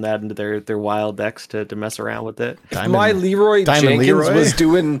throwing that into their wild decks to mess around with it. My Leroy Jenkins was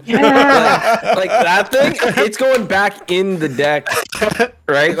doing like that thing. It's going back in the deck,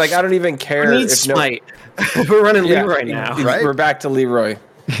 right? Like I don't even care. We need Smite. We're running Leroy now, right? We're back to Leroy.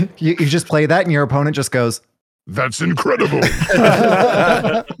 You just play that, and your opponent just goes, "That's incredible."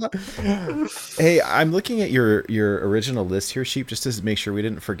 Hey, I'm looking at your original list here, Sheep, just to make sure we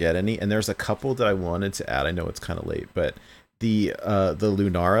didn't forget any. And there's a couple that I wanted to add. I know it's kind of late, but the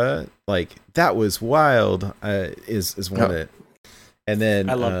Lunara, like that was wild. Is one of it. And then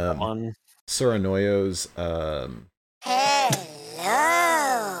I love that one. Soranoyo's.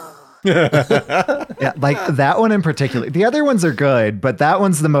 Yeah, like that one in particular. The other ones are good, but that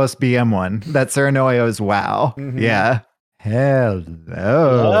one's the most BM one. That Soranoyo's WoW. Mm-hmm. Yeah. Hello.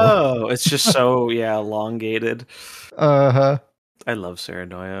 Oh, it's just so elongated. I love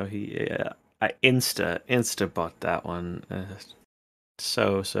Soranoyo. I insta bought that one.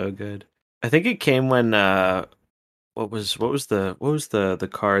 So good. I think it came when what was the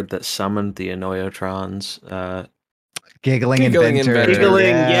card that summoned the Anoyotrons? Giggling Inventor. Giggling,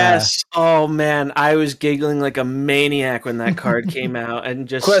 Yeah. yes. Oh man, I was giggling like a maniac when that card came out, and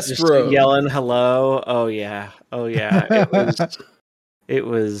just yelling hello. Oh yeah. It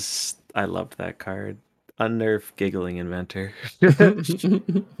was. I loved that card. Unnerved Giggling Inventor.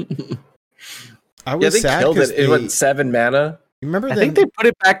 I was they sad killed because it. It went 7 mana. You remember? I think they put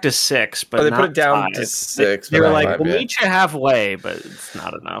it back to 6, but they not put it down 5. to 6. They were but like, not "We'll five, meet you halfway," but it's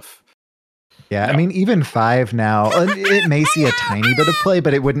not enough. Yeah, I mean, even 5 now, it may see a tiny bit of play,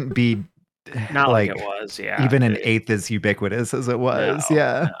 but it wouldn't be Not like it was, yeah. Even an 8th as ubiquitous as it was,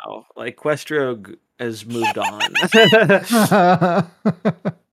 yeah. No. Like Quest Rogue has moved on.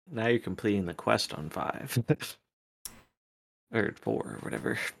 Now you're completing the quest on 5. Or 4, or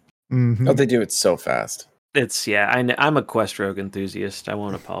whatever. Mm-hmm. Oh, they do it so fast. It's, I'm a Quest Rogue enthusiast. I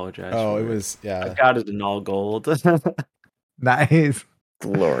won't apologize. Oh, it was, yeah. I got it in all gold. Nice.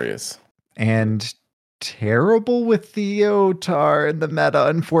 Glorious. And terrible with Theotar in the meta,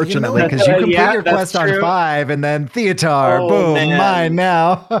 unfortunately, because you complete your quest on 5 and then Theotar, boom, man. mine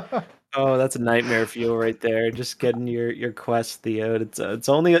now. Oh, that's a nightmare fuel right there. Just getting your quest Theo'd. It's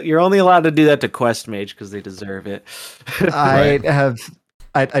only you're only allowed to do that to quest mage because they deserve it.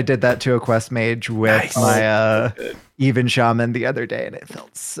 I did that to a quest mage with my even shaman the other day, and it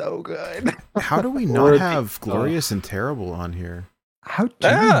felt so good. How do we not have glorious and terrible on here? How do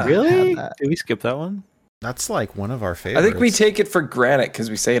you really? Did we skip that one? That's like one of our favorites. I think we take it for granted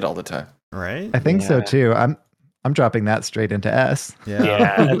because we say it all the time. Right? I think so too. I'm dropping that straight into S.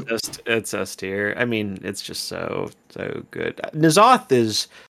 Yeah, it's S tier. I mean, it's just so good. N'Zoth is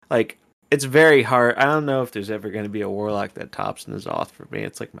like, it's very hard. I don't know if there's ever going to be a warlock that tops N'Zoth for me.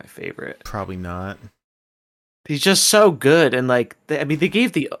 It's like my favorite. Probably not. He's just so good, and like, they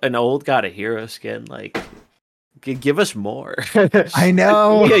gave an old god a hero skin. Like, give us more. I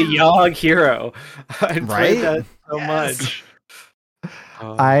know. Be a Yogg hero. I'd play Right? that so much.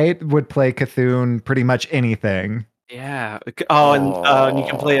 I would play Cthulhu pretty much anything. Yeah. Oh, and you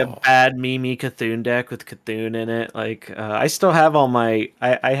can play a bad Mimi Cthulhu deck with Cthulhu in it. Like, I still have all my.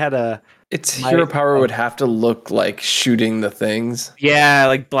 I had a. Its hero power would have to look like shooting the things. Yeah,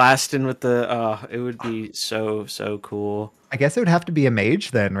 like blasting with the. It would be so cool. I guess it would have to be a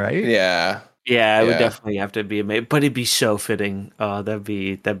mage then, right? Yeah. Yeah, it would definitely have to be a mage, but it'd be so fitting. That'd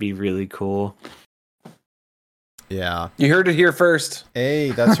be really cool. Yeah. You heard it here first.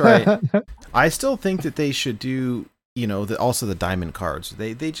 Hey, that's right. I still think that they should do, also the diamond cards.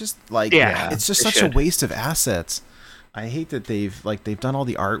 They just like, it's just such a waste of assets. I hate that they've done all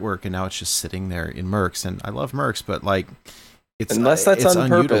the artwork and now it's just sitting there in Mercs, and I love Mercs, but like, unless that's on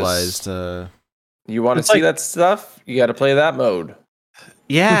unutilized. You want to see that stuff? You got to play that mode.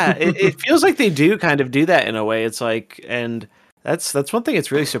 Yeah, it feels like they do kind of do that in a way. It's like, and that's one thing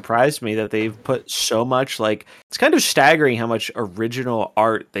that's really surprised me, that they've put so much, like, it's kind of staggering how much original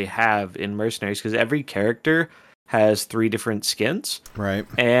art they have in Mercenaries, because every character has 3 different skins. Right.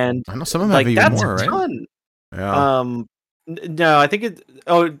 And I know some of them have even more, right? Ton. Yeah. No, I think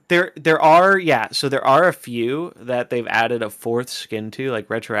there are so there are a few that they've added a 4th skin to, like,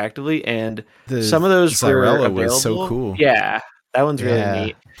 retroactively, and some of those Zyrella was so cool. Yeah. That one's really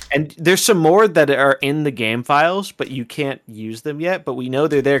neat. And there's some more that are in the game files, but you can't use them yet. But we know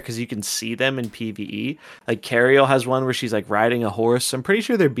they're there because you can see them in PvE. Like, Cariel has one where she's like riding a horse. I'm pretty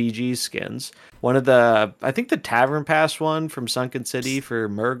sure they're BG skins. I think the Tavern Pass one from Sunken City for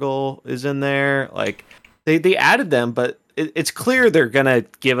Murgle is in there. Like, they added them, but it's clear they're going to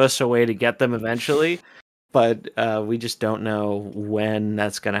give us a way to get them eventually. But we just don't know when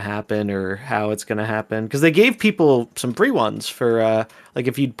that's going to happen or how it's going to happen. Because they gave people some free ones for, like,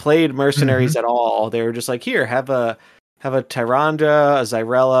 if you'd played Mercenaries at all, they were just like, here, have a Tyrande, a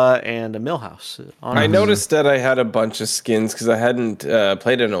Zyrella, and a Millhouse. I noticed that I had a bunch of skins because I hadn't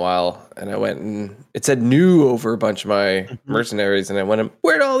played in a while. And I went and it said new over a bunch of my Mercenaries. And I went,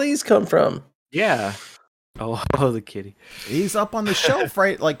 where'd all these come from? Yeah. Oh, the kitty. He's up on the shelf,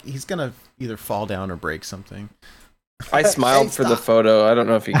 right? Like, he's going to either fall down or break something. I smiled for the photo. I don't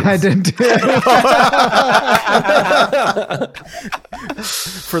know if you can. I didn't.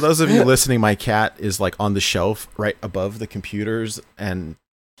 For those of you listening, my cat is like on the shelf right above the computers, and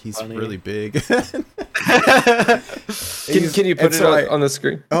he's really big. Can you put it on the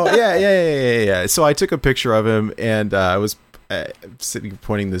screen? Oh yeah. So I took a picture of him, and I was sitting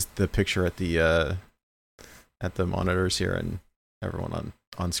pointing the picture at the monitors here, and everyone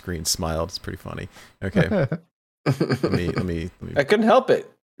on screen smiled. It's pretty funny. Okay. let me. I couldn't help it.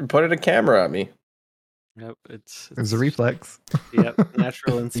 You pointed a camera at me. Yep, it was a reflex. Yep,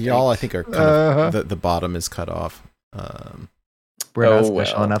 natural instinct. Y'all, I think, are kind of, the bottom is cut off. We're not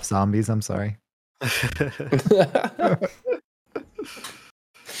special enough zombies. I'm sorry.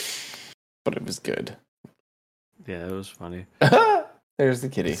 But it was good. Yeah, it was funny. There's the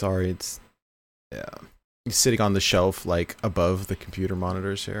kitty. Sorry, he's sitting on the shelf like above the computer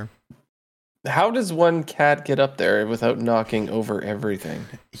monitors here. How does one cat get up there without knocking over everything?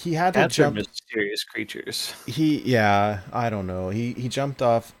 He had to Cats jump. are mysterious creatures. I don't know. He jumped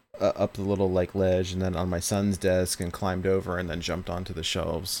off up the little like ledge and then on my son's desk and climbed over and then jumped onto the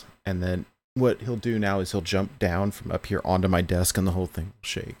shelves. And then what he'll do now is he'll jump down from up here onto my desk and the whole thing will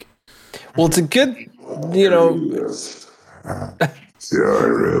shake. Well, it's a good,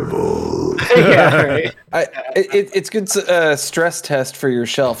 Terrible. Yeah, right. It's good stress test for your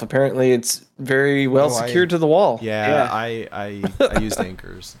shelf. Apparently, it's very well secured to the wall. Yeah. I used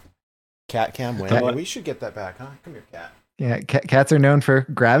anchors. Cat cam win. Cat- We should get that back, huh? Come here, cat. Yeah, cats are known for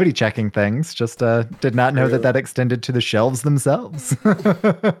gravity checking things. Just did not know that extended to the shelves themselves.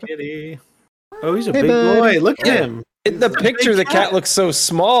 Kitty. Oh, he's a Hey, big bud. boy. Look at him. In the picture, the cat looks so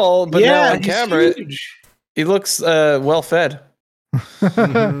small, but now on camera, he looks well fed.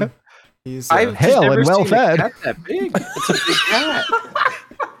 He's I've hale never and well seen a fed. cat that big. It's a big cat.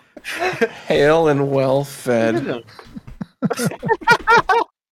 Hale and well Look fed. at him.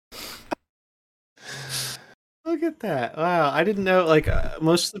 Look at that! Wow, I didn't know. Like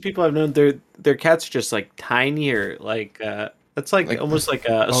most of the people I've known, their cats are just like tinier. Like that's like almost like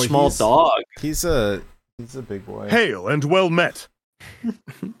a small dog. He's a big boy. Hail and well met.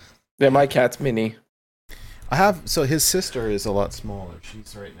 Yeah, my cat's mini. So his sister is a lot smaller.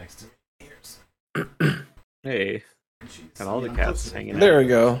 She's right next to me. Hey, got all the cats hanging out. There we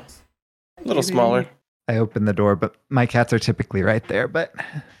go. A little smaller. I opened the door, but my cats are typically right there. But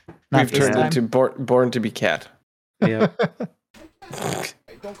not We've this turned time. into born to be cat. Yeah.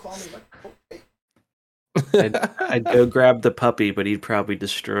 Don't call me like. I'd go grab the puppy, but he'd probably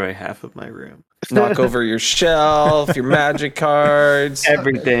destroy half of my room. Knock over your shelf, your magic cards,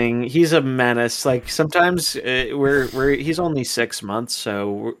 everything. He's a menace. Like sometimes he's only 6 months,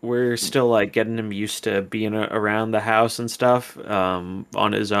 so we're still like getting him used to being around the house and stuff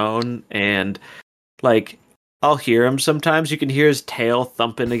on his own. And like I'll hear him sometimes. You can hear his tail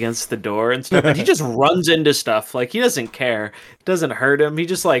thumping against the door and stuff. And he just runs into stuff. Like he doesn't care. It doesn't hurt him. He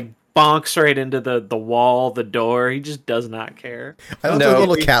just like bonks right into the wall, the door. He just does not care. I love the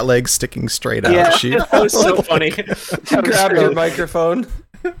little cat legs sticking straight out. Yeah, That was so funny. Grab your microphone.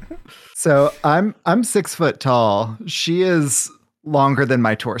 So I'm 6 foot tall. She is longer than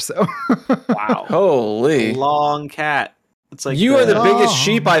my torso. Wow. Holy. Long cat. It's like you are the biggest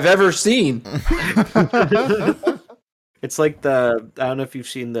sheep I've ever seen. It's like I don't know if you've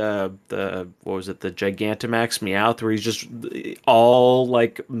seen the what was it, the Gigantamax Meowth, where he's just all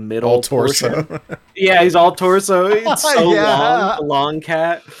like middle All torso. portion. Yeah, he's all torso. It's so Yeah. long, a long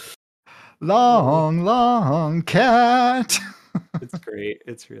cat. Long cat. It's great.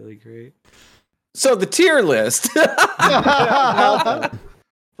 It's really great. So the tier list.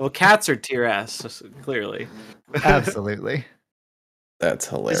 Well, cats are tier S, clearly. Absolutely. That's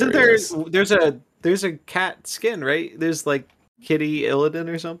hilarious. Isn't there's a cat skin, right? There's like Kitty Illidan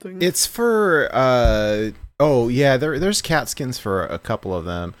or something. It's for there's cat skins for a couple of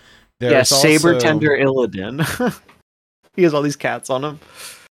them. There's Saber Tender Illidan. He has all these cats on him.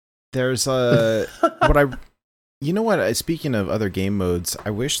 There's speaking of other game modes,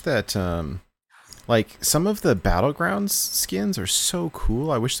 I wish that like some of the Battlegrounds skins are so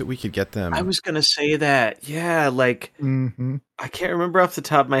cool. I wish that we could get them. I was gonna say that. Yeah, like Mm-hmm. I can't remember off the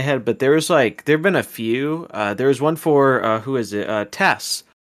top of my head, but there've been a few. There was one for who is it? Tess.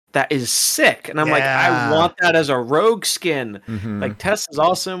 That is sick, and I'm like, I want that as a rogue skin. Mhm. Like Tess is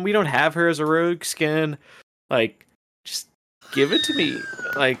awesome. We don't have her as a rogue skin. Like, just give it to me.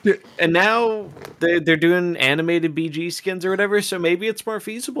 Like, and now they're doing animated BG skins or whatever, so maybe it's more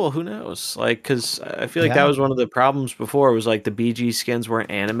feasible. Who knows? Like, because I feel like that was one of the problems before. Was like the BG skins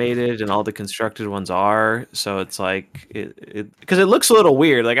weren't animated, and all the constructed ones are. So it's like because it looks a little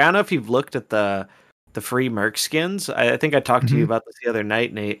weird. Like I don't know if you've looked at the free Merc skins. I think I talked to you about this the other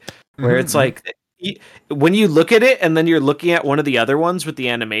night, Nate, where it's like when you look at it and then you're looking at one of the other ones with the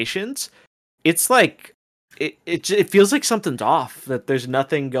animations, it's like it feels like something's off, that there's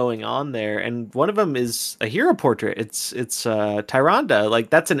nothing going on there. And one of them is a hero portrait. It's Tyrande.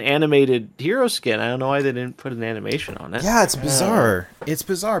 Like that's an animated hero skin. I don't know why they didn't put an animation on it. Yeah, it's bizarre. It's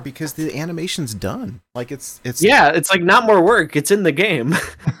bizarre because the animation's done. Like it's it's like not more work. It's in the game.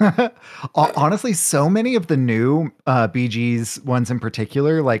 Honestly, so many of the new BG's ones in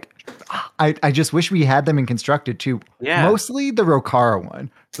particular, like I just wish we had them in constructed too. Yeah. Mostly the Rokara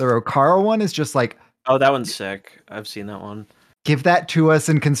one. The Rokara one is just like, Oh, that one's sick. I've seen that one. Give that to us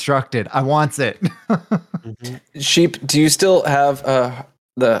and constructed. I wants it. Sheep, do you still have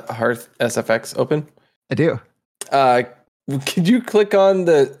the Hearth SFX open? I do. Could you click on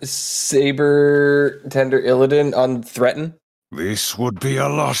the Saber Tender Illidan on Threaten? This would be a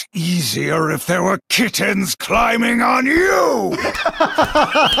lot easier if there were kittens climbing on you!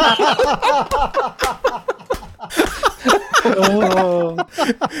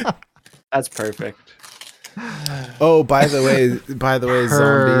 That's perfect. Oh, by the way,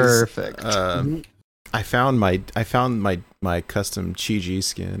 Perfect. zombies. I found my custom Chi-Ji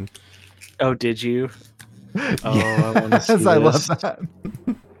skin. Oh, did you? Oh, I want to see this. I love that.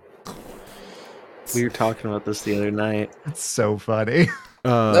 We were talking about this the other night. It's so funny.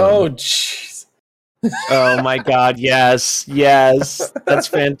 Oh, jeez. Oh my god, yes. That's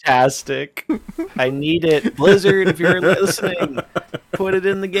fantastic. I need it. Blizzard, if you're listening, put it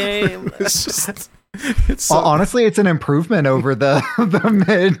in the game. It's so, honestly, it's an improvement over the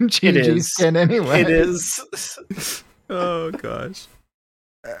mid Chi-Ji skin anyway. It is. Oh gosh.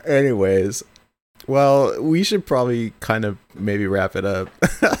 Anyways, well, we should probably kind of maybe wrap it up.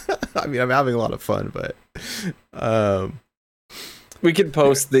 I mean, I'm having a lot of fun, but we could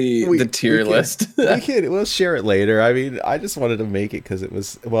post the tier list. We'll share it later. I mean, I just wanted to make it because it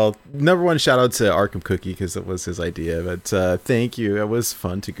was, well, number one, shout out to Arkham Cookie because it was his idea. But thank you. It was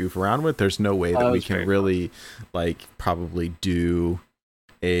fun to goof around with. There's no way that we can really probably do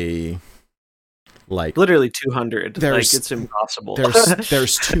a literally 200. There's, it's impossible.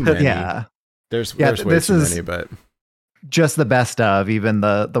 There's too many. Yeah. There's way too many, but just the best of even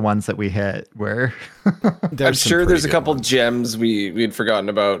the ones that we hit where I'm sure there's a couple gems we'd forgotten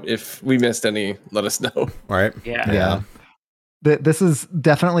about. If we missed any, let us know. Right. Yeah. This is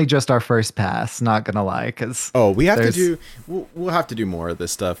definitely just our first pass, not gonna lie, because we have to do we'll have to do more of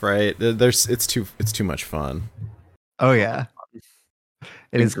this stuff, right? It's too much fun. Oh yeah.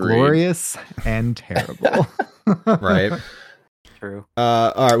 It is glorious and terrible. Right. True.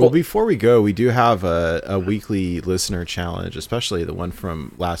 All right. Well, before we go, we do have a weekly listener challenge, especially the one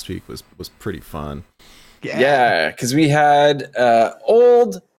from last week was pretty fun. Yeah, because we had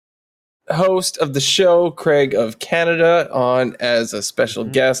old host of the show, Craig of Canada, on as a special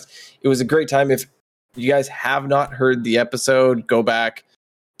guest. It was a great time. If you guys have not heard the episode, go back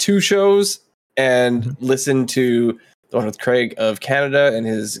 2 shows and listen to the one with Craig of Canada and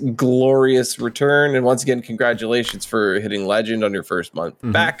his glorious return. And once again, congratulations for hitting legend on your first month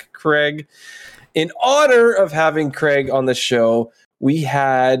back, Craig. In honor of having Craig on the show, we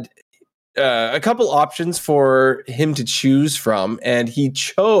had a couple options for him to choose from. And he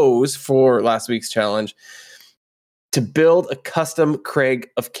chose for last week's challenge to build a custom Craig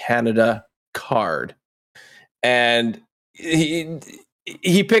of Canada card. And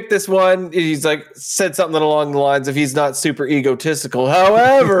he picked this one. He's said something along the lines of he's not super egotistical.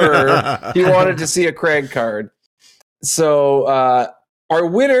 However, he wanted to see a Craig card. So our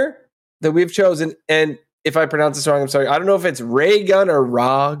winner that we've chosen, and if I pronounce this wrong, I'm sorry. I don't know if it's Ray Gun or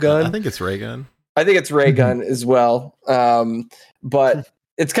Raw Gun. I think it's Ray Gun. I think it's Ray Gun as well. But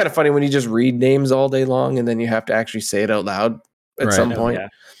it's kind of funny when you just read names all day long and then you have to actually say it out loud at some point.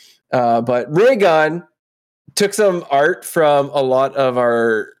 Yeah. But Ray Gun took some art from a lot of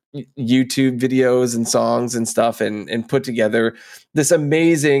our YouTube videos and songs and stuff and put together this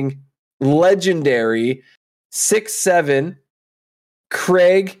amazing, legendary 6'7"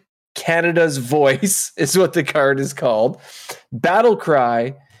 Craig Canada's Voice is what the card is called. Battle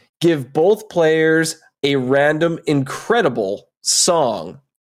cry, give both players a random incredible song.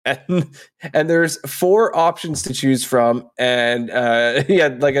 And there's 4 options to choose from, and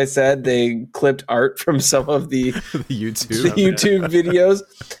like I said, they clipped art from some of the YouTube videos.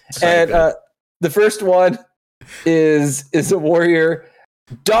 And the first one is a warrior,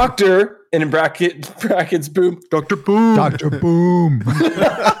 Doctor, and in brackets Boom, Dr. Boom, Dr. Boom.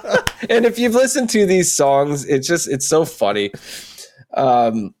 And if you've listened to these songs, it's so funny.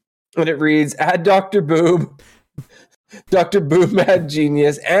 And it reads, add Dr. Boom. Dr. Boom Mad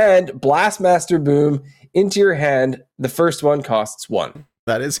Genius and Blastmaster Boom into your hand. The first one costs 1.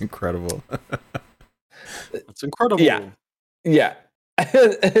 That is incredible. It's incredible. Yeah.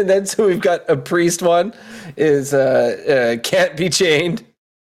 And then so we've got a priest one is Can't Be Chained.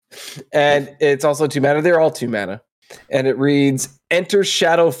 And it's also 2 mana. They're all 2 mana. And it reads, enter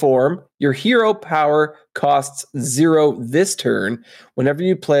shadow form. Your hero power costs 0 this turn. Whenever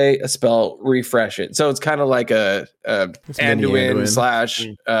you play a spell, refresh it. So it's kind of like a Anduin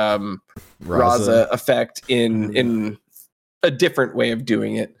 / Raza effect in a different way of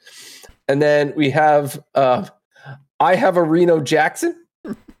doing it. And then we have I have a Reno Jackson.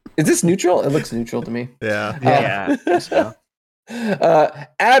 Is this neutral? It looks neutral to me. Yeah. So.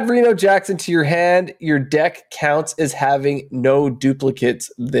 Add Reno Jackson to your hand. Your deck counts as having no duplicates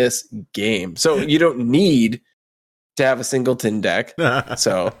this game. So you don't need to have a singleton deck.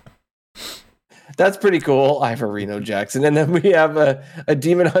 So that's pretty cool. I have a Reno Jackson. And then we have a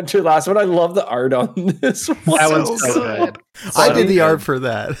Demon Hunter last one. I love the art on this one. That one's so good. I did the art for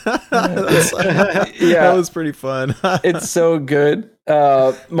that. That was pretty fun. It's so good.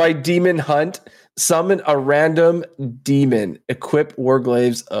 My Demon Hunt. Summon a random demon, equip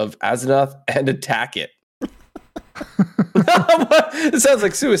Warglaives of Azeroth, and attack it. It sounds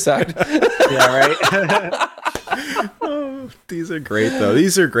like suicide. Yeah, right? Oh, these are great, though.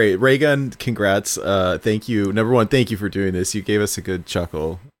 These are great. Raygun, congrats. Thank you. Number one, thank you for doing this. You gave us a good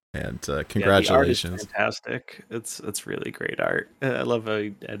chuckle, and congratulations. Yeah, the art is fantastic. It's really great art. I love how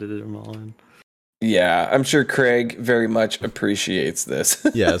you edited them all in. Yeah, I'm sure Craig very much appreciates this.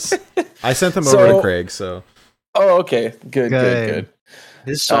 Yes. I sent them over to Craig, so. Oh, okay. Good.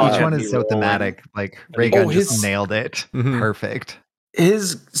 Each one is so thematic. Like, Raygun just nailed it. Mm-hmm. Perfect.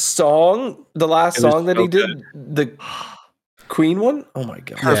 His song, the last song that he did, the Queen one? Oh my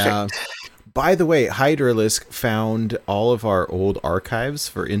God. Perfect. Yeah. By the way, Hydralisk found all of our old archives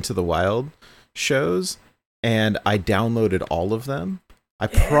for Into the Wild shows, and I downloaded all of them. I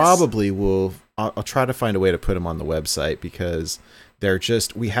probably will. I'll try to find a way to put them on the website because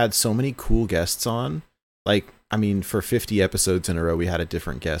we had so many cool guests on. Like, I mean, for 50 episodes in a row, we had a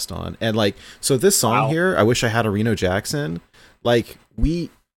different guest on. And like, so this song here, I wish I had a Reno Jackson. Like,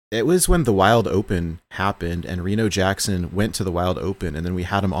 it was when the Wild Open happened and Reno Jackson went to the Wild Open, and then we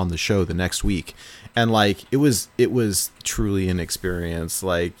had him on the show the next week. And like, it was truly an experience.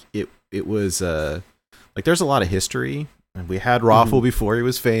 Like it was, like there's a lot of history. And we had Raffle before he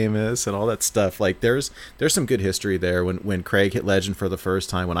was famous and all that stuff. Like there's some good history there. When Craig hit Legend for the first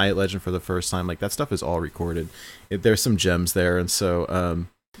time, when I hit Legend for the first time, like that stuff is all recorded. There's some gems there, and so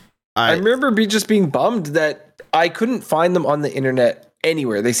I remember just being bummed that I couldn't find them on the internet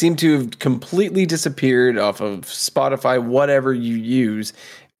anywhere. They seem to have completely disappeared off of Spotify, whatever you use.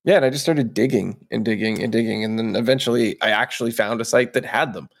 Yeah, and I just started digging, and then eventually I actually found a site that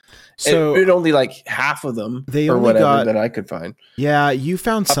had them. So it only like half of them or whatever that I could find. Yeah, you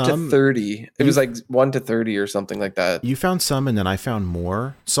found up some. To 30. It was like 1 to 30 or something like that. You found some, and then I found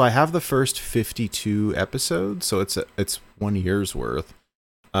more. So I have the first 52 episodes. So it's 1 year's worth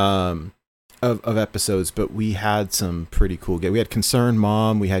of episodes. But we had some pretty cool. We had Concerned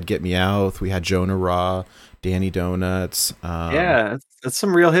Mom. We had Get Me Out. We had Jonah Raw, Danny Donuts. Yeah, that's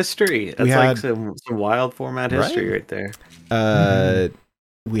some real history. That's like some wild format history right there.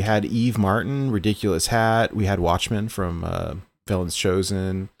 We had Eve Martin, Ridiculous Hat. We had Watchmen from Villains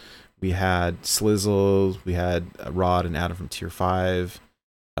Chosen. We had Slizzle. We had Rod and Adam from Tier 5.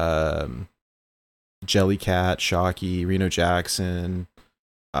 Jellycat, Shocky, Reno Jackson,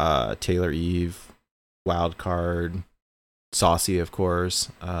 Taylor Eve, Wildcard, Saucy, of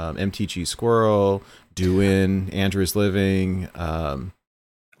course, MTG Squirrel, Dewin, Andrew's Living.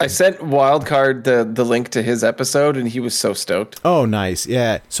 I sent Wildcard the link to his episode, and he was so stoked. Oh, nice.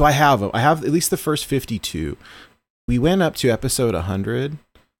 Yeah. So I have them. I have at least the first 52. We went up to episode 100,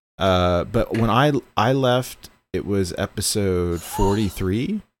 but when I left, it was episode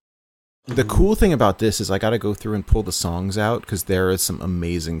 43. The cool thing about this is I got to go through and pull the songs out because there is some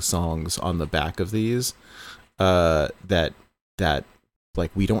amazing songs on the back of these that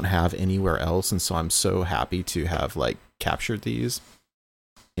like we don't have anywhere else, and so I'm so happy to have like captured these.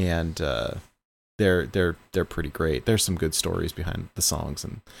 And they're pretty great. There's some good stories behind the songs,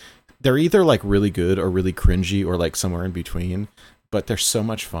 and they're either like really good or really cringy or like somewhere in between, but they're so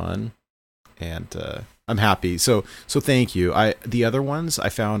much fun, and I'm happy. So thank you. The other ones I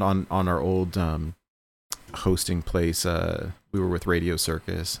found on our old hosting place. We were with Radio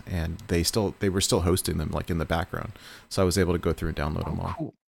Circus, and they were still hosting them like in the background, so I was able to go through and download them all.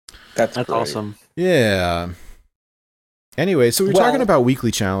 Cool. That's awesome. Yeah. Anyway, so we're talking about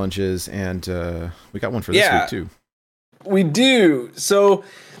weekly challenges, and we got one for this week too. We do. So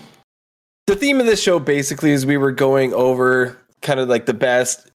the theme of this show basically is we were going over kind of like the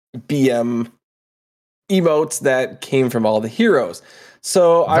best BM emotes that came from all the heroes.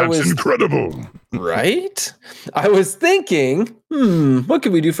 So That's incredible. Right? I was thinking, what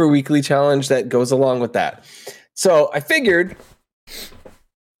could we do for a weekly challenge that goes along with that? So I figured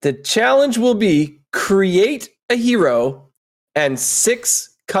the challenge will be create a hero and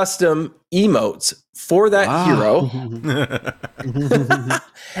 6 custom emotes for that hero.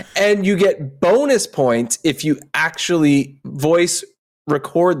 And you get bonus points if you actually voice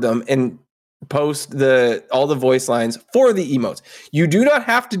record them and post all the voice lines for the emotes. You do not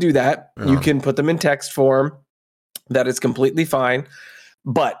have to do that. You can put them in text form, that is completely fine.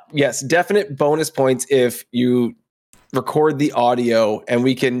 But yes, definite bonus points if you record the audio and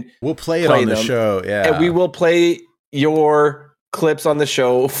we'll play it on the show. Yeah. And we will play your clips on the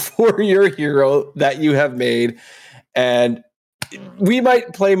show for your hero that you have made. And we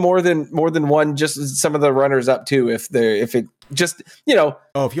might play more than one, just some of the runners up too, if it just,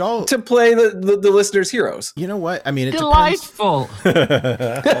 if y'all to play the listeners' heroes. You know what? I mean, it delightful.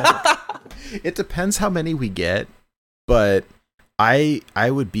 It depends how many we get, but I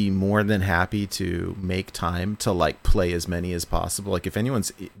would be more than happy to make time to like play as many as possible. Like if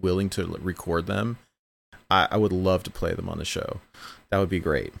anyone's willing to record them, I would love to play them on the show. That would be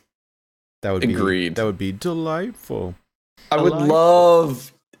great. That would Agreed. That would be delightful. I would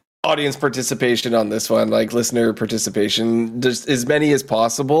love audience participation on this one, like listener participation, just as many as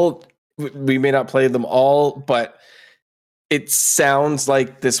possible. We may not play them all, but it sounds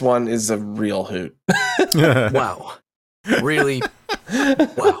like this one is a real hoot. Wow. Really?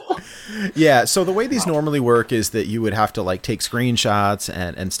 Wow. Yeah, so the way these normally work is that you would have to like take screenshots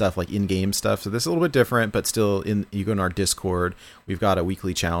and stuff like in-game stuff. So this is a little bit different, but still you go in our Discord, we've got a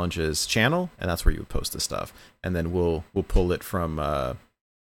weekly challenges channel, and that's where you would post the stuff. And then we'll pull it from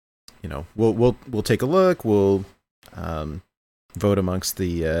we'll take a look, we'll vote amongst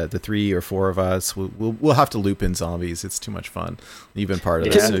the 3 or 4 of us. We'll have to loop in zombies. It's too much fun. You've been part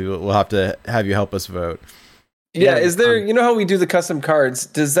of this, so we'll have to have you help us vote. Yeah, is there, how we do the custom cards?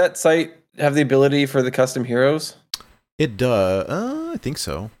 Does that site have the ability for the custom heroes? It does. I think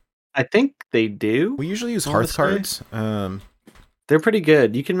so. I think they do. We usually use Hearth cards. They're pretty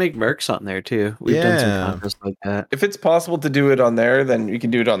good. You can make mercs on there too. We've done some contests like that. If it's possible to do it on there, then you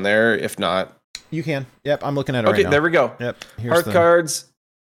can do it on there. If not, you can. Yep, I'm looking at it right now. Okay, there we go. Yep. Hearth cards,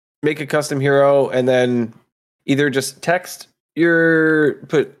 make a custom hero, and then either just text your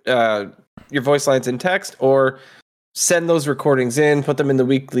voice lines in text, or send those recordings in, put them in the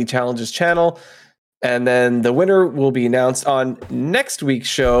weekly challenges channel, and then the winner will be announced on next week's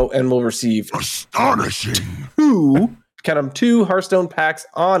show and will receive astonishing 2 Hearthstone packs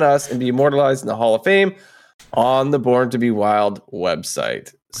on us and be immortalized in the Hall of Fame on the Born to Be Wild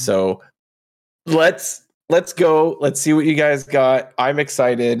website. So let's go. Let's see what you guys got. I'm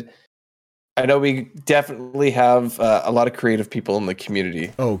excited. I know we definitely have a lot of creative people in the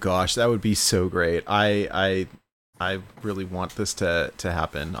community. Oh gosh, that would be so great. I really want this to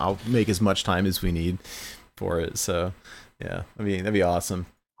happen. I'll make as much time as we need for it. So yeah, that'd be awesome.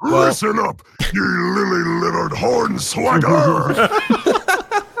 Listen up, you lily-littered hornswagger!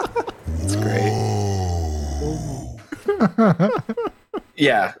 That's great.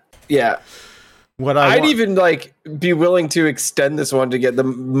 Yeah. I'd even be willing to extend this one to get the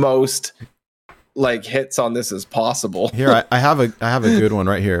most hits on this as possible. Here, I have a good one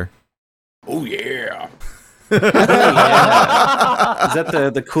right here. Oh yeah. Is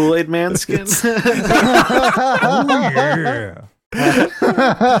that the Kool-Aid Man skin? Oh yeah.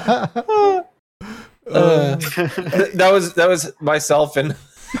 That was myself and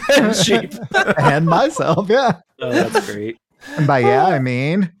Sheep and myself. Yeah. Oh, that's great. And by I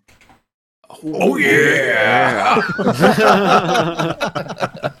mean. Oh yeah.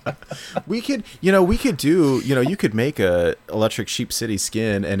 We could do, you could make a Electric Sheep City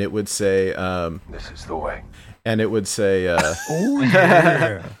skin, and it would say, this is the way. And it would say, oh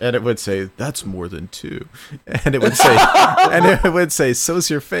yeah. And it would say, that's more than 2. And it would say, so's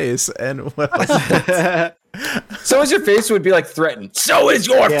your face. And what else? So is your face would be threatened. So is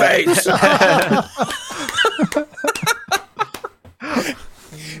your face.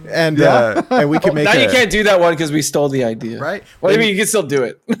 And we can make. Now you can't do that one because we stole the idea, right? Well, I mean, you can still do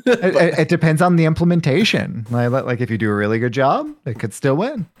it. It depends on the implementation. Like if you do a really good job, it could still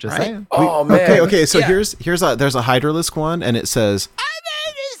win. Just saying. Oh man. Okay. So there's a Hydralisk one, and it says, I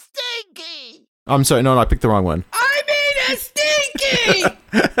made a stinky. I'm sorry. No, I picked the wrong one. I made a stinky.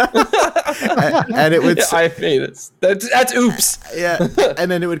 And it would. I made it. That's oops. Yeah. And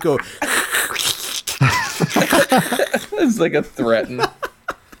then it would go. It's like a threaten.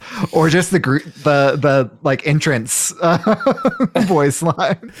 Or just the entrance voice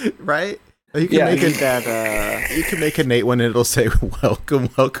line, right? You can make it that. You can make a Nate one, and it'll say "Welcome,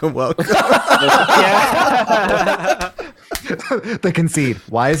 welcome, welcome." The concede.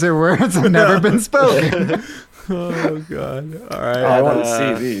 Wiser words have never been spoken. Oh god! All right, I want to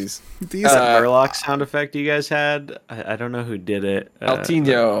see these. That Murloc sound effect you guys had. I don't know who did it.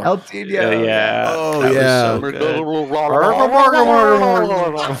 Eltinho. Yeah. Oh yeah.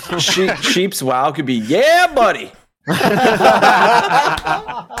 Sheep's wow could be buddy.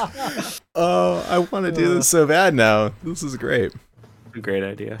 Oh, I want to do this so bad now. This is great. A great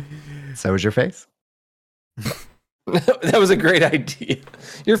idea. So is your face. That was a great idea.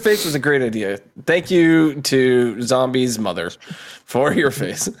 Your face was a great idea. Thank you to Zombie's mother for your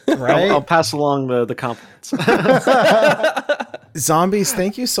face. Right? I'll pass along the compliments. Zombies,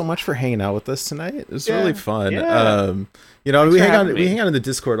 thank you so much for hanging out with us tonight. It was really fun. Yeah. You know, Thanks we for hang out having me. in the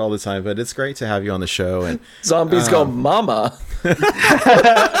Discord all the time, but it's great to have you on the show. And Zombies go mama.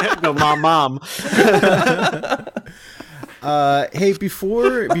 Go mom. Hey,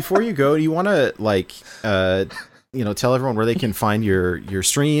 before you go, do you want to tell everyone where they can find your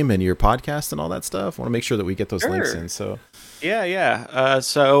stream and your podcast and all that stuff? I want to make sure that we get those links in. So Yeah.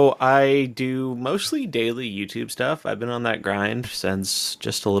 So I do mostly daily YouTube stuff. I've been on that grind since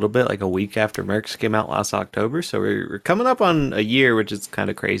just a little bit, like a week after Mercs came out last October. So we're coming up on a year, which is kind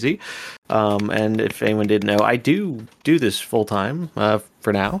of crazy. And if anyone didn't know, I do this full time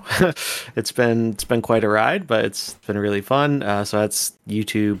for now. It's been quite a ride, but it's been really fun. So that's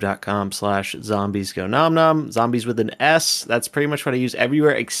youtube.com/zombiesgonomnom. Zombies with an S. That's pretty much what I use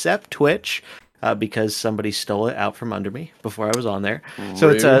everywhere except Twitch. Because somebody stole it out from under me before I was on there.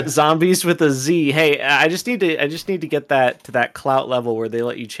 So it's Zombies with a Z. Hey, I just need to get that to that clout level where they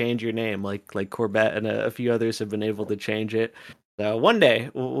let you change your name, like Corbett and a few others have been able to change it. So one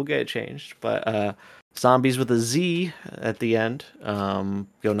day we'll get it changed. But Zombies with a Z at the end. Go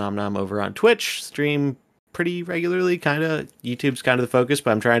nom nom over on Twitch. Stream pretty regularly. YouTube's kind of the focus,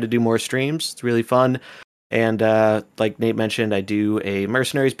 but I'm trying to do more streams. It's really fun. And like Nate mentioned, I do a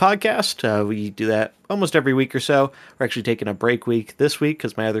Mercenaries podcast. We do that almost every week or so. We're actually taking a break week this week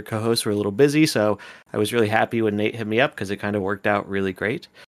because my other co-hosts were a little busy. So I was really happy when Nate hit me up because it kind of worked out really great.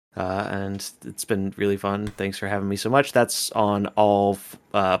 And it's been really fun. Thanks for having me so much. That's on all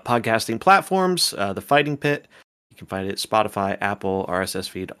podcasting platforms. The Fighting Pit. You can find it at Spotify, Apple, RSS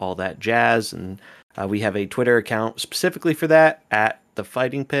feed, all that jazz. And we have a Twitter account specifically for that at The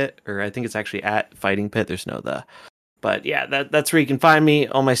Fighting Pit, or I think it's actually at Fighting Pit. There's no the. But yeah, that's where you can find me,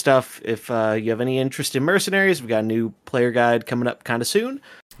 all my stuff. If you have any interest in Mercenaries, we've got a new player guide coming up kind of soon.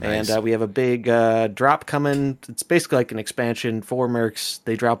 Nice. And we have a big drop coming. It's basically like an expansion for Mercs.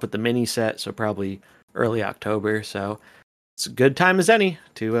 They drop with the mini set, so probably early October. So it's a good time as any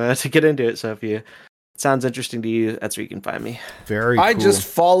to get into it. So if it sounds interesting to you, that's where you can find me. Very cool. I just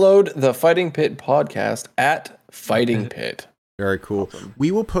followed the Fighting Pit podcast at Fighting Pit. Very cool. Awesome. We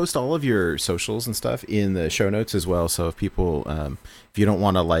will post all of your socials and stuff in the show notes as well. So if people, if you don't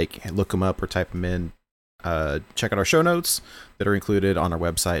want to look them up or type them in, check out our show notes that are included on our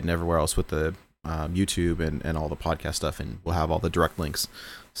website and everywhere else with the YouTube and all the podcast stuff. And we'll have all the direct links.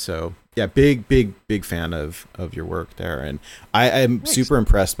 So yeah, big fan of your work there. And I am super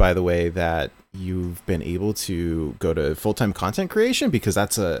impressed by the way that you've been able to go to full-time content creation, because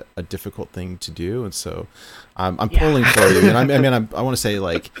that's a difficult thing to do. And so I'm pulling for you. And I want to say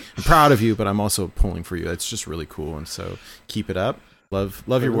I'm proud of you, but I'm also pulling for you. It's just really cool. And so keep it up. Love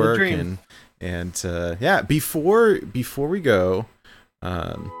your work. And yeah, before we go,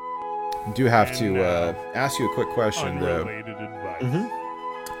 I do have to ask you a quick question though.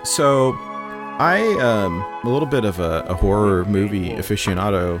 So I am a little bit of a horror movie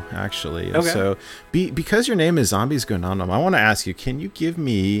aficionado, actually. Okay. So because your name is Zombies Go Nom Nom, I want to ask you, can you give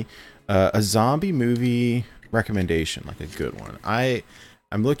me a zombie movie recommendation, like a good one?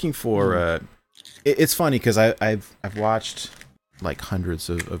 I'm looking for it's funny because I've watched like hundreds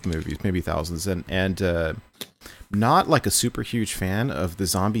of movies, maybe thousands, and not like a super huge fan of the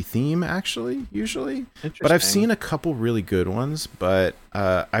zombie theme, actually, usually. But I've seen a couple really good ones, but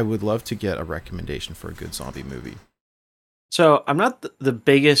I would love to get a recommendation for a good zombie movie. So I'm not the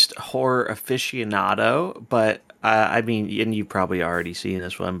biggest horror aficionado, but I mean, and you've probably already seen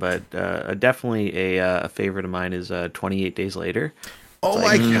this one, but definitely a favorite of mine is 28 Days Later. Oh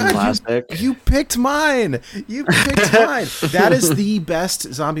my God, you picked mine. That is the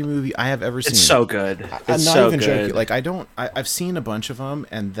best zombie movie I have ever seen. It's so good. I'm not even joking. Like I've seen a bunch of them,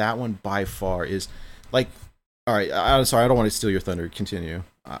 and that one by far is like, all right, I'm sorry, I don't want to steal your thunder. Continue.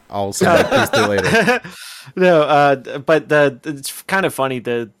 I'll say that later. No, but it's kind of funny.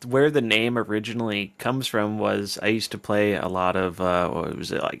 Where the name originally comes from was I used to play a lot of what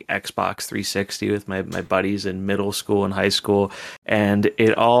was it, like Xbox 360 with my buddies in middle school and high school, and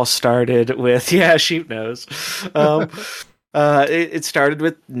it all started with Sheep knows. It started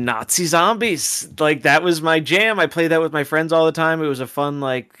with Nazi zombies. Like that was my jam. I played that with my friends all the time. It was a fun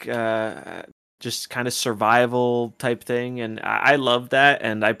just kind of survival type thing, and I loved that,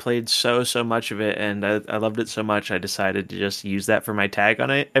 and I played so much of it, and I loved it so much I decided to just use that for my tag on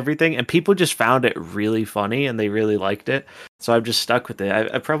everything, and people just found it really funny and they really liked it. So I'm just stuck with it.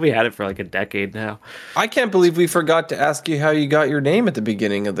 I probably had it for like a decade now. I can't believe we forgot to ask you how you got your name at the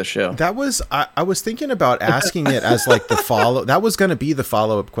beginning of the show. That was I was thinking about asking it as like the follow. That was going to be the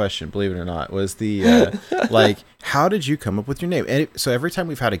follow-up question, believe it or not. Was the like, how did you come up with your name? And so every time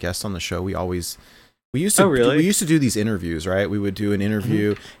we've had a guest on the show, we used to do these interviews, right? We would do an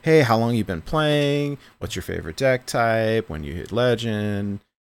interview. Mm-hmm. Hey, how long you been playing? What's your favorite deck type? When you hit legend?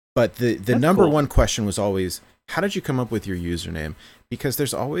 But the number one question was always, how did you come up with your username? Because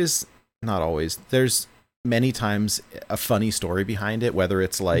there's there's many times a funny story behind it, whether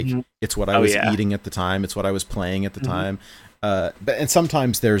it's like, it's what I was eating at the time, it's what I was playing at the time. And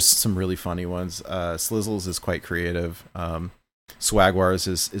sometimes there's some really funny ones. Slizzles is quite creative. Swagwars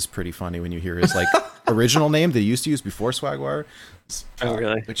is pretty funny when you hear his like original name they used to use before Swagwar. Oh,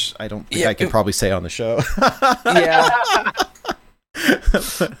 really? Which I don't think I can probably say on the show. Yeah.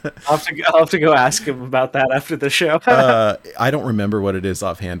 I'll have to go ask him about that after the show. I don't remember what it is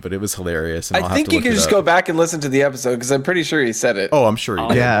offhand, but it was hilarious. And I think you can just go back and listen to the episode because I'm pretty sure he said it. Oh, I'm sure he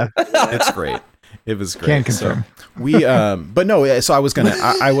did. Yeah. It's great. It was great. Can't confirm. So but no, so I was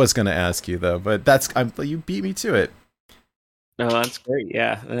gonna ask you though, but you beat me to it. No, that's great.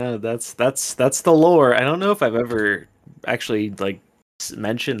 Yeah, that's the lore. I don't know if I've ever actually like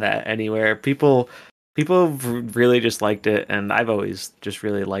mentioned that anywhere. People really just liked it, and I've always just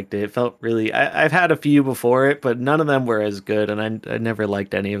really liked it. It felt really. I've had a few before it, but none of them were as good, and I never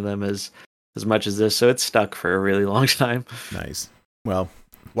liked any of them as much as this. So it's stuck for a really long time. Nice. Well,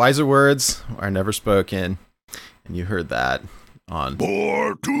 wiser words are never spoken, and you heard that on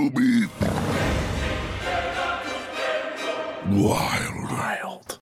Born to be Wild.